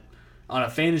looking at, on a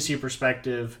fantasy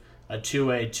perspective, a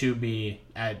 2A, 2B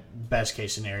at best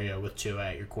case scenario with Tua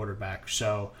at your quarterback.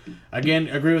 So, again,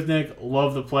 agree with Nick.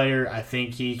 Love the player. I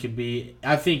think he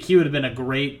would have been a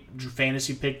great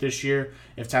fantasy pick this year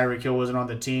if Tyreek Hill wasn't on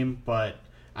the team, but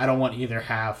I don't want either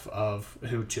half of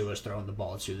who Tua's throwing the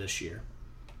ball to this year.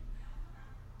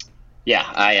 Yeah,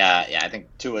 I think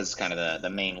Tua's kind of the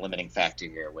main limiting factor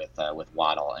here with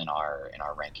Waddle in our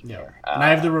ranking here. And I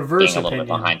have the reverse opinion. A little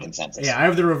bit behind consensus. Yeah, I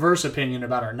have the reverse opinion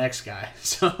about our next guy.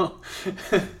 So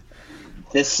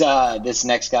this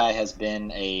next guy has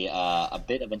been a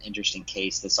bit of an interesting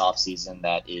case this offseason.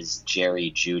 That is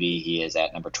Jerry Jeudy. He is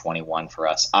at number 21 for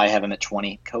us. I have him at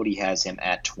 20. Cody has him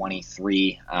at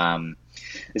 23.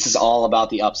 This is all about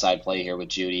the upside play here with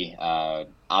Jeudy.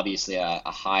 Obviously, a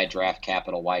high draft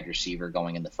capital wide receiver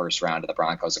going in the first round of the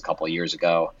Broncos a couple of years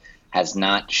ago. Has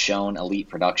not shown elite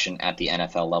production at the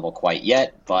NFL level quite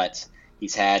yet, but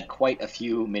he's had quite a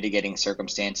few mitigating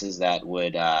circumstances that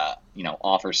would,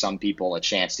 offer some people a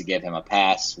chance to give him a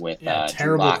pass with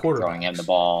Drew Lock throwing him the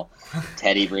ball,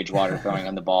 Teddy Bridgewater throwing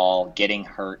him the ball, getting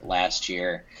hurt last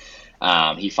year.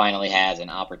 He finally has an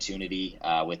opportunity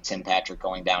with Tim Patrick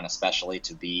going down, especially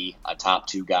to be a top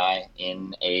 2 guy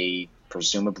in a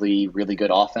presumably really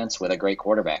good offense with a great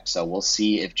quarterback. So we'll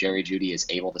see if Jerry Jeudy is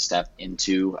able to step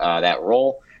into that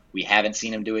role. We haven't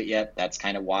seen him do it yet. That's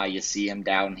kind of why you see him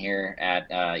down here at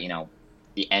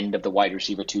the end of the wide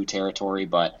receiver 2 territory.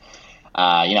 But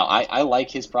I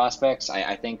like his prospects.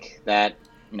 I think that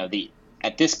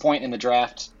at this point in the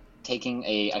draft, taking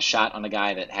a shot on a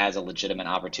guy that has a legitimate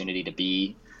opportunity to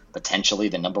be potentially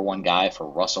the number 1 guy for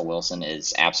Russell Wilson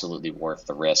is absolutely worth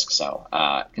the risk. So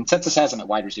consensus has him at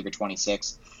wide receiver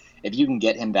 26. If you can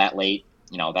get him that late,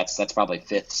 that's probably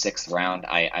 5th, 6th round.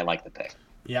 I like the pick.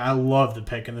 Yeah, I love the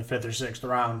pick in the 5th or 6th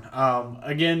round.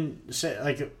 Again,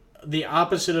 like the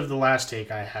opposite of the last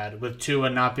take I had with Tua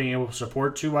not being able to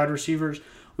support 2 wide receivers.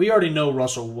 We already know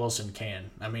Russell Wilson can.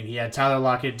 I mean, he had Tyler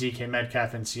Lockett, DK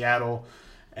Metcalf in Seattle.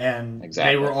 And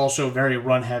They were also very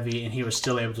run-heavy, and he was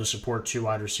still able to support 2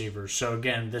 wide receivers. So,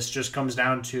 again, this just comes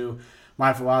down to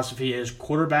my philosophy is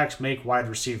quarterbacks make wide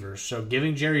receivers. So,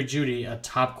 giving Jerry Jeudy a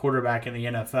top quarterback in the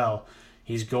NFL,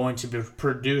 he's going to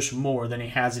produce more than he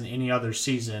has in any other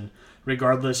season,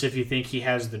 regardless if you think he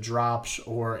has the drops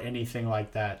or anything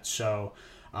like that. So,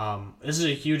 this is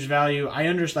a huge value. I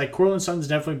understand, like, Courtland Sutton's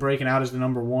definitely breaking out as the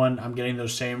number 1. I'm getting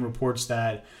those same reports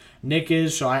that Nick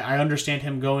is, so I understand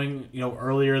him going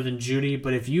earlier than Jeudy,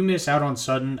 but if you miss out on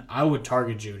Sutton, I would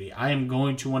target Jeudy. I am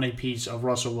going to want a piece of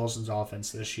Russell Wilson's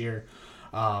offense this year.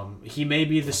 He may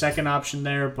be the second option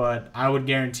there, but I would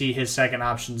guarantee his second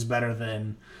option is better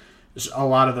than a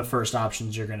lot of the first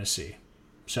options you're going to see.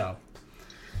 So,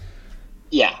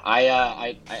 yeah,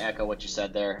 I echo what you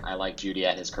said there. I like Jeudy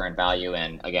at his current value,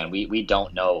 and again, we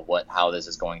don't know how this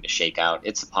is going to shake out.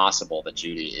 It's possible that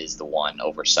Jeudy is the one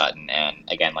over Sutton, and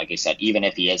again, like you said, even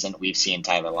if he isn't, we've seen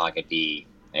Tyler Lockett be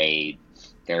a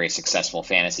very successful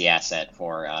fantasy asset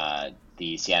for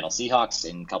the Seattle Seahawks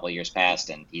in a couple of years past,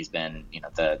 and he's been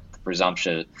the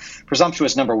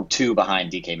presumptuous number 2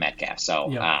 behind DK Metcalf. So.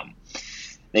 Yeah.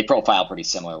 They profile pretty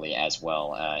similarly as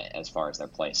well as far as their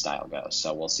play style goes.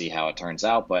 So we'll see how it turns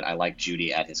out, but I like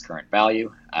Jeudy at his current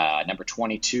value. Number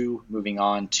 22, moving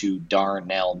on to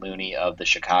Darnell Mooney of the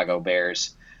Chicago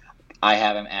Bears. I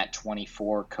have him at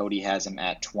 24. Cody has him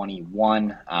at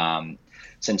 21.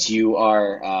 Since you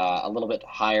are a little bit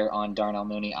higher on Darnell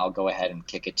Mooney, I'll go ahead and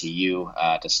kick it to you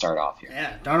to start off here.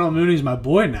 Yeah, Darnell Mooney's my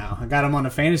boy now. I got him on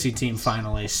a fantasy team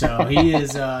finally, so he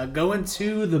is going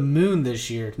to the moon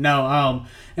this year. No,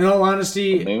 in all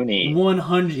honesty, Mooney.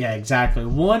 100. Yeah, exactly.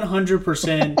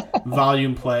 100%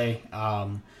 volume play.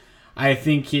 I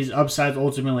think his upside's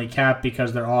ultimately capped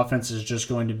because their offense is just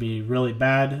going to be really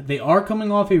bad. They are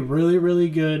coming off a really, really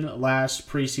good last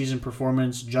preseason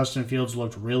performance. Justin Fields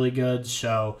looked really good,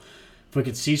 so if we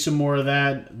could see some more of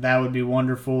that, that would be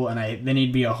wonderful, and then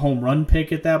he'd be a home run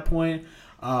pick at that point.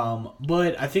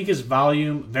 But I think his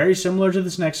volume, very similar to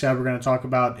this next guy we're going to talk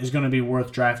about, is going to be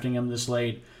worth drafting him this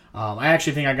late. I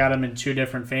actually think I got him in 2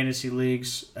 different fantasy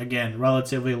leagues, again,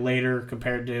 relatively later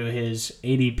compared to his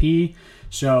ADP.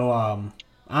 So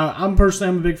I'm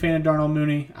a big fan of Darnell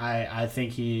Mooney. I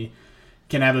think he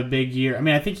can have a big year. I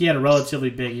mean, I think he had a relatively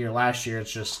big year last year.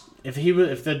 It's just if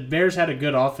the Bears had a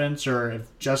good offense, or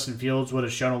if Justin Fields would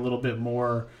have shown a little bit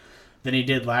more than he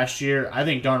did last year, I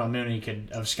think Darnell Mooney could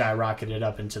have skyrocketed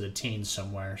up into the teens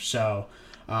somewhere. So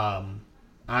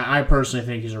I personally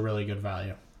think he's a really good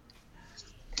value.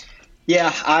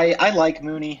 Yeah, I like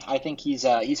Mooney. I think he's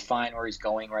fine where he's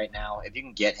going right now. If you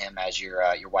can get him as your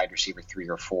wide receiver 3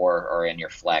 or 4 or in your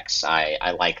flex,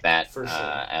 I like that. For sure.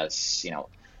 As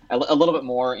a little bit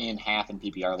more in half and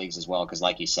PPR leagues as well, because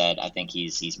like you said, I think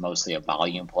he's mostly a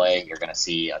volume play. You're going to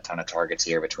see a ton of targets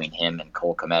here between him and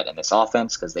Cole Kmet in this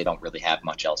offense because they don't really have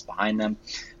much else behind them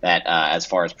that as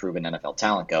far as proven NFL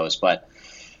talent goes. But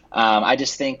I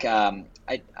just think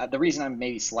the reason I'm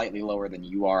maybe slightly lower than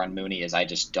you are on Mooney is I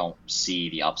just don't see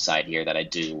the upside here that I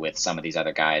do with some of these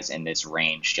other guys in this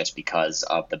range just because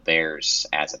of the Bears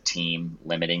as a team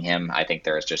limiting him. I think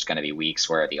there's just going to be weeks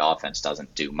where the offense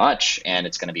doesn't do much, and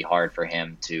it's going to be hard for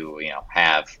him to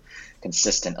have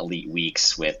consistent elite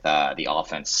weeks with the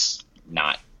offense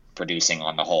not producing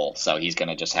on the whole. So he's going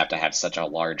to just have to have such a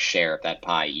large share of that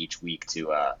pie each week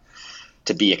to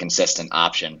be a consistent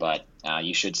option. But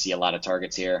you should see a lot of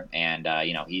targets here, and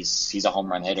he's a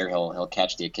home run hitter. He'll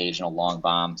catch the occasional long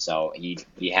bomb, so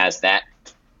he has that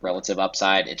relative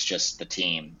upside. It's just the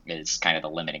team is kind of the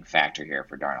limiting factor here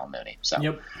for Darnell Mooney. So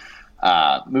yep.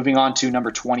 Moving on to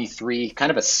number 23, kind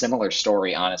of a similar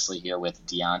story honestly here with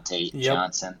Deontay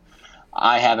Johnson.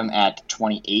 I have him at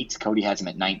 28. Cody has him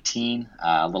at 19,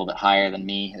 a little bit higher than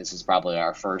me. This is probably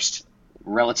our first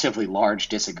relatively large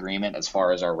disagreement as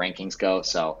far as our rankings go.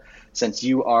 So since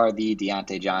you are the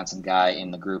Deontay Johnson guy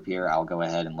in the group here, I'll go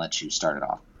ahead and let you start it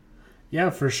off. Yeah,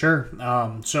 for sure.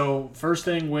 So first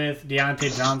thing with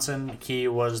Deontay Johnson, he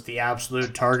was the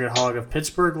absolute target hog of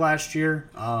Pittsburgh last year.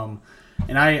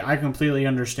 And I completely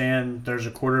understand there's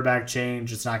a quarterback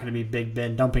change. It's not going to be Big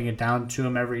Ben dumping it down to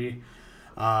him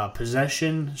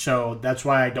possession. So that's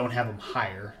why I don't have him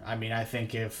higher. I mean, I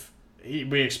think if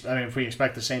we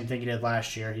expect the same thing he did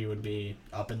last year, he would be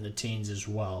up in the teens as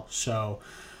well. So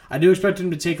I do expect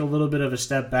him to take a little bit of a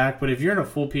step back. But if you're in a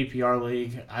full PPR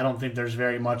league, I don't think there's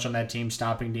very much on that team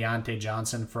stopping Deontay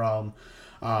Johnson from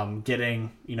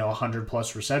getting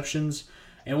 100+ receptions.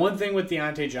 And one thing with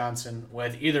Deontay Johnson,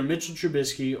 with either Mitchell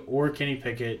Trubisky or Kenny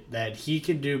Pickett, that he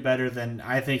can do better than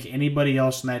I think anybody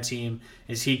else on that team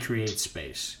is he creates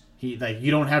space. You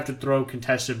don't have to throw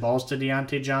contested balls to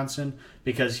Deontay Johnson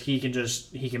because he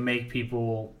can make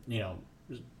people,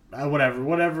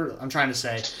 whatever I'm trying to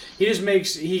say.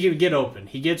 He can get open.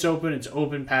 He gets open. It's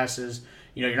open passes.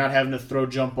 You're not having to throw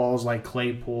jump balls like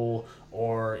Claypool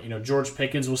or George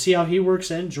Pickens. We'll see how he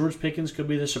works in. George Pickens could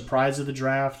be the surprise of the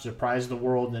draft, surprise of the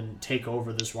world, and take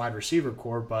over this wide receiver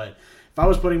core. But if I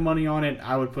was putting money on it,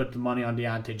 I would put the money on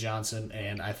Deontay Johnson,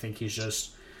 and I think he's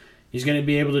going to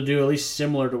be able to do at least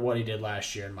similar to what he did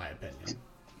last year, in my opinion.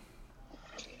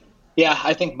 Yeah,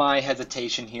 I think my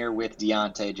hesitation here with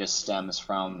Deontay just stems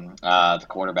from the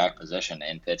quarterback position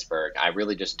in Pittsburgh. I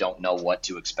really just don't know what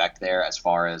to expect there as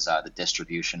far as the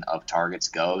distribution of targets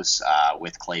goes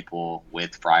with Claypool,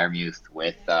 with Freiermuth,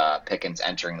 with Pickens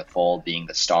entering the fold, being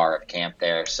the star of camp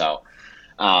there. So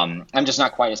I'm just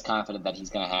not quite as confident that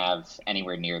he's going to have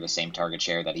anywhere near the same target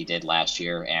share that he did last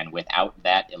year. And without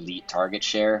that elite target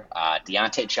share,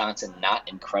 Deontay Johnson not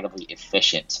incredibly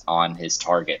efficient on his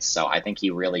targets. So I think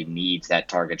he really needs that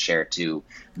target share to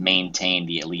maintain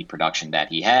the elite production that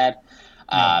he had.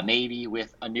 Maybe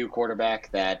with a new quarterback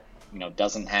that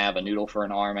doesn't have a noodle for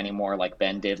an arm anymore like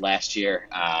Ben did last year,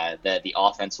 that the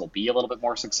offense will be a little bit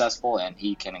more successful and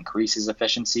he can increase his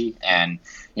efficiency. And,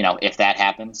 if that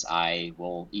happens, I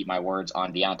will eat my words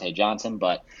on Deontay Johnson.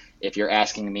 But if you're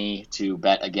asking me to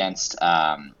bet against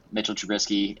Mitchell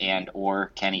Trubisky and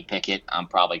or Kenny Pickett, I'm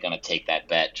probably going to take that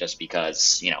bet just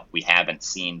because, we haven't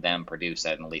seen them produce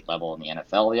at an elite level in the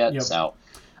NFL yet. Yep. So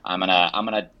I'm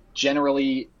gonna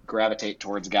generally gravitate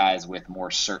towards guys with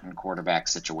more certain quarterback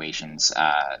situations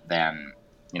than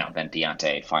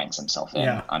Deontay finds himself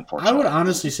in, unfortunately. I would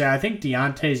honestly say I think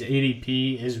Deontay's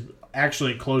ADP is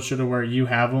actually closer to where you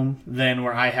have him than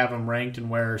where I have him ranked and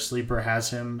where Sleeper has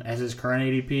him as his current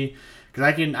ADP.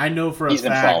 Because I know for a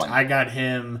fact I got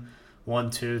him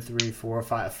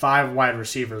 5 wide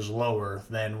receivers lower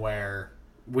than where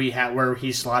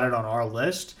he's slotted on our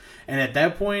list. And at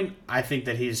that point, I think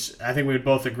we would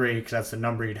both agree, because that's the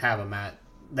number you'd have him at,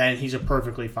 then he's a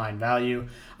perfectly fine value.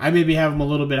 I maybe have him a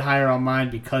little bit higher on mine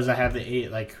because I have the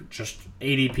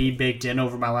ADP baked in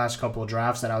over my last couple of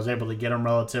drafts that I was able to get him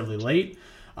relatively late.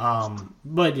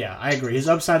 But yeah, I agree. His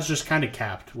upside's just kind of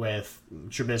capped with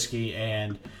Trubisky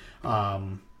and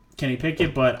Kenny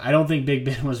Pickett, but I don't think Big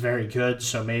Ben was very good,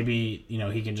 so maybe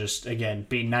he can just, again,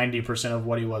 be 90% of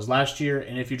what he was last year,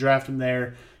 and if you draft him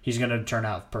there, he's going to turn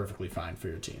out perfectly fine for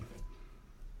your team.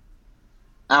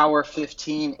 Hour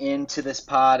 15 into this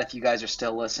pod. If you guys are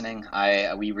still listening,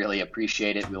 we really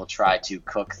appreciate it. We will try to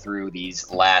cook through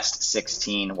these last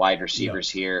 16 wide receivers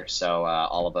here, so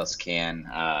all of us can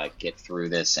get through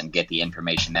this and get the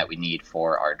information that we need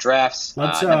for our drafts.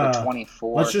 Number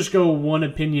 24. Let's just go one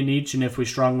opinion each, and if we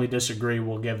strongly disagree,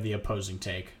 we'll give the opposing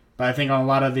take. But I think on a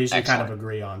lot of these we kind of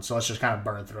agree on, so let's just kind of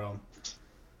burn through them.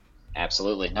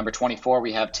 Absolutely. Number 24,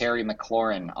 we have Terry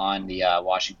McLaurin on the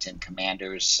Washington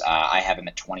Commanders. I have him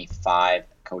at 25.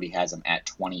 Cody has him at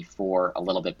 24, a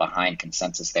little bit behind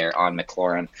consensus there on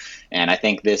McLaurin. And I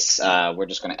think this, we're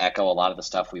just going to echo a lot of the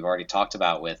stuff we've already talked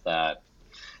about with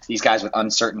these guys with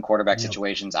uncertain quarterback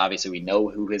situations. Obviously, we know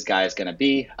who his guy is going to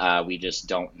be. We just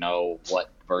don't know what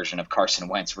version of Carson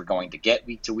Wentz we're going to get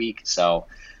week to week. So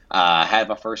have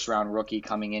a first-round rookie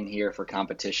coming in here for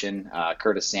competition.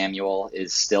 Curtis Samuel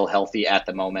is still healthy at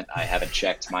the moment. I haven't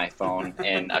checked my phone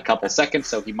in a couple seconds,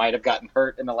 so he might have gotten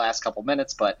hurt in the last couple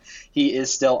minutes, but he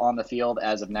is still on the field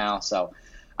as of now. So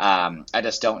I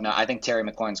just don't know. I think Terry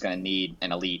McLaurin's going to need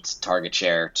an elite target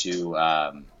share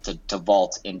to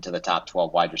vault into the top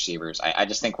 12 wide receivers. I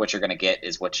just think what you're going to get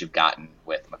is what you've gotten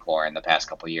with McLaurin the past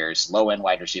couple of years. Low-end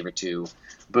wide receiver 2,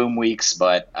 boom weeks,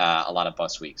 but a lot of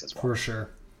bust weeks as well. For sure.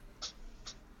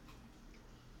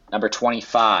 Number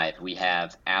 25, we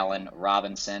have Allen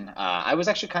Robinson. I was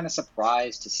actually kind of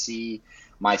surprised to see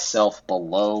myself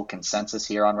below consensus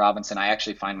here on Robinson. I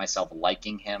actually find myself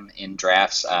liking him in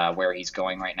drafts where he's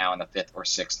going right now in the 5th or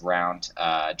 6th round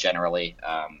generally.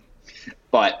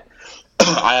 But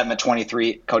I have him at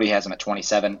 23. Cody has him at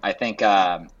 27. I think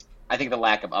the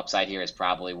lack of upside here is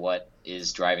probably what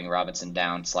is driving Robinson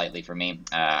down slightly for me.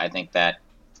 I think that,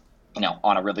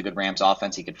 on a really good Rams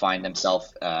offense, he could find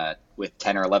himself with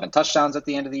 10 or 11 touchdowns at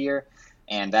the end of the year.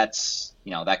 And that's,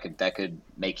 that could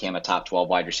make him a top 12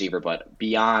 wide receiver. But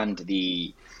beyond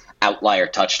the outlier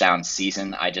touchdown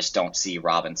season, I just don't see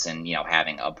Robinson,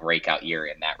 having a breakout year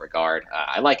in that regard.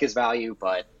 I like his value,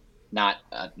 but not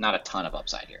a ton of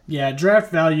upside here. Yeah,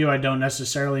 draft value I don't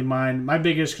necessarily mind. My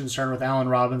biggest concern with Allen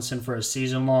Robinson for a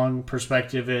season-long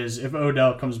perspective is if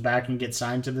Odell comes back and gets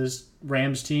signed to this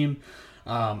Rams team,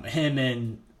 him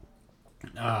and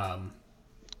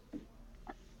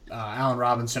Allen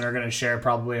Robinson are going to share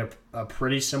probably a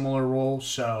pretty similar role.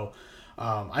 So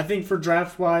I think for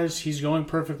draft-wise, he's going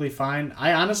perfectly fine.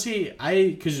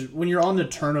 Because when you're on the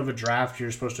turn of a draft,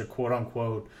 you're supposed to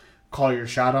quote-unquote call your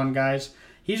shot on guys.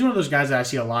 He's one of those guys that I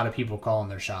see a lot of people calling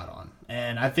their shot on.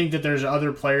 And I think that there's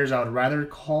other players I would rather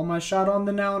call my shot on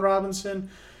than Allen Robinson.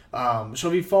 So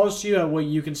if he falls to you at what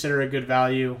you consider a good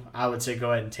value, I would say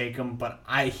go ahead and take him. But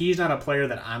he's not a player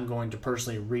that I'm going to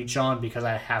personally reach on because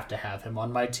I have to have him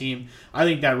on my team. I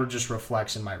think that just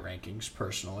reflects in my rankings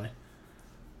personally.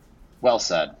 Well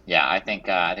said. Yeah, I think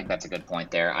that's a good point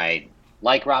there. I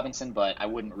like Robinson, but I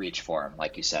wouldn't reach for him,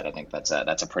 like you said. I think that's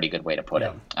a pretty good way to put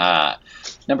it.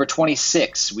 Number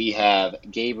 26, we have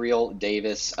Gabriel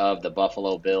Davis of the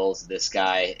Buffalo Bills. This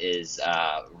guy is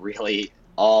really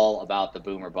all about the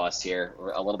boom or bust here.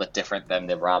 We're a little bit different than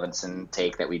the Robinson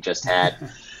take that we just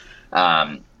had.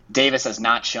 Davis has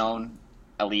not shown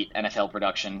elite NFL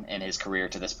production in his career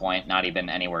to this point, not even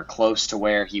anywhere close to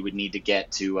where he would need to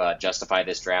get to justify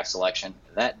this draft selection.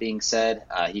 That being said,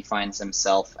 he finds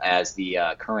himself as the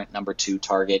current number 2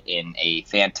 target in a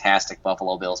fantastic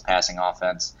Buffalo Bills passing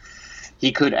offense.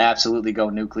 He could absolutely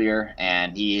go nuclear,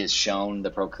 and he has shown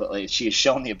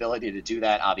the ability to do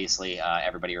that. Obviously,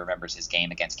 everybody remembers his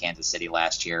game against Kansas City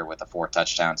last year with the 4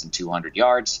 touchdowns and 200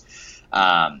 yards.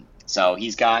 So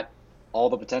he's got all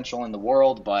the potential in the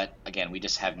world, but again, we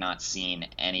just have not seen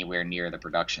anywhere near the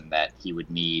production that he would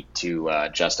need to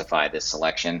justify this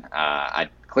selection. I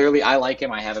like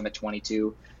him. I have him at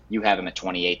 22. You have him at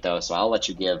 28, though, so I'll let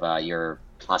you give your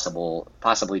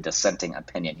possibly dissenting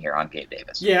opinion here on Gabe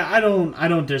Davis. Yeah, I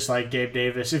don't dislike Gabe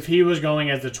Davis. If he was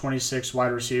going as the 26th wide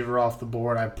receiver off the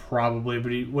board, I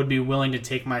probably would be willing to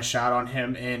take my shot on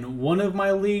him in one of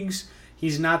my leagues.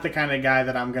 He's not the kind of guy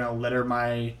that I'm going to litter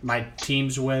my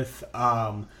teams with.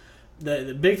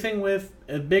 The big thing with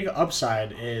a big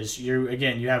upside is you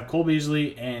have Cole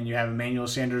Beasley and you have Emmanuel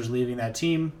Sanders leaving that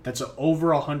team. That's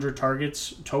over 100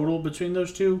 targets total between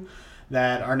those two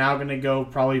that are now going to go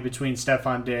probably between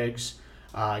Stephon Diggs,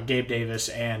 Gabe Davis,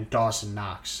 and Dawson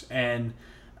Knox. And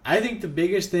I think the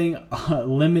biggest thing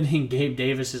limiting Gabe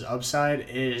Davis's upside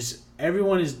is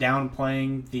everyone is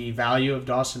downplaying the value of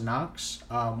Dawson Knox.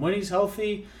 When he's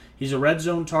healthy, he's a red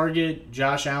zone target.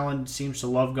 Josh Allen seems to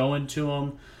love going to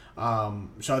him.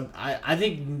 So I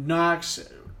think Knox,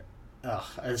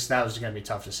 that was going to be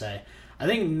tough to say. I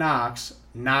think Knox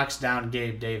knocks down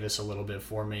Gabe Davis a little bit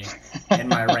for me in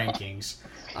my rankings.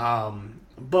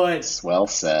 But well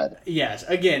said. Yes,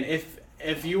 again,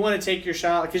 if you want to take your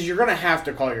shot, because you're going to have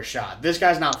to call your shot. This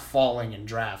guy's not falling in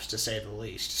drafts, to say the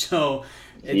least. So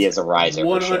he is a riser.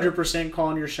 100%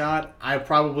 calling your shot. I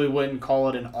probably wouldn't call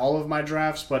it in all of my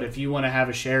drafts, but if you want to have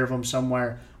a share of them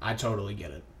somewhere, I totally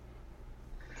get it.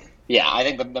 Yeah, I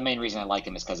think the main reason I like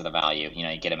him is because of the value.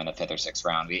 You get him in the 5th or 6th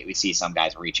round. We see some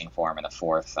guys reaching for him in the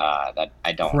 4th. That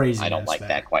I don't like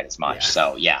that quite as much. Yeah.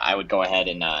 So yeah, I would go ahead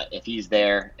and if he's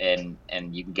there and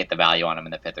you can get the value on him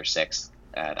in the 5th or 6th,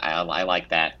 I like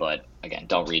that. But again,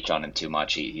 don't reach on him too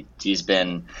much. He's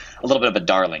been a little bit of a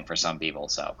darling for some people.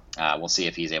 So we'll see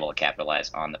if he's able to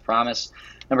capitalize on the promise.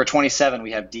 Number 27,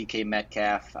 we have DK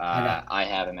Metcalf. I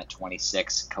have him at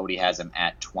 26. Cody has him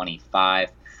at 25.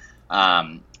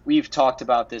 We've talked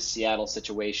about this Seattle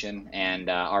situation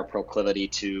and our proclivity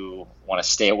to want to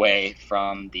stay away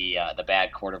from the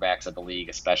bad quarterbacks of the league,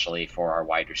 especially for our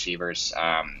wide receivers.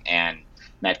 And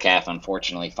Metcalf,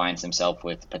 unfortunately, finds himself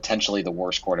with potentially the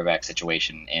worst quarterback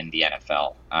situation in the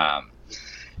NFL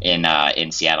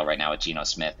in Seattle right now with Geno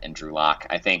Smith and Drew Lock.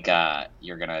 I think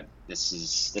this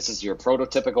is your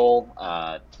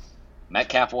prototypical.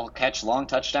 Metcalf will catch long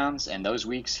touchdowns, and those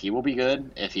weeks he will be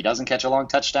good. If he doesn't catch a long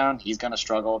touchdown, he's going to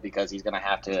struggle because he's going to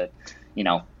have to,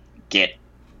 get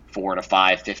 4 to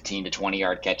 5, 15 to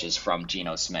 20-yard catches from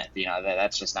Geno Smith.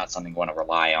 That's just not something you want to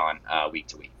rely on week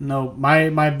to week. No,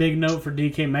 my big note for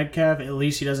DK Metcalf, at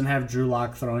least he doesn't have Drew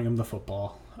Lock throwing him the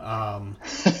football.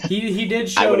 He did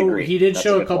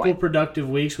show a couple productive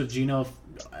weeks with Geno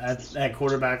at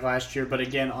quarterback last year, but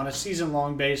again, on a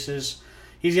season-long basis,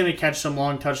 he's going to catch some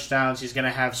long touchdowns. He's going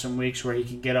to have some weeks where he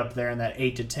can get up there in that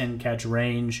 8 to 10 catch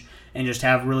range and just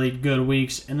have really good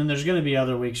weeks. And then there's going to be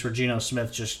other weeks where Geno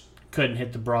Smith just couldn't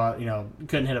hit the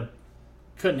can't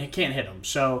hit him.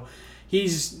 So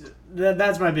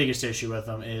that's my biggest issue with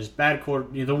him is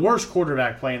the worst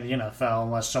quarterback play in the NFL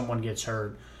unless someone gets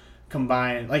hurt.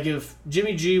 Combined, like if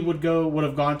Jimmy G would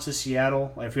have gone to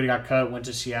Seattle, like if he got cut, went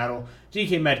to Seattle,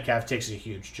 DK Metcalf takes a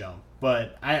huge jump.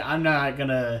 But I'm not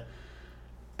gonna.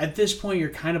 At this point, you're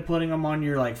kind of putting him on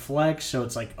your like flex, so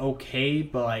it's like okay,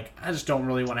 but like I just don't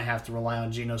really want to have to rely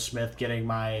on Geno Smith getting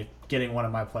one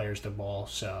of my players the ball.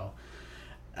 So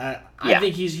I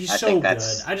think he's so good.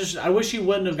 I wish he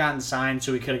wouldn't have gotten signed,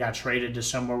 so he could have got traded to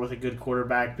somewhere with a good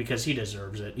quarterback because he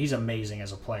deserves it. He's amazing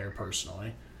as a player,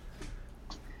 personally.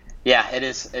 Yeah, it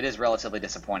is relatively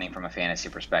disappointing from a fantasy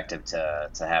perspective to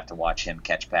have to watch him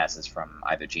catch passes from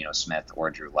either Geno Smith or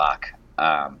Drew Lock.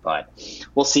 But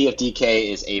we'll see if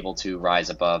DK is able to rise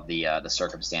above the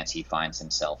circumstance he finds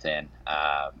himself in.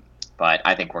 But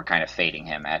I think we're kind of fading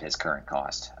him at his current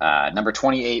cost. Number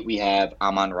 28, we have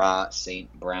Amon-Ra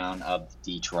St. Brown of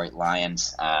the Detroit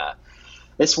Lions.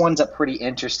 This one's a pretty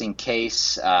interesting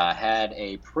case. Had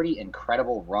a pretty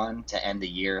incredible run to end the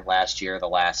year last year. The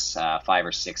last 5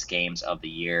 or 6 games of the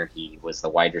year, he was the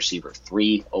wide receiver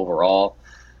 3 overall.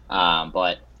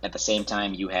 But at the same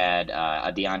time, you had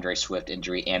a DeAndre Swift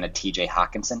injury and a TJ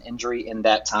Hawkinson injury in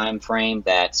that time frame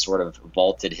that sort of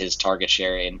vaulted his target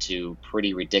share into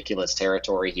pretty ridiculous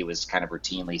territory. He was kind of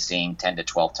routinely seeing 10 to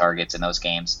 12 targets in those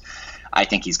games. I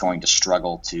think he's going to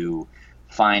struggle to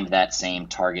find that same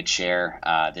target share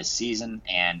this season,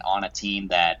 and on a team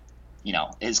that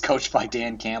is coached by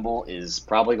Dan Campbell is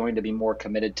probably going to be more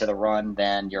committed to the run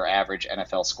than your average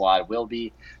NFL squad will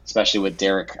be, especially with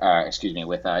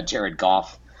Jared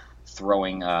Goff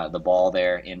throwing the ball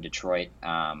there in Detroit.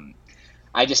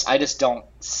 I just don't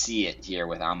see it here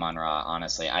with Amon-Ra.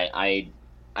 Honestly,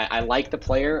 I like the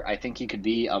player. I think he could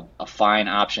be a fine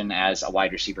option as a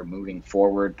wide receiver moving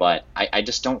forward, but I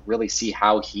just don't really see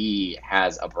how he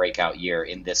has a breakout year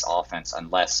in this offense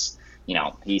unless,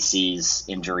 he sees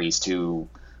injuries to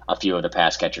a few of the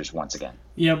pass catchers once again.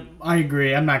 Yep, I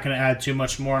agree. I'm not going to add too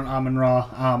much more on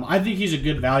Amon-Ra. I think he's a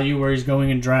good value where he's going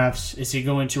in drafts. Is he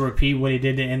going to repeat what he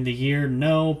did to end the year?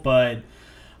 No, but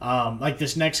like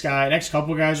this next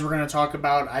couple guys we're going to talk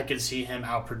about, I could see him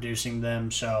outproducing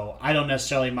them, so I don't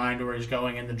necessarily mind where he's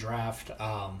going in the draft.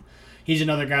 He's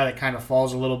another guy that kind of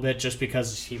falls a little bit just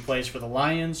because he plays for the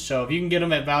Lions, so if you can get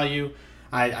him at value,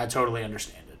 I totally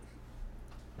understand it.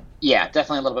 Yeah,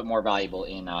 definitely a little bit more valuable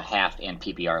in half and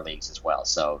PPR leagues as well,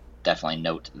 so definitely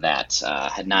note that.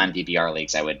 Non-PPR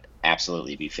leagues, I would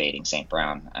absolutely be fading St.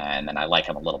 Brown, and then I like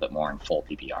him a little bit more in full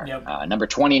PPR. Yep. Number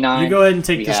 29. You go ahead and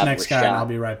take this next guy, and I'll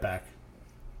be right back.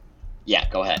 Yeah,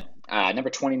 go ahead. Number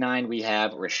 29, we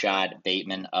have Rashad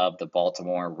Bateman of the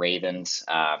Baltimore Ravens.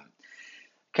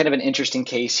 Kind of an interesting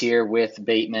case here with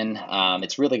Bateman.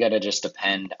 It's really going to just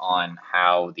depend on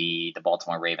how the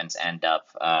Baltimore Ravens end up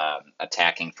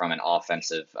attacking from an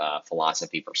offensive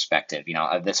philosophy perspective.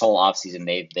 This whole offseason,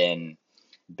 they've been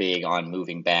big on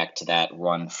moving back to that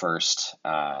run-first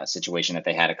situation that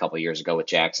they had a couple of years ago with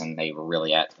Jackson. They were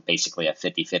really at basically a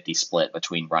 50-50 split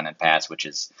between run and pass, which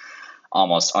is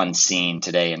almost unseen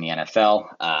today in the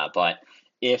NFL. But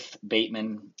if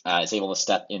Bateman is able to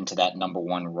step into that number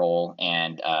 1 role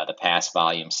and the pass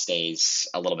volume stays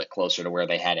a little bit closer to where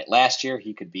they had it last year,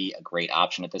 he could be a great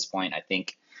option at this point. I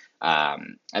think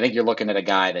you're looking at a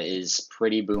guy that is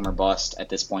pretty boom or bust at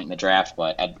this point in the draft,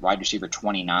 but at wide receiver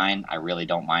 29, I really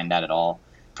don't mind that at all.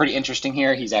 Pretty interesting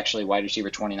here. He's actually wide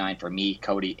receiver 29 for me,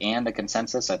 Cody, and the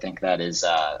consensus. I think that is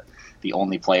the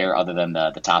only player other than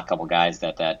the top couple guys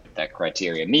that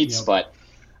criteria meets. Yep. But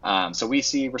so we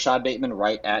see Rashad Bateman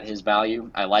right at his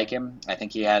value. I like him. I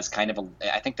think he has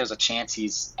I think there's a chance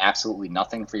he's absolutely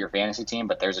nothing for your fantasy team,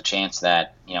 but there's a chance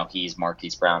that, he's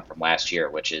Marquise Brown from last year,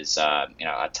 which is,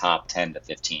 a top 10 to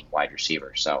 15 wide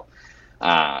receiver. So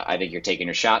I think you're taking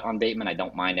your shot on Bateman. I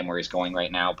don't mind him where he's going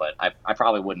right now, but I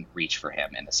probably wouldn't reach for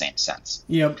him in the same sense.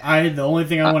 Yep. The only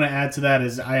thing I want to add to that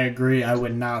is I agree. I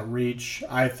would not reach.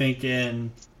 I think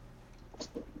in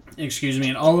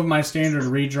all of my standard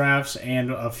redrafts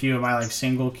and a few of my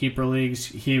single keeper leagues,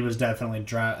 he was definitely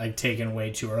taken way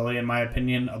too early, in my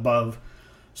opinion, above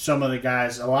a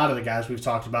lot of the guys we've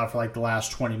talked about for the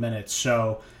last 20 minutes.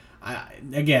 So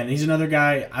Again, he's another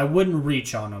guy, I wouldn't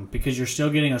reach on him because you're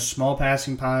still getting a small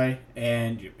passing pie,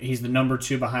 and he's the number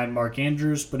 2 behind Mark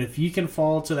Andrews. But if you can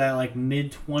fall to that like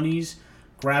mid-20s,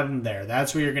 grab him there.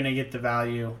 That's where you're going to get the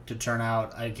value to turn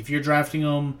out. Like if you're drafting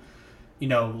him,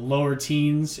 lower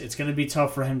teens, it's going to be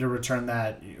tough for him to return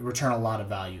a lot of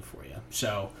value for you.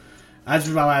 So that's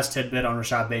my last tidbit on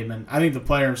Rashad Bateman. I think the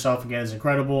player himself, again, is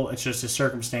incredible. It's just his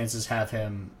circumstances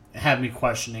have me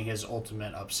questioning his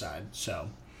ultimate upside. So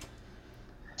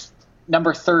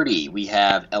number 30, we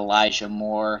have Elijah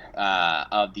Moore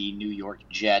of the New York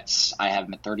Jets. I have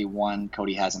him at 31.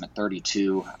 Cody has him at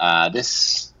 32.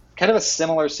 This kind of a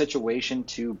similar situation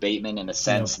to Bateman in the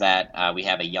sense that we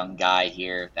have a young guy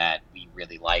here that we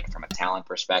really like from a talent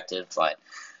perspective, but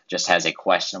just has a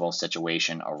questionable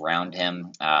situation around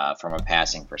him from a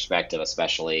passing perspective,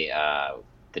 especially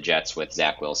the Jets with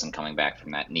Zach Wilson coming back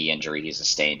from that knee injury he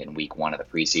sustained in week 1 of the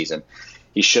preseason.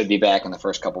 He should be back in the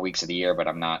first couple weeks of the year, but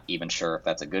I'm not even sure if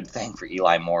that's a good thing for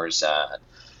Eli Moore's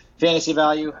fantasy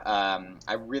value.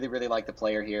 I really, really like the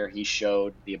player here. He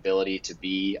showed the ability to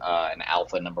be an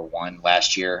alpha number 1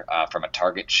 last year from a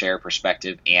target share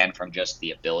perspective and from just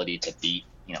the ability to beat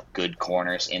good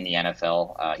corners in the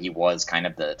NFL. He was kind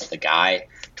of the guy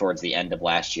towards the end of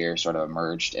last year, sort of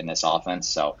emerged in this offense.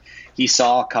 So he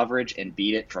saw coverage and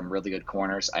beat it from really good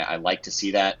corners. I like to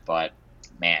see that, but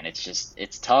man,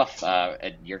 it's tough.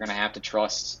 You're going to have to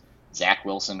trust Zach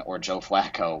Wilson or Joe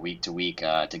Flacco week to week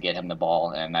to get him the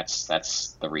ball, and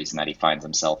that's the reason that he finds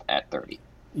himself at 30.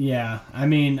 Yeah, I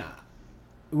mean,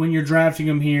 when you're drafting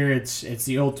him here, it's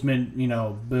the ultimate,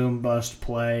 boom bust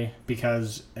play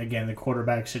because, again, the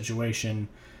quarterback situation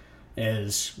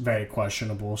is very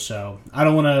questionable. So I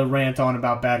don't want to rant on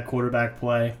about bad quarterback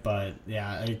play, but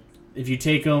yeah, if you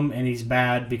take him and he's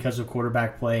bad because of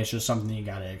quarterback play, it's just something you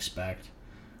got to expect.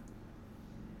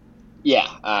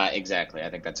 Yeah, exactly. I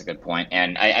think that's a good point.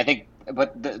 And I think,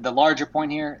 but the larger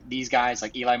point here, these guys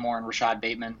like Eli Moore and Rashad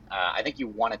Bateman, I think you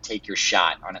want to take your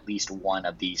shot on at least one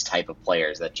of these type of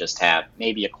players that just have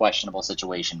maybe a questionable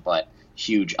situation, but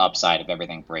huge upside if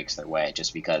everything breaks their way,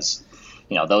 just because,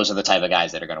 those are the type of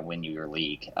guys that are going to win you your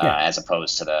league, as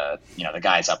opposed to the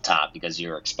guys up top because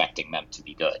you're expecting them to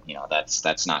be good.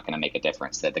 That's not going to make a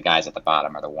difference. That the guys at the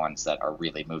bottom are the ones that are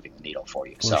really moving the needle for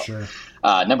you. Sure.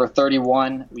 Number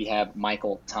 31, we have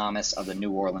Michael Thomas of the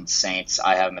New Orleans Saints.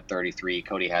 I have him at 33.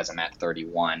 Cody has him at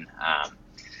 31.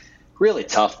 Really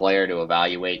tough player to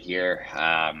evaluate here.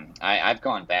 I've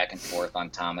gone back and forth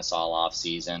on Thomas all off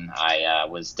season. I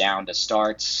was down to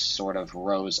starts, sort of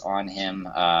rose on him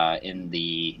in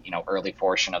the early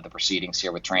portion of the proceedings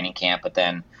here with training camp, but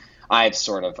then I've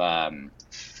sort of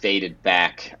faded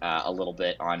back a little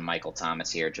bit on Michael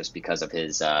Thomas here just because of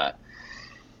his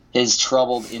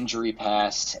troubled injury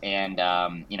past and,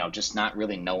 just not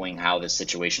really knowing how this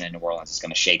situation in New Orleans is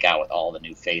going to shake out with all the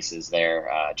new faces there,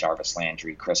 Jarvis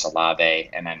Landry, Chris Olave,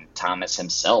 and then Thomas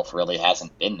himself really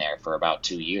hasn't been there for about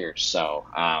 2 years. So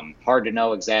hard to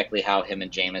know exactly how him and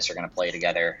Jameis are going to play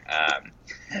together.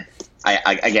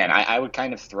 I would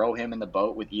kind of throw him in the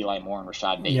boat with Eli Moore and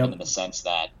Rashad Bateman in the sense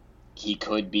that he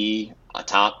could be a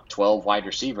top 12 wide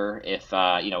receiver if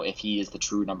he is the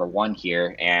true number 1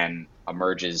 here and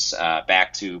emerges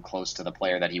back to close to the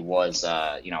player that he was,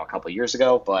 a couple of years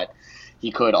ago. But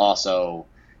he could also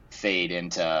fade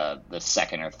into the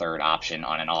second or third option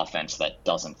on an offense that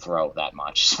doesn't throw that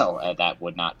much. So that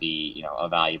would not be, a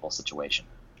valuable situation.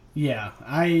 Yeah,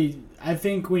 I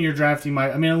think when you're drafting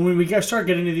when we start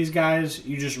getting to these guys,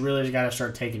 you just really got to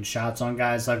start taking shots on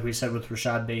guys like we said with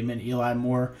Rashad Bateman, Eli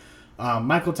Moore.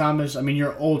 Michael Thomas,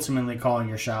 you're ultimately calling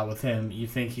your shot with him. You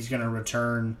think he's going to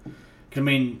return.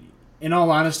 In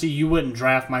all honesty, you wouldn't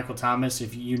draft Michael Thomas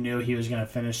if you knew he was going to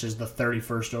finish as the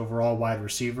 31st overall wide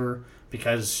receiver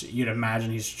because you'd imagine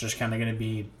he's just kind of going to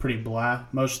be pretty blah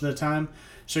most of the time.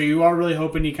 So you are really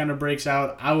hoping he kind of breaks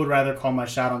out. I would rather call my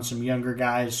shot on some younger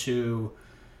guys who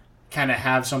kind of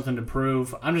have something to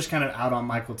prove. I'm just kind of out on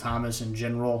Michael Thomas in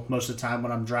general most of the time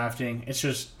when I'm drafting.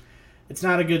 It's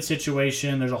not a good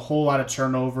situation. There's a whole lot of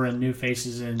turnover and new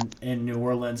faces in New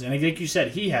Orleans. And like you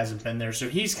said, he hasn't been there. So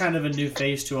he's kind of a new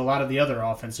face to a lot of the other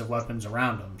offensive weapons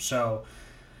around him. So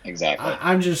exactly.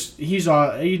 I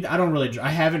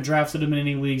haven't drafted him in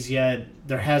any leagues yet.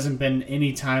 There hasn't been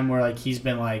any time where he's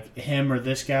been like him or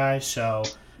this guy. So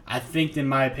I think, in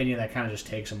my opinion, that kind of just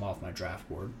takes him off my draft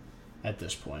board at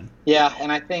this point. Yeah,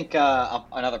 and I think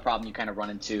another problem you kind of run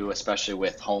into, especially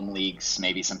with home leagues,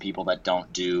 maybe some people that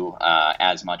don't do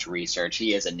as much research,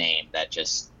 he is a name that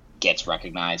just gets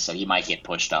recognized, so he might get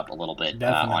pushed up a little bit on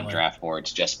Definitely. draft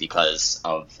boards just because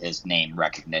of his name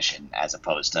recognition, as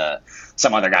opposed to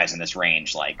some other guys in this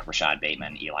range like Rashad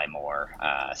Bateman, Eli Moore,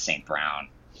 St. Brown,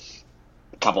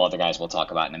 a couple other guys we'll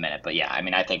talk about in a minute. But yeah, I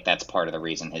mean, I think that's part of the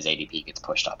reason his ADP gets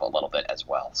pushed up a little bit as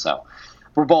well. So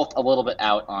we're both a little bit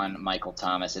out on Michael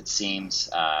Thomas, it seems.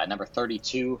 Number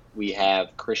 32, we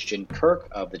have Christian Kirk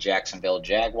of the Jacksonville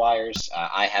Jaguars.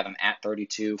 I have him at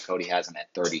 32. Cody has him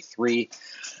at 33.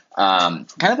 Kind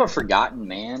of a forgotten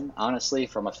man, honestly,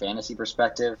 from a fantasy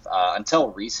perspective.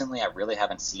 Until recently, I really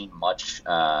haven't seen much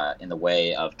in the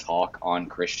way of talk on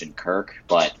Christian Kirk.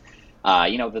 But,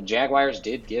 the Jaguars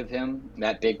did give him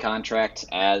that big contract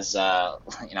as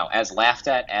laughed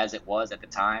at as it was at the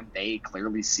time. They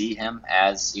clearly see him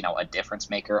as, a difference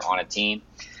maker on a team.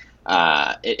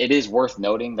 It is worth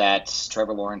noting that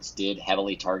Trevor Lawrence did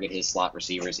heavily target his slot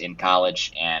receivers in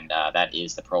college, and that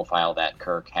is the profile that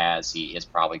Kirk has. He is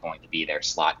probably going to be their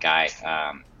slot guy.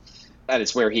 That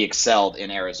is where he excelled in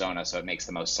Arizona, so it makes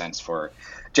the most sense for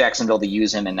Jacksonville to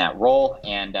use him in that role.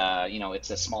 And, it's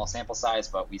a small sample size,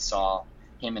 but we saw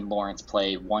him and Lawrence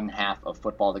play one half of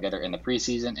football together in the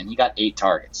preseason, and he got 8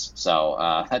 targets.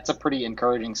 So that's a pretty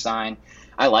encouraging sign.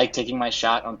 I like taking my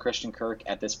shot on Christian Kirk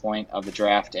at this point of the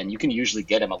draft, and you can usually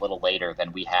get him a little later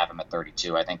than we have him at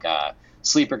 32. I think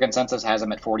Sleeper Consensus has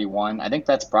him at 41. I think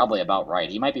that's probably about right.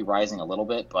 He might be rising a little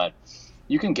bit, but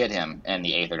you can get him in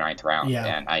the 8th or 9th round,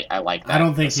 and I like that. I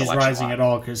don't think he's rising at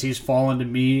all because he's fallen to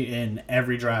me in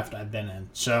every draft I've been in.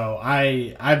 So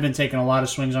I've been taking a lot of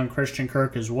swings on Christian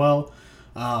Kirk as well.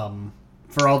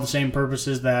 For all the same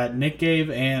purposes that Nick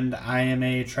gave, and I am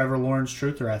a Trevor Lawrence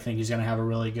truther. I think he's going to have a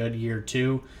really good year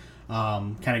too,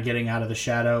 kind of getting out of the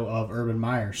shadow of Urban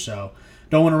Meyer. So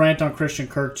don't want to rant on Christian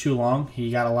Kirk too long.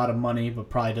 He got a lot of money, but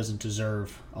probably doesn't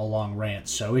deserve a long rant.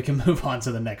 So we can move on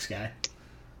to the next guy.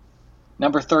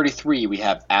 Number 33, we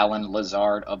have Allen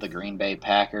Lazard of the Green Bay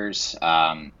Packers.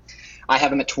 I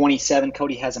have him at 27.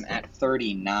 Cody has him at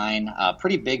 39.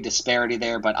 Pretty big disparity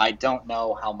there, but I don't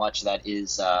know how much that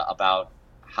is about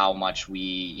how much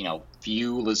we,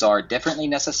 view Lazard differently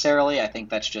necessarily. I think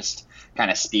that's just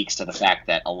kind of speaks to the fact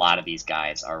that a lot of these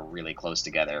guys are really close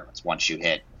together. Once you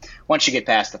get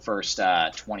past the first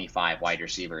 25 wide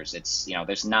receivers, it's,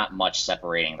 there's not much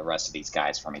separating the rest of these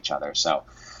guys from each other. So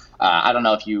I don't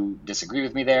know if you disagree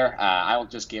with me there. I will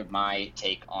just give my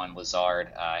take on Lazard,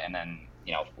 and then,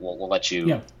 we'll let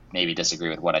you maybe disagree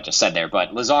with what I just said there.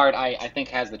 But Lazard, I think,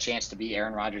 has the chance to be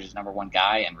Aaron Rodgers' number one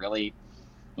guy, and really,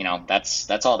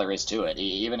 that's all there is to it.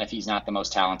 Even if he's not the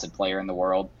most talented player in the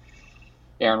world,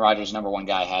 Aaron Rodgers' number one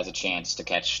guy has a chance to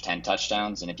catch 10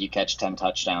 touchdowns, and if you catch 10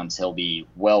 touchdowns, he'll be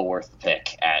well worth the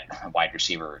pick at wide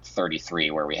receiver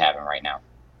 33, where we have him right now.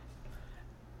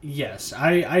 Yes,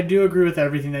 I do agree with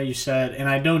everything that you said, and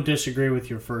I don't disagree with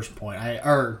your first point.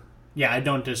 I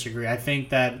don't disagree. I think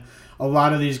that a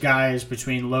lot of these guys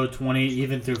between low 20,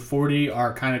 even through 40,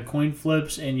 are kind of coin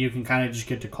flips, and you can kind of just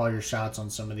get to call your shots on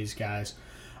some of these guys.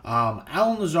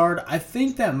 Allen Lazard, I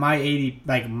think that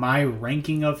my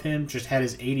ranking of him just had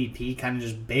his ADP kind of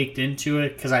just baked into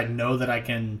it because I know that I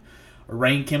can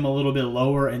rank him a little bit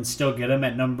lower and still get him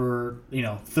at number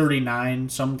 39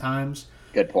 sometimes.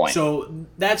 Good point. So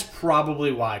that's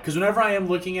probably why. Because whenever I am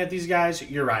looking at these guys,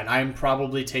 you're right. I'm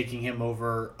probably taking him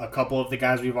over a couple of the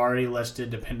guys we've already listed,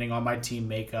 depending on my team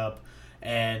makeup,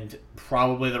 and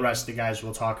probably the rest of the guys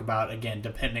we'll talk about, again,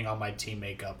 depending on my team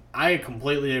makeup. I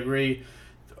completely agree.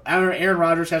 Aaron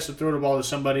Rodgers has to throw the ball to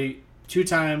somebody,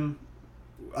 2-time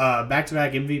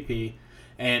back-to-back MVP.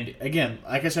 And again,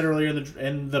 like I said earlier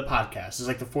in the podcast, it's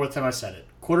like the 4th time I said it.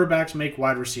 Quarterbacks make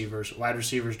wide receivers. Wide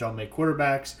receivers don't make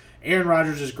quarterbacks. Aaron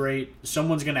Rodgers is great.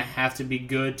 Someone's going to have to be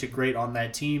good to great on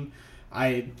that team.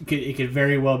 It could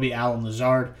very well be Allen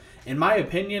Lazard. In my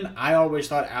opinion, I always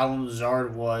thought Allen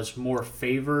Lazard was more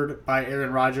favored by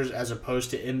Aaron Rodgers as opposed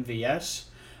to MVS.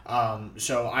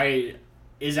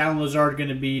 Is Allen Lazard going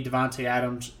to be Devontae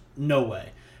Adams? No way.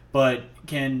 But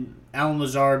can Allen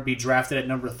Lazard be drafted at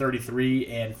number 33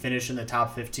 and finish in the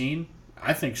top 15?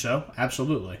 I think so.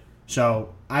 Absolutely.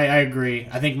 So I agree.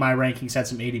 I think my rankings had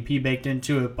some ADP baked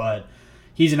into it, but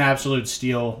he's an absolute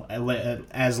steal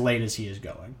as late as he is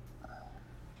going.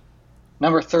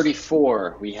 Number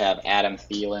 34, we have Adam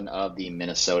Thielen of the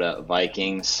Minnesota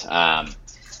Vikings. I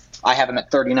have him at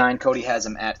 39. Cody has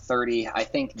him at 30. I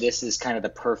think this is kind of the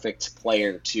perfect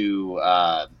player to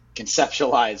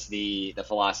conceptualize the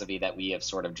philosophy that we have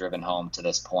sort of driven home to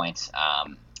this point.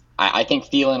 I think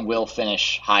Thielen will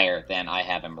finish higher than I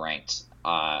have him ranked.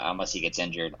 Unless he gets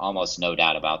injured, almost no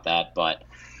doubt about that. But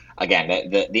again,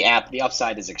 the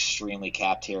upside is extremely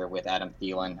capped here with Adam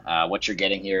Thielen. What you're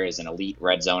getting here is an elite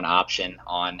red zone option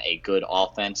on a good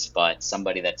offense, but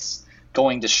somebody that's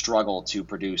going to struggle to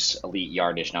produce elite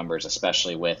yardage numbers,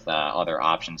 especially with other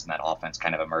options in that offense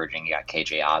kind of emerging. You got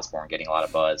KJ Osborne getting a lot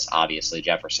of buzz. Obviously,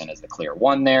 Jefferson is the clear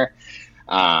one there.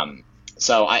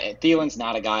 So Thielen's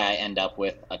not a guy I end up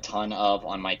with a ton of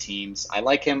on my teams. I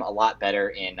like him a lot better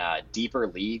in deeper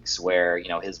leagues where,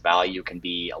 his value can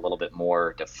be a little bit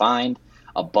more defined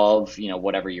above,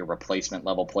 whatever your replacement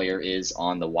level player is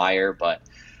on the wire. But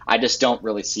I just don't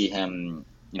really see him,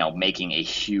 making a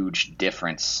huge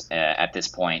difference at this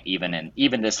point.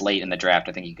 Even this late in the draft,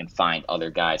 I think you can find other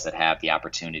guys that have the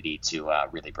opportunity to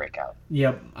really break out.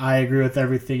 Yep, I agree with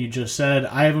everything you just said.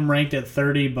 I have him ranked at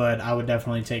 30, but I would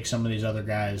definitely take some of these other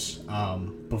guys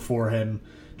before him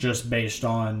just based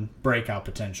on breakout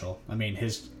potential. I mean,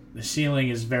 the ceiling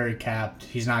is very capped.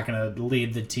 He's not going to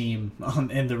lead the team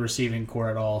in the receiving core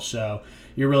at all, so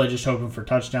you're really just hoping for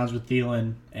touchdowns with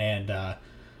Thielen, and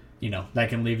that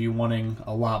can leave you wanting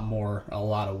a lot more, a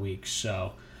lot of weeks.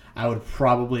 So I would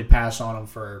probably pass on him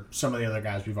for some of the other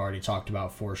guys we've already talked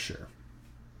about for sure.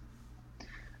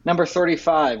 Number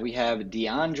 35, we have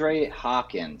DeAndre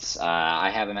Hopkins.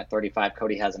 I have him at 35.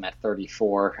 Cody has him at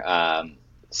 34.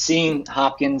 Seeing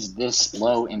Hopkins this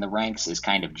low in the ranks is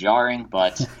kind of jarring,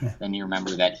 but then you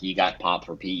remember that he got popped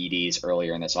for PEDs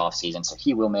earlier in this offseason, so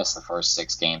he will miss the first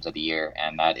 6 games of the year,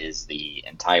 and that is the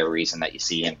entire reason that you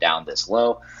see him down this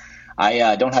low.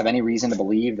 I don't have any reason to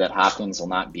believe that Hopkins will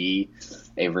not be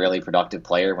a really productive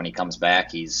player when he comes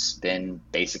back. He's been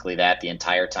basically that the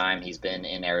entire time he's been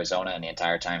in Arizona and the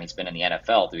entire time he's been in the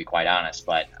NFL, to be quite honest.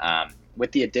 But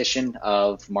with the addition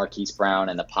of Marquise Brown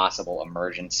and the possible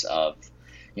emergence of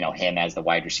him as the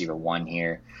wide receiver 1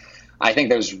 here, I think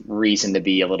there's reason to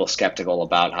be a little skeptical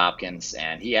about Hopkins,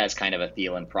 and he has kind of a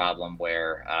Thielen problem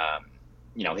where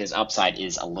his upside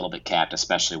is a little bit capped,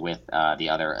 especially with the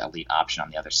other elite option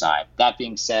on the other side. That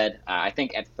being said, I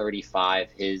think at 35,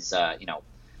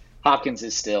 Hopkins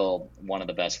is still one of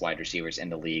the best wide receivers in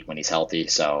the league when he's healthy.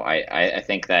 So I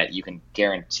think that you can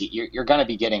guarantee you're going to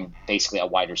be getting basically a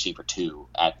wide receiver 2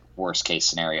 at worst case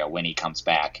scenario when he comes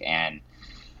back. And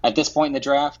at this point in the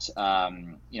draft,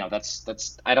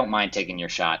 that's I don't mind taking your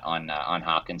shot on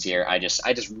Hopkins here. I just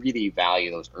really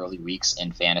value those early weeks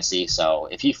in fantasy. So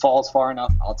if he falls far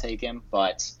enough, I'll take him.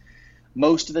 But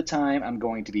most of the time, I'm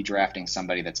going to be drafting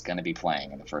somebody that's going to be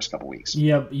playing in the first couple weeks.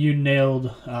 Yep, you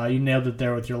nailed it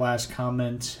there with your last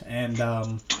comment. And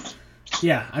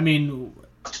I mean,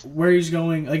 where he's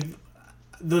going, like,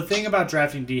 the thing about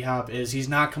drafting D-Hop is he's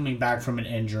not coming back from an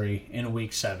injury in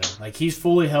week 7. Like, he's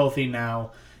fully healthy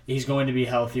now. He's going to be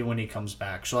healthy when he comes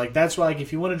back. So, that's why,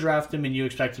 if you want to draft him and you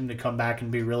expect him to come back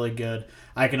and be really good,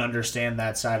 I can understand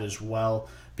that side as well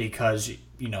because,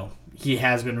 he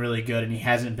has been really good and he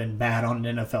hasn't been bad on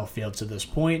an NFL field to this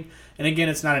point. And again,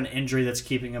 it's not an injury that's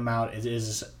keeping him out. It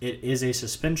is a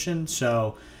suspension.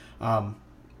 So,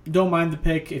 don't mind the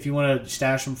pick if you want to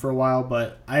stash him for a while.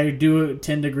 But I do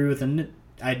tend to agree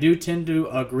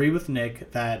with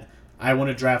Nick that I want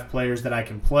to draft players that I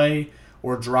can play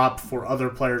or drop for other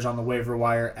players on the waiver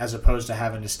wire as opposed to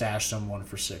having to stash someone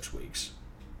for 6 weeks.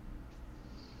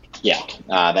 Yeah,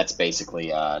 that's basically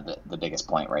the biggest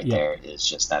point right there is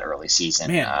just that early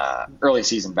season. Early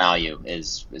season value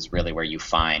is really where you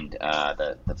find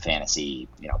the fantasy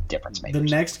difference makers. The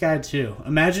next guy too.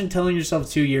 Imagine telling yourself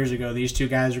 2 years ago these two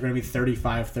guys are going to be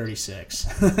 35, 36.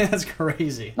 That's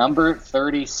crazy. Number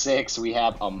 36, we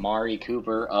have Amari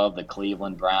Cooper of the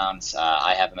Cleveland Browns.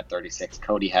 I have him at 36.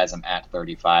 Cody has him at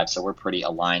 35, so we're pretty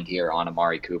aligned here on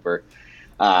Amari Cooper.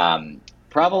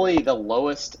 Probably the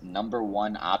lowest number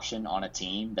 1 option on a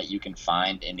team that you can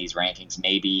find in these rankings.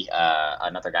 Maybe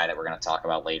another guy that we're going to talk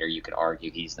about later. You could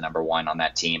argue he's the number 1 on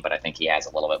that team, but I think he has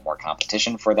a little bit more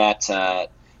competition for that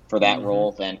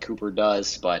role than Cooper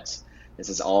does. But this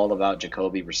is all about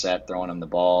Jacoby Brissett throwing him the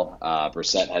ball.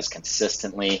 Brissett has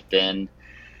consistently been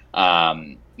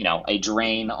a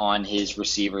drain on his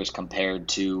receivers compared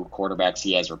to quarterbacks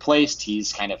he has replaced.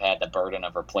 He's kind of had the burden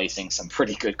of replacing some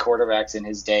pretty good quarterbacks in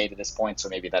his day to this point, so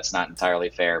maybe that's not entirely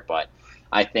fair. But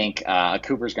I think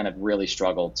Cooper's going to really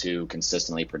struggle to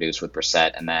consistently produce with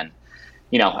Brissett. And then,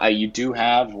 you do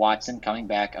have Watson coming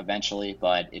back eventually,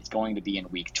 but it's going to be in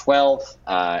week 12.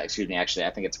 Actually, I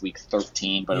think it's week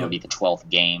 13, but it'll be the 12th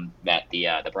game that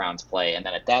the Browns play. And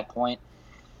then at that point,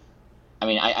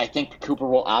 I think Cooper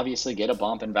will obviously get a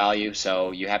bump in value,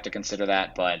 so you have to consider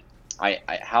that. But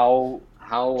how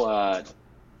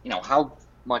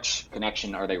much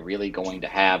connection are they really going to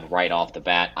have right off the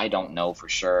bat? I don't know for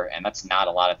sure, and that's not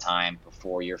a lot of time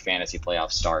before your fantasy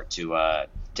playoffs start to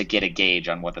to get a gauge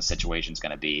on what the situation's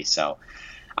going to be. So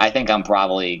I think I'm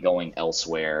probably going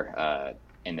elsewhere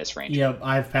in this range. Yep,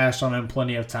 I've passed on him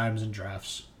plenty of times in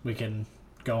drafts. We can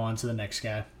go on to the next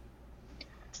guy.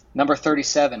 Number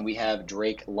 37, we have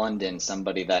Drake London,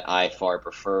 somebody that I far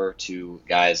prefer to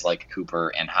guys like Cooper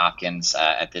and Hopkins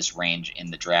at this range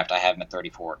in the draft. I have him at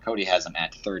 34. Cody has him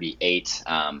at 38.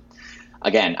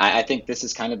 Again, I think this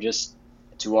is kind of just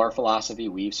to our philosophy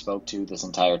we've spoke to this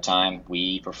entire time.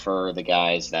 We prefer the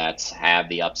guys that have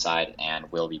the upside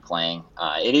and will be playing.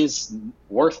 It is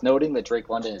worth noting that Drake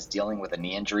London is dealing with a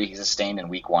knee injury he sustained in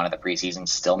week 1 of the preseason,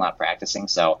 still not practicing.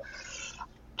 So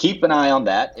keep an eye on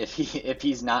that. If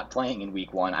he's not playing in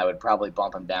week 1, I would probably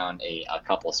bump him down a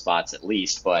couple of spots at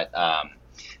least, but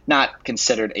not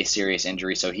considered a serious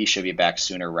injury, so he should be back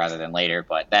sooner rather than later.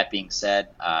 But that being said,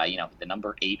 the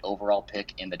number 8 overall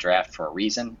pick in the draft for a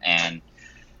reason, and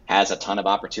has a ton of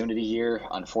opportunity here.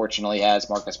 Unfortunately, has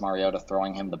Marcus Mariota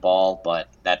throwing him the ball, but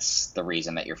that's the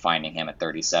reason that you're finding him at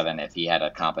 37. If he had a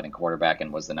competent quarterback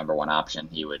and was the number 1 option,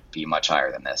 he would be much higher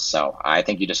than this. So I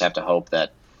think you just have to hope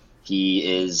that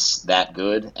he is that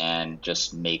good and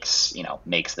just makes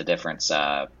the difference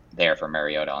there for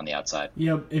Mariota on the outside.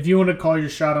 Yep. If you want to call your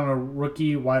shot on a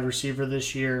rookie wide receiver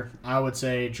this year, I would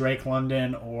say Drake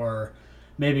London or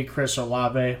maybe Chris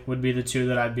Olave would be the two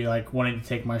that I'd be like wanting to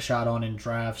take my shot on in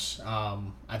drafts.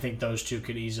 I think those two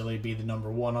could easily be the number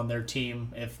 1 on their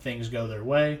team if things go their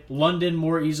way. London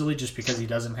more easily just because he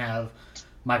doesn't have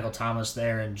Michael Thomas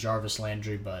there and Jarvis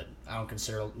Landry, but I don't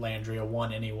consider Landry a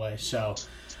 1 anyway. So,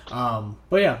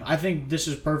 but yeah, I think this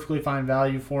is perfectly fine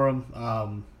value for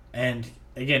him. And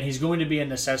again, he's going to be a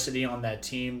necessity on that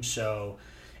team. So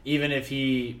even if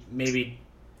he maybe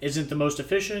isn't the most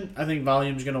efficient, I think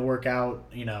volume's going to work out.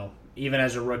 Even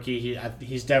as a rookie,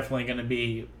 he's definitely going to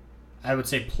be, I would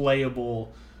say,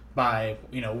 playable by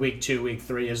week 2, week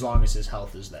 3, as long as his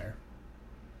health is there.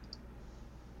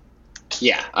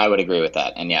 Yeah, I would agree with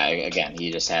that. And yeah, again,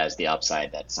 he just has the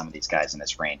upside that some of these guys in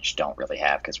this range don't really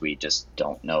have because we just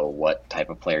don't know what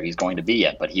type of player he's going to be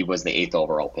yet. But he was the 8th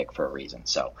overall pick for a reason.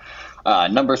 So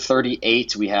number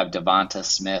 38, we have Devonta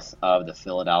Smith of the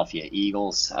Philadelphia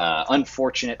Eagles.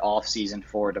 Unfortunate offseason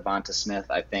for Devonta Smith.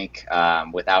 I think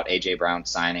without A.J. Brown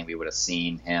signing, we would have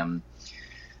seen him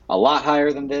a lot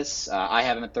higher than this. I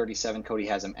have him at 37. Cody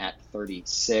has him at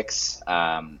 36.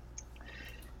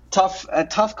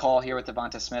 Tough call here with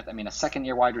Devonta Smith. I mean, a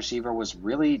second-year wide receiver was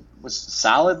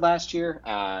solid last year.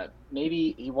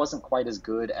 Maybe he wasn't quite as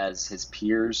good as his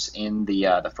peers in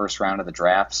the first round of the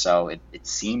draft, so it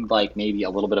seemed like maybe a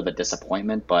little bit of a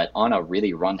disappointment. But on a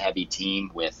really run-heavy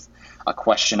team with a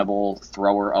questionable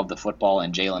thrower of the football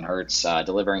and Jalen Hurts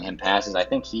delivering him passes, I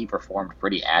think he performed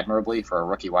pretty admirably for a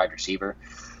rookie wide receiver,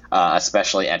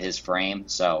 especially at his frame.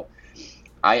 So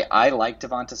I like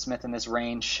Devonta Smith in this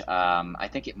range. I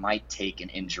think it might take an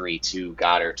injury to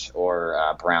Goddard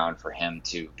or Brown for him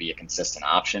to be a consistent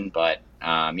option. But,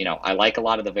 I like a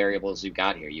lot of the variables you've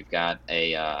got here. You've got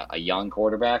a young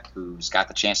quarterback who's got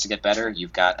the chance to get better.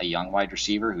 You've got a young wide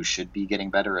receiver who should be getting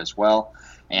better as well.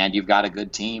 And you've got a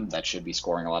good team that should be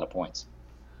scoring a lot of points.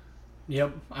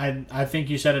 Yep. I think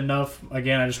you said enough.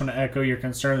 Again, I just want to echo your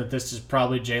concern that this is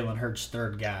probably Jalen Hurts'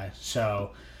 3rd guy.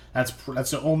 So that's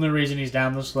the only reason he's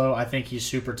down this low. I think he's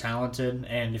super talented,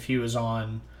 and if he was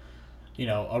on,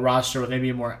 a roster with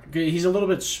maybe he's a little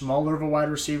bit smaller of a wide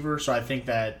receiver, so I think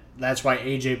that's why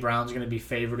A.J. Brown's going to be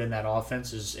favored in that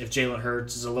offense. Is if Jalen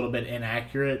Hurts is a little bit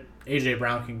inaccurate, A.J.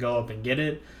 Brown can go up and get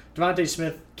it. Devontae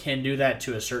Smith can do that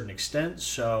to a certain extent,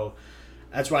 so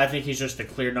that's why I think he's just the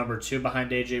clear number 2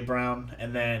 behind A.J. Brown,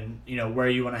 and then where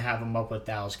you want to have him up with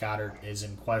Dallas Goedert is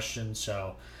in question.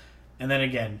 So. And then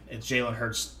again, it's Jalen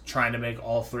Hurts trying to make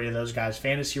all 3 of those guys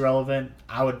fantasy relevant.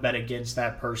 I would bet against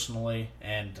that personally.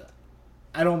 And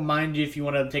I don't mind you if you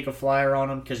want to take a flyer on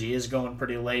him because he is going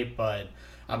pretty late, but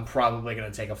I'm probably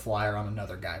going to take a flyer on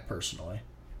another guy personally.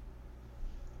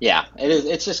 Yeah, it is.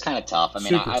 It's just kind of tough. I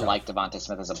mean, I tough. like Devonta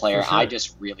Smith as a player. Sure. I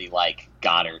just really like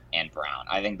Goddard and Brown.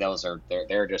 I think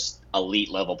they're just elite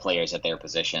level players at their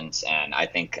positions, and I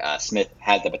think Smith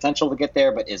has the potential to get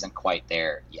there, but isn't quite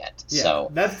there yet. Yeah,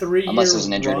 so that 3 year unless there's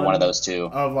an injury to one of those two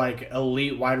of like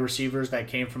elite wide receivers that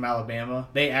came from Alabama,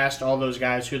 they asked all those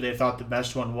guys who they thought the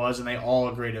best one was, and they all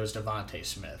agreed it was Devonta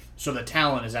Smith. So the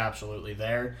talent is absolutely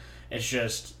there. It's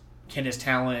just, can his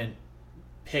talent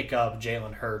pick up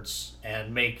Jalen Hurts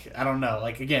and make, I don't know,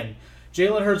 like again,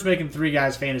 Jalen Hurts making 3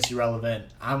 guys fantasy relevant,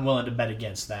 I'm willing to bet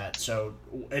against that. So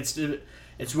it's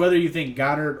whether you think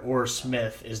Goddard or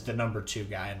Smith is the number 2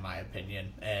 guy in my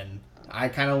opinion, and I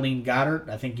kind of lean Goddard.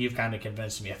 I think you've kind of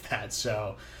convinced me of that.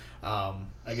 So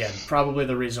again, probably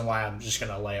the reason why I'm just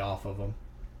going to lay off of him.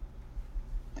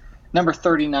 Number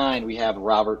 39, we have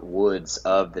Robert Woods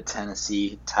of the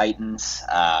Tennessee Titans.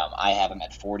 I have him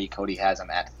at 40. Cody has him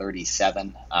at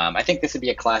 37. I think this would be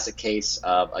a classic case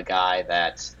of a guy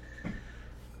that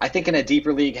I think in a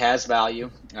deeper league has value.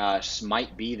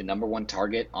 Might be the number one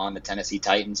target on the Tennessee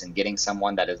Titans, and getting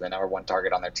someone that is the number one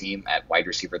target on their team at wide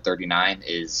receiver 39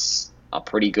 is a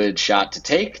pretty good shot to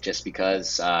take, just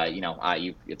because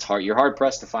you're hard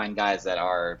pressed to find guys that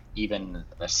are even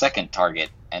a second target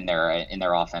in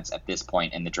their offense at this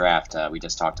point in the draft. We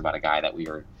just talked about a guy that we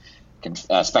were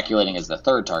speculating as the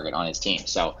third target on his team.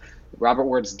 So Robert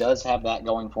Woods does have that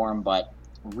going for him, but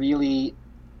really,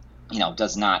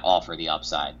 does not offer the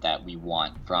upside that we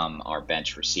want from our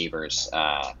bench receivers.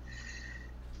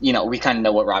 We kind of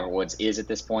know what Robert Woods is at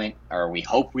this point, or we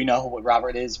hope we know what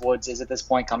Woods is at this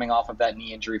point, coming off of that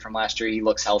knee injury from last year. He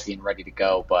looks healthy and ready to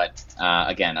go, but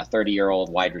again, a 30-year-old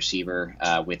wide receiver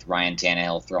with Ryan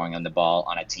Tannehill throwing him the ball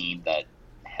on a team that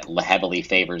heavily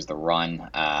favors the run.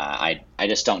 I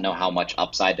just don't know how much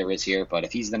upside there is here, but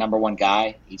if he's the number one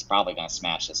guy, he's probably going to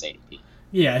smash this ADP.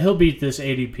 Yeah, he'll beat this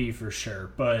ADP for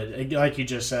sure, but like you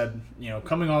just said,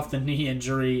 coming off the knee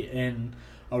injury in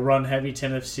a run-heavy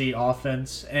Tennessee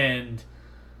offense, and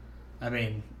I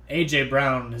mean, A.J.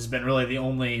 Brown has been really the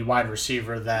only wide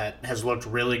receiver that has looked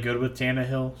really good with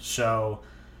Tannehill, so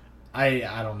I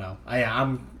don't know.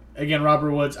 I'm again,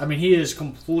 Robert Woods, I mean, he is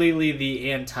completely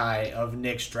the anti of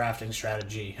Nick's drafting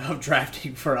strategy of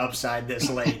drafting for upside this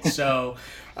late, so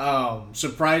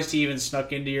surprised he even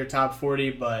snuck into your top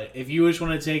 40, but if you just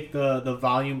want to take the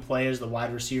volume play as the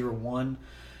wide receiver one,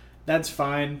 that's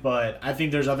fine, but I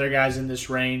think there's other guys in this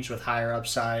range with higher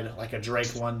upside, like a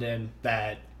Drake London,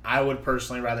 that I would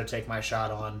personally rather take my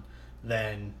shot on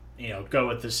than, go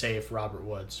with the safe Robert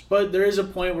Woods. But there is a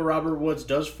point where Robert Woods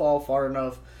does fall far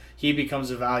enough, he becomes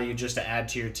a value just to add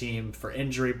to your team for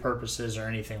injury purposes or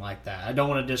anything like that. I don't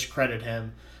want to discredit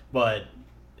him, but,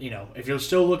 if you're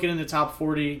still looking in the top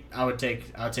 40, I would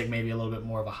take maybe a little bit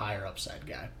more of a higher upside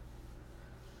guy.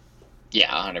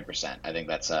 Yeah, 100%. I think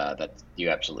that's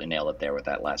you absolutely nailed it there with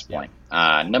that last point.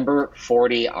 Yeah. Number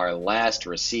 40, our last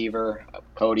receiver.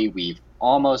 Cody, we've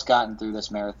almost gotten through this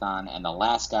marathon, and the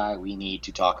last guy we need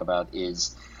to talk about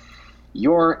is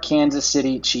your Kansas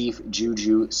City Chief,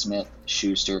 Juju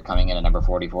Smith-Schuster, coming in at number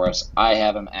 40 for us. I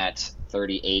have him at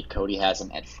 38. Cody has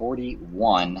him at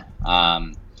 41.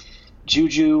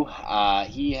 Juju,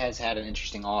 he has had an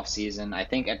interesting offseason. I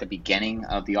think at the beginning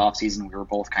of the offseason, we were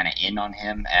both kind of in on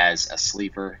him as a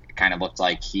sleeper. It kind of looked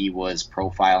like he was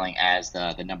profiling as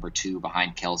the number 2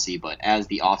 behind Kelsey, but as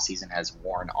the offseason has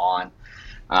worn on,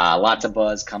 lots of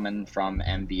buzz coming from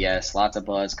MVS, lots of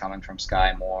buzz coming from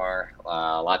Sky Moore,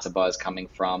 lots of buzz coming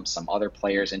from some other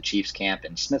players in Chiefs camp,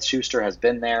 and Smith-Schuster has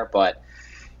been there, but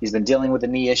he's been dealing with a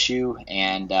knee issue,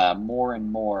 and more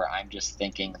and more, I'm just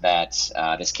thinking that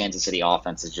this Kansas City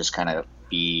offense is just kind of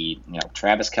be,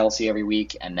 Travis Kelce every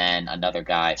week, and then another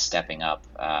guy stepping up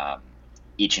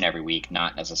each and every week,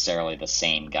 not necessarily the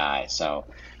same guy. So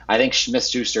I think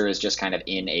Smith-Schuster is just kind of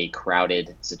in a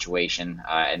crowded situation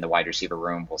in the wide receiver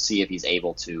room. We'll see if he's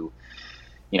able to,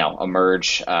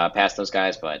 emerge past those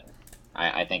guys, but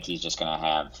I think he's just going to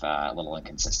have a little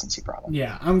inconsistency problem.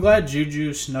 Yeah, I'm glad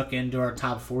Juju snuck into our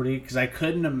top 40 because I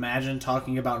couldn't imagine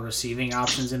talking about receiving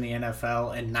options in the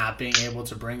NFL and not being able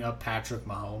to bring up Patrick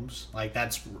Mahomes. Like,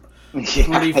 that's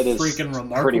pretty freaking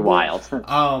remarkable. Pretty wild.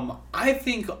 I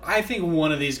think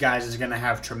one of these guys is going to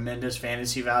have tremendous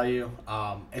fantasy value.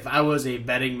 If I was a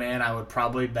betting man, I would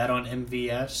probably bet on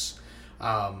MVS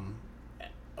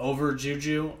over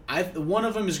Juju. One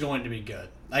of them is going to be good.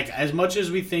 Like, as much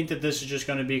as we think that this is just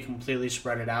going to be completely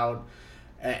spread it out,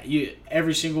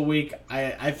 every single week,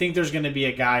 I think there's going to be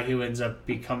a guy who ends up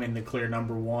becoming the clear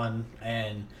number 1.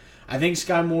 And I think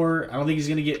Sky Moore, I don't think he's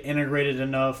going to get integrated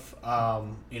enough,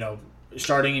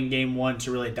 starting in game 1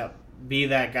 to really be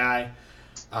that guy.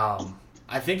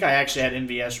 I think I actually had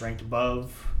MVS ranked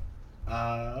above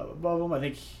him. I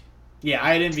think,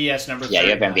 I had MVS number 30. Yeah, you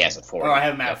have MVS at 40. Or I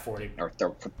have him at 40.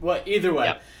 Well, either way.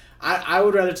 Yep. I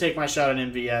would rather take my shot on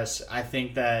MVS. I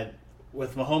think that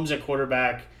with Mahomes at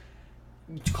quarterback,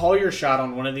 call your shot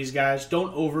on one of these guys.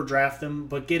 Don't overdraft them,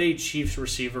 but get a Chiefs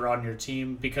receiver on your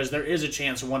team because there is a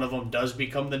chance one of them does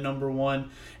become the number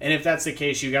 1. And if that's the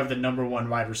case, you have the number 1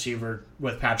 wide receiver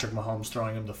with Patrick Mahomes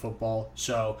throwing him the football.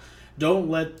 So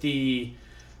don't let the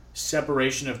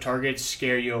separation of targets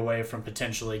scare you away from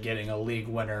potentially getting a league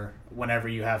winner whenever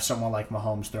you have someone like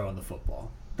Mahomes throwing the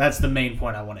football. That's the main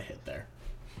point I want to hit there.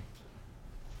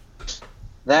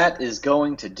 That is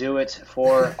going to do it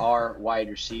for our wide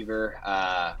receiver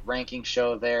ranking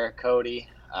show there, Cody.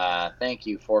 Thank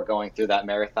you for going through that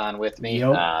marathon with me.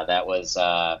 Yep. That was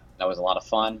a lot of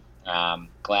fun.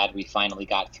 Glad we finally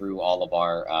got through all of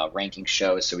our ranking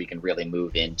shows so we can really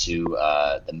move into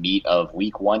the meat of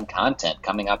week 1 content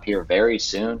coming up here very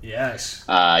soon. Yes.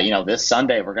 This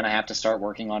Sunday we're going to have to start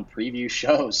working on preview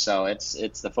shows. So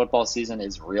it's the football season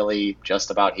is really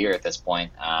just about here at this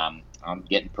point. I'm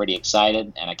getting pretty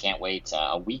excited, and I can't wait.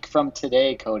 A week from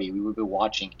today, Cody, we will be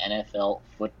watching NFL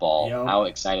football. Yep. How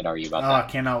excited are you about that? I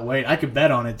cannot wait. I could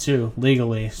bet on it, too,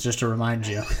 legally, just to remind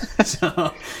you.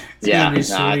 So,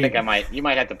 I think you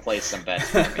might have to place some bets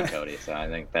for me, Cody. So I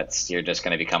think you're just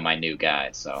going to become my new guy.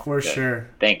 So for sure.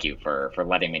 Thank you for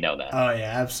letting me know that. Oh,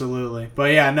 yeah, absolutely.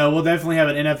 But, yeah, no, we'll definitely have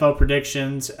an NFL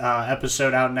predictions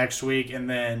episode out next week. And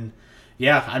then,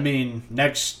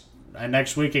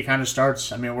 next week it kind of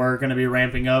starts. We're going to be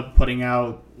ramping up, putting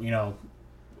out,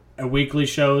 a weekly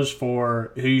shows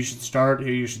for who you should start, who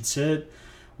you should sit,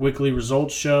 weekly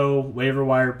results show, waiver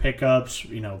wire pickups,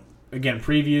 again,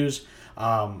 previews.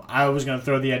 I was going to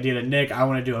throw the idea to Nick. I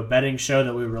want to do a betting show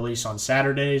that we release on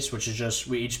Saturdays, which is just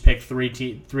we each pick three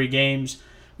games.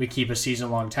 We keep a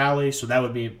season-long tally, so that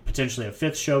would be potentially a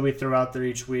 5th show we throw out there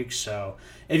each week. So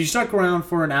if you stuck around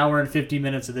for an hour and 50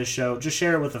 minutes of this show, just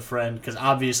share it with a friend, because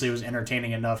obviously it was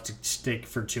entertaining enough to stick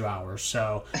for 2 hours.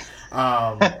 So,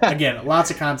 again, lots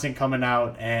of content coming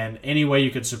out, and any way you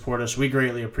could support us, we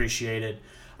greatly appreciate it.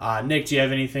 Nick, do you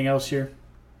have anything else here?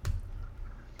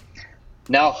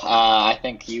 No, I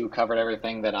think you covered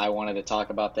everything that I wanted to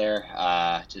talk about there.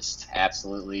 Just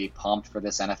absolutely pumped for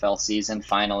this NFL season.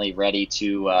 Finally ready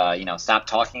to, stop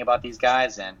talking about these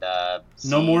guys and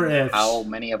no more ifs. How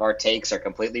many of our takes are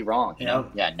completely wrong.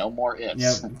 Yep. No more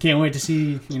ifs. Yep. Can't wait to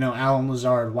see, Alan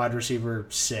Lazard, wide receiver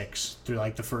 6, through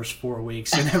like the first 4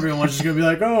 weeks, and everyone's just gonna be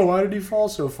like, "Oh, why did he fall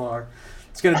so far?"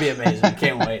 It's gonna be amazing.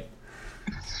 Can't wait.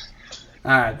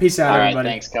 All right, peace out, everybody. All right,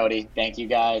 thanks, Cody. Thank you,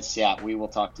 guys. Yeah, we will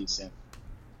talk to you soon.